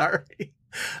so sorry.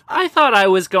 I thought I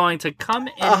was going to come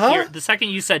in here. The second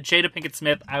you said Jada Pinkett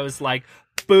Smith, I was like,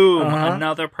 boom,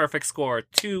 another perfect score.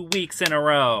 2 weeks in a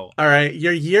row. All right,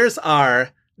 your years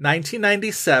are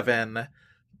 1997,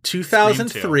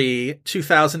 2003,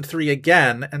 2003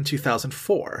 again, and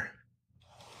 2004.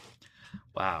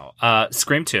 Wow.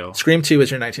 Scream 2. Scream 2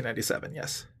 is your 1997,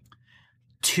 yes.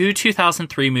 2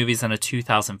 2003 movies and a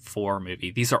 2004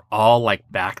 movie. These are all like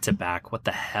back to back. What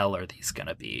the hell are these going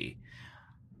to be?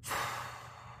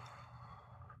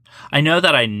 I know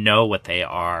that I know what they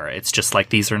are. It's just like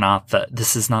this is not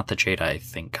the Jada I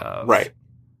think of. Right.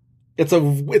 It's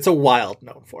a wild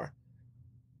known for.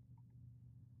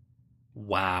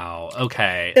 Wow.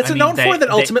 Okay. It's a known for that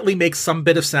ultimately makes some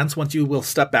bit of sense once you will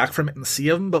step back from it and see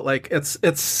them, but like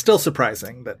it's still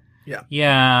surprising that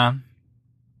Yeah.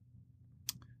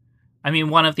 I mean,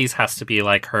 one of these has to be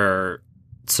like her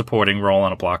supporting role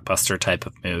in a blockbuster type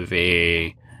of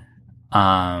movie.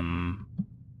 I'm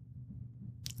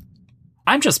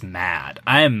just mad.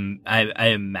 I am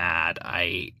mad.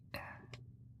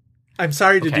 I'm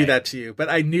sorry to do that to you, but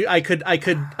I knew I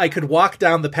could walk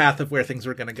down the path of where things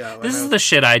were going to go. This is the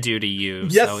shit I do to you.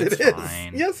 Yes, so it it's is.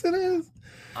 Fine. Yes, it is.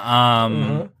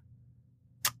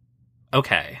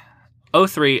 Okay.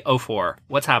 03, 04.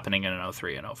 What's happening in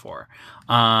 03 and 04?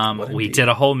 We did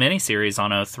a whole miniseries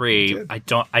on 03. I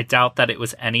doubt that it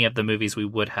was any of the movies we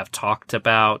would have talked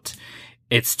about.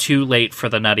 It's Too Late for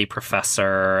the Nutty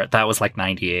Professor. That was like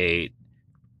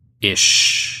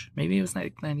 98-ish. Maybe it was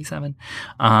like 97.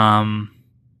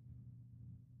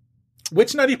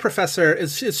 Which Nutty Professor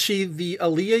is she the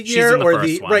Aaliyah year or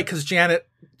the one. Right? Because Janet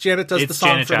does the song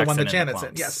Janet for Jackson the one that Janet's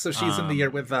in. Yes, so she's in the year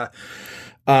with Are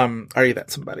You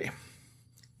That Somebody?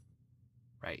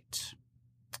 Right.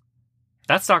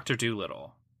 That's Dr.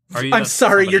 Dolittle. I'm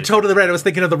sorry, you're totally right. I was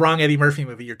thinking of the wrong Eddie Murphy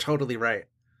movie. You're totally right.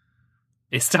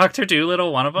 Is Dr.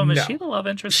 Dolittle one of them? Is she the love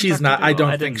interest? She's in Dr. not. Dolittle?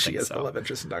 I don't think she is the love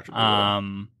interest in Dr.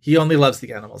 Dolittle. He only loves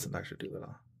the animals in Dr.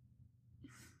 Dolittle.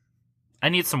 I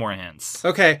need some more hints.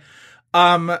 Okay.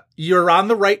 You're on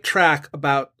the right track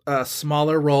about a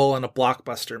smaller role in a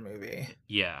blockbuster movie.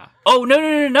 Yeah. Oh,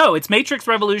 no. It's Matrix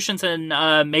Revolutions and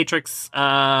Matrix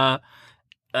I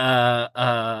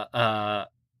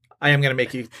am going to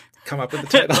make you come up with the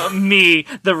title. Me,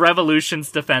 the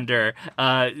Revolutions defender,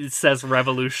 says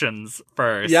Revolutions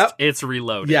first. Yep. It's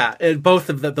Reloaded. Yeah, and both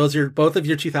of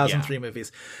your 2003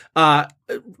 movies.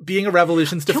 Being a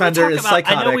Revolutions defender is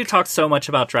psychotic. I know we've talked so much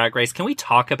about Drag Race. Can we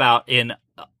talk about in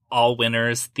All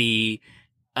Winners the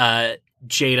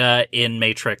Jada in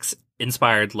Matrix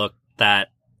inspired look that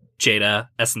Jada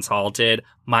Essence Hall did?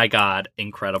 My God,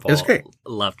 incredible. It's great.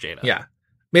 Love Jada. Yeah.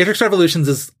 Matrix Revolutions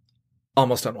is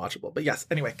almost unwatchable, but yes.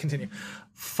 Anyway, continue.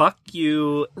 Fuck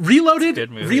you. Reloaded. Good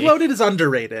movie. Reloaded is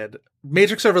underrated.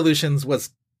 Matrix Revolutions was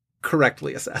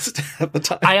correctly assessed at the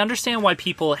time. I understand why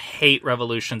people hate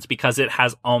Revolutions because it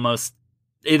has almost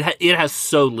it has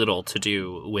so little to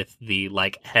do with the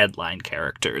like headline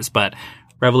characters, but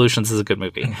Revolutions is a good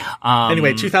movie.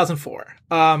 Anyway, 2004.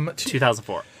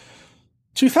 2004.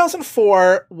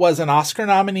 2004 was an Oscar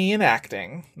nominee in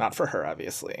acting, not for her,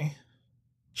 obviously.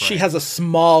 She has a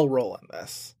small role in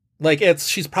this. Like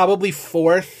she's probably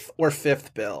fourth or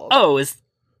fifth billed. Oh, it's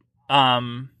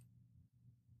not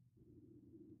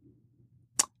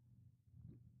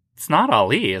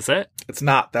Ali, is it? It's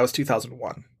not. That was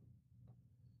 2001.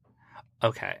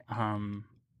 Okay. Oh,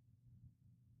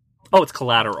 it's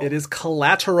Collateral. It is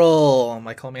Collateral.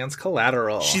 Michael Mann's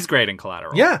Collateral. She's great in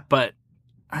Collateral. Yeah. But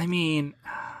I mean,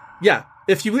 yeah.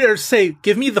 If you were to say,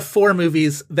 give me the 4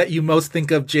 movies that you most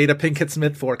think of Jada Pinkett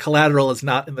Smith for, Collateral is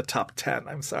not in the top 10.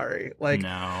 I'm sorry. Like,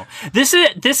 no, this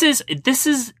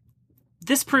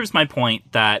proves my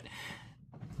point that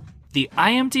the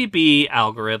IMDb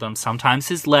algorithm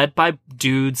sometimes is led by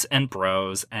dudes and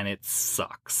bros, and it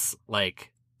sucks.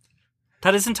 Like,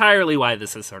 that is entirely why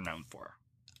this is so known for.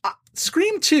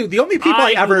 Scream 2, the only people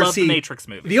I ever see Matrix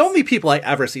movies. The only people I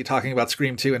ever see talking about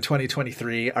Scream 2 in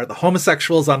 2023 are the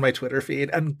homosexuals on my Twitter feed,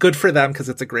 and good for them because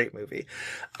it's a great movie.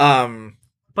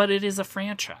 But it is a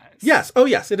franchise. Yes. Oh,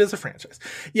 yes, it is a franchise.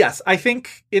 Yes, I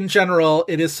think in general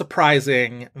it is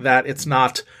surprising that it's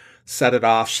not Set It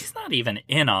Off. She's not even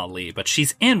in Ali, but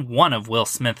she's in one of Will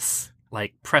Smith's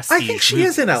like prestige I think she movies.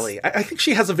 is in Ali. I think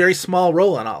she has a very small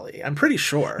role in Ali. I'm pretty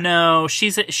sure. No,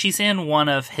 she's in one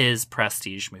of his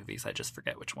prestige movies. I just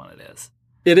forget which one it is.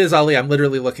 It is Ali. I'm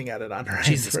literally looking at it on her.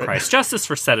 Jesus Christ. Justice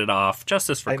for Set It Off.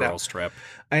 Justice for Girls Trip.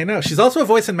 I know. She's also a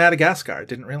voice in Madagascar.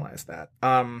 Didn't realize that.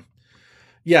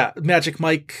 Yeah, Magic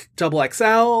Mike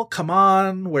XXL. Come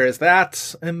on. Where is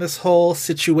that in this whole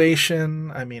situation?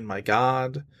 I mean, my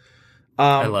God.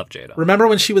 I love Jada. Remember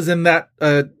when she was in that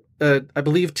I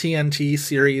believe TNT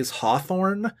series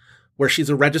Hawthorne, where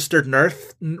she's a registered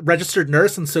nurse,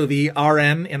 and so the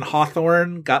RN in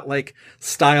Hawthorne got like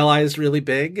stylized really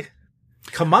big.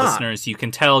 Come on, listeners, you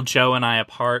can tell Joe and I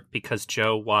apart because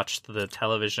Joe watched the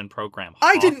television program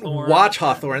Hawthorne. I didn't watch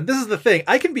Hawthorne. This is the thing.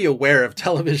 I can be aware of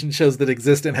television shows that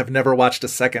exist and have never watched a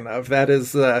second of. That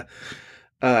is,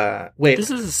 wait.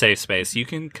 This is a safe space. You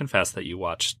can confess that you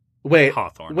watched.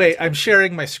 Hawthorne. Wait, I'm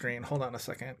sharing my screen. Hold on a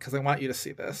second, because I want you to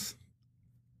see this.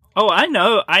 Oh, I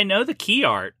know the key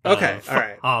art. Okay, all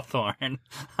right. Hawthorne.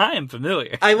 I am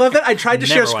familiar. I love that. I tried to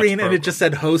share screen and it just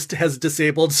said host has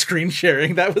disabled screen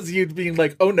sharing. That was you being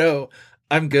like, oh no,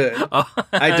 I'm good.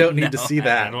 I don't need to see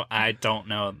that. I don't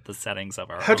know the settings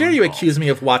of our How dare you accuse me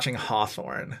of watching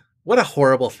Hawthorne? What a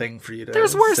horrible thing for you to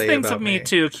There's worse say things about of me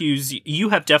to accuse you. You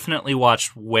have definitely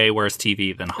watched way worse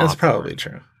TV than Hawthorne.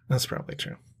 That's probably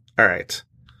true. All right.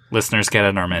 Listeners get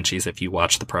in our menchies if you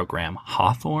watch the program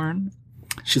Hawthorne.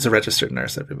 She's a registered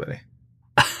nurse, everybody.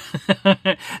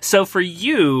 So for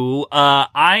you,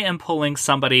 I am pulling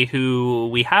somebody who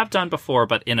we have done before,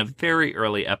 but in a very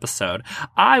early episode.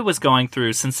 I was going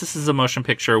through, since this is a motion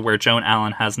picture where Joan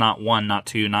Allen has not one, not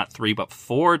two, not three, but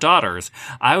 4 daughters,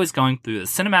 I was going through the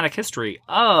cinematic history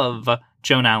of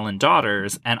Joan Allen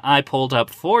daughters, and I pulled up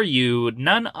for you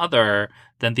none other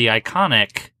than the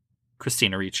iconic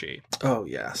Christina Ricci. Oh,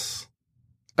 yes.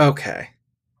 Okay.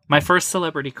 My first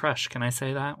celebrity crush. Can I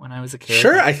say that? When I was a kid,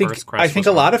 sure. I think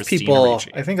a lot of people. Ricci.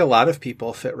 I think a lot of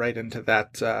people fit right into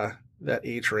that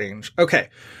age range. Okay,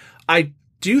 I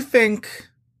do think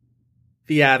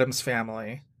the Addams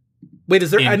Family. Wait,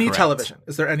 is there any television?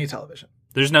 Is there any television?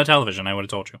 There's no television. I would have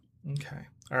told you. Okay,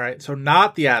 all right. So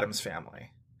not the Addams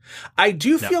Family. I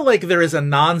do feel like there is a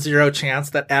non-zero chance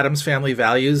that Addams Family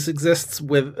Values exists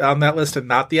on that list and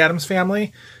not the Addams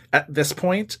Family at this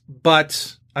point.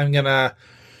 But I'm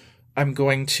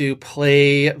going to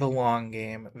play the long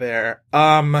game there.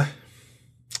 The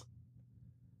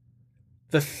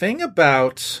thing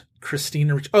about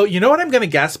Christina Ricci... Oh, you know what I'm going to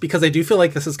guess? Because I do feel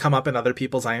like this has come up in other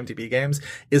people's IMDb games,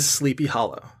 is Sleepy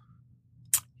Hollow.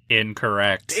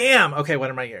 Incorrect. Damn! Okay, what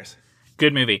are my years?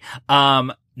 Good movie.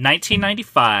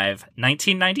 1995,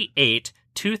 1998,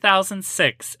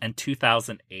 2006, and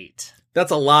 2008.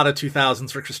 That's a lot of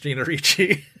 2000s for Christina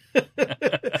Ricci.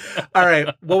 All right,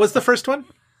 what was the first one?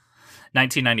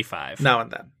 1995. Now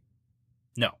and Then.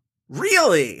 No.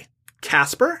 Really?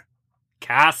 Casper?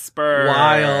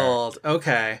 Wild.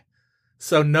 Okay.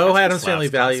 So no Addams Family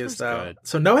Values, though. Good.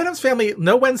 So no Addams Family,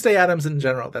 no Wednesday Addams in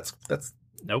general. That's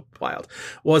nope. Wild.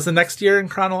 What was the next year in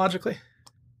chronologically?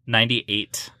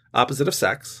 98. Opposite of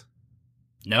Sex.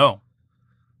 No.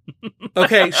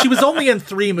 Okay, she was only in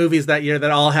 3 movies that year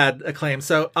that all had acclaim.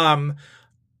 So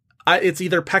it's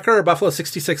either Pecker or Buffalo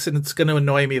 66, and it's going to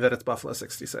annoy me that it's Buffalo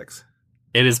 66.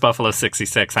 It is Buffalo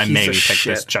 66. I maybe picked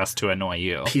shit. this just to annoy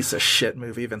you. Piece of shit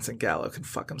movie. Vincent Gallo can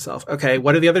fuck himself. Okay,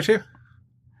 what are the other 2?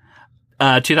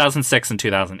 2006 and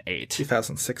 2008.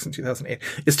 2006 and 2008.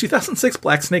 Is 2006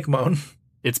 Black Snake Moan?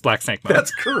 It's Black Snake Moan.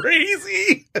 That's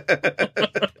crazy.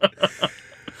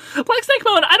 Black Snake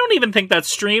Moan, I don't even think that's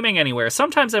streaming anywhere.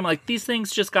 Sometimes I'm like, these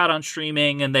things just got on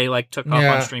streaming and they took off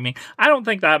on streaming. I don't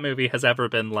think that movie has ever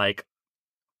been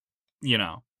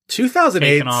 2008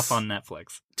 taken off on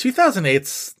Netflix.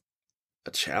 2008's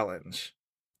a challenge.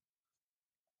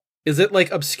 Is it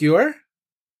obscure?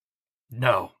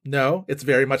 No, it's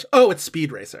very much. Oh, it's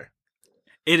Speed Racer.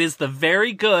 It is the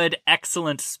very good,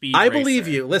 excellent Speed I Racer. believe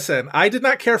you. Listen, I did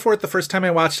not care for it the first time I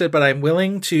watched it, but I'm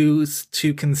willing to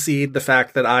concede the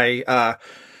fact that I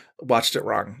watched it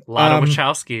wrong. A lot of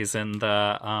Wachowskis in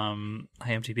the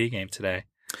IMDb game today.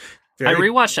 I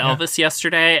rewatched Elvis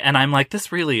yesterday, and I'm like,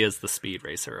 this really is the Speed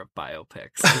Racer of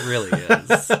biopics. It really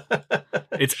is.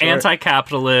 It's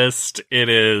anti-capitalist. It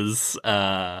is,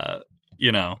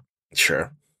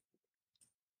 Sure.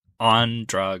 On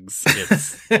drugs.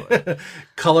 It's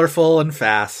colorful and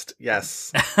fast.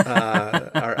 Yes.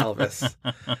 Our Elvis.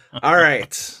 All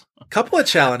right. Couple of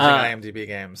challenging IMDb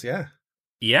games. Yeah.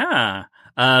 Yeah.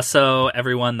 So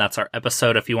everyone, that's our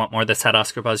episode. If you want more This Had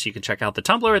Oscar Buzz, you can check out the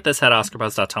Tumblr at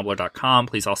thishadoscarbuzz.tumblr.com.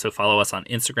 Please also follow us on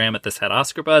Instagram at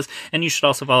thishadoscarbuzz, and you should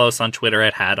also follow us on Twitter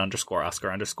at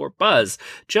had_Oscar_Buzz.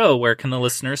 Joe, where can the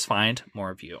listeners find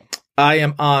more of you? I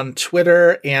am on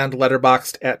Twitter and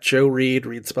Letterboxd at Joe Reed,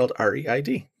 Reed spelled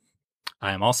R-E-I-D.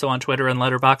 I am also on Twitter and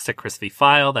Letterboxd at Chris V.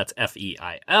 Feil. That's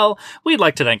F-E-I-L. We'd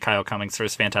like to thank Kyle Cummings for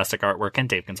his fantastic artwork and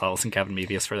Dave Gonzalez and Kevin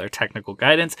Mevius for their technical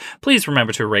guidance. Please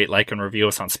remember to rate, like, and review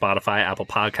us on Spotify, Apple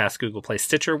Podcasts, Google Play,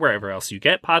 Stitcher, wherever else you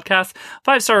get podcasts.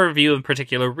 5-star review in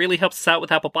particular really helps us out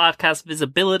with Apple Podcast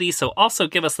visibility, so also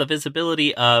give us the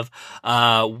visibility of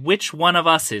which one of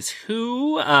us is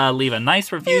who. Leave a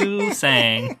nice review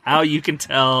saying how you can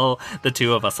tell the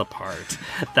two of us apart.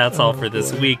 That's all for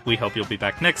this week. We hope you'll be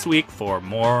back next week for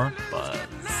more Buzz.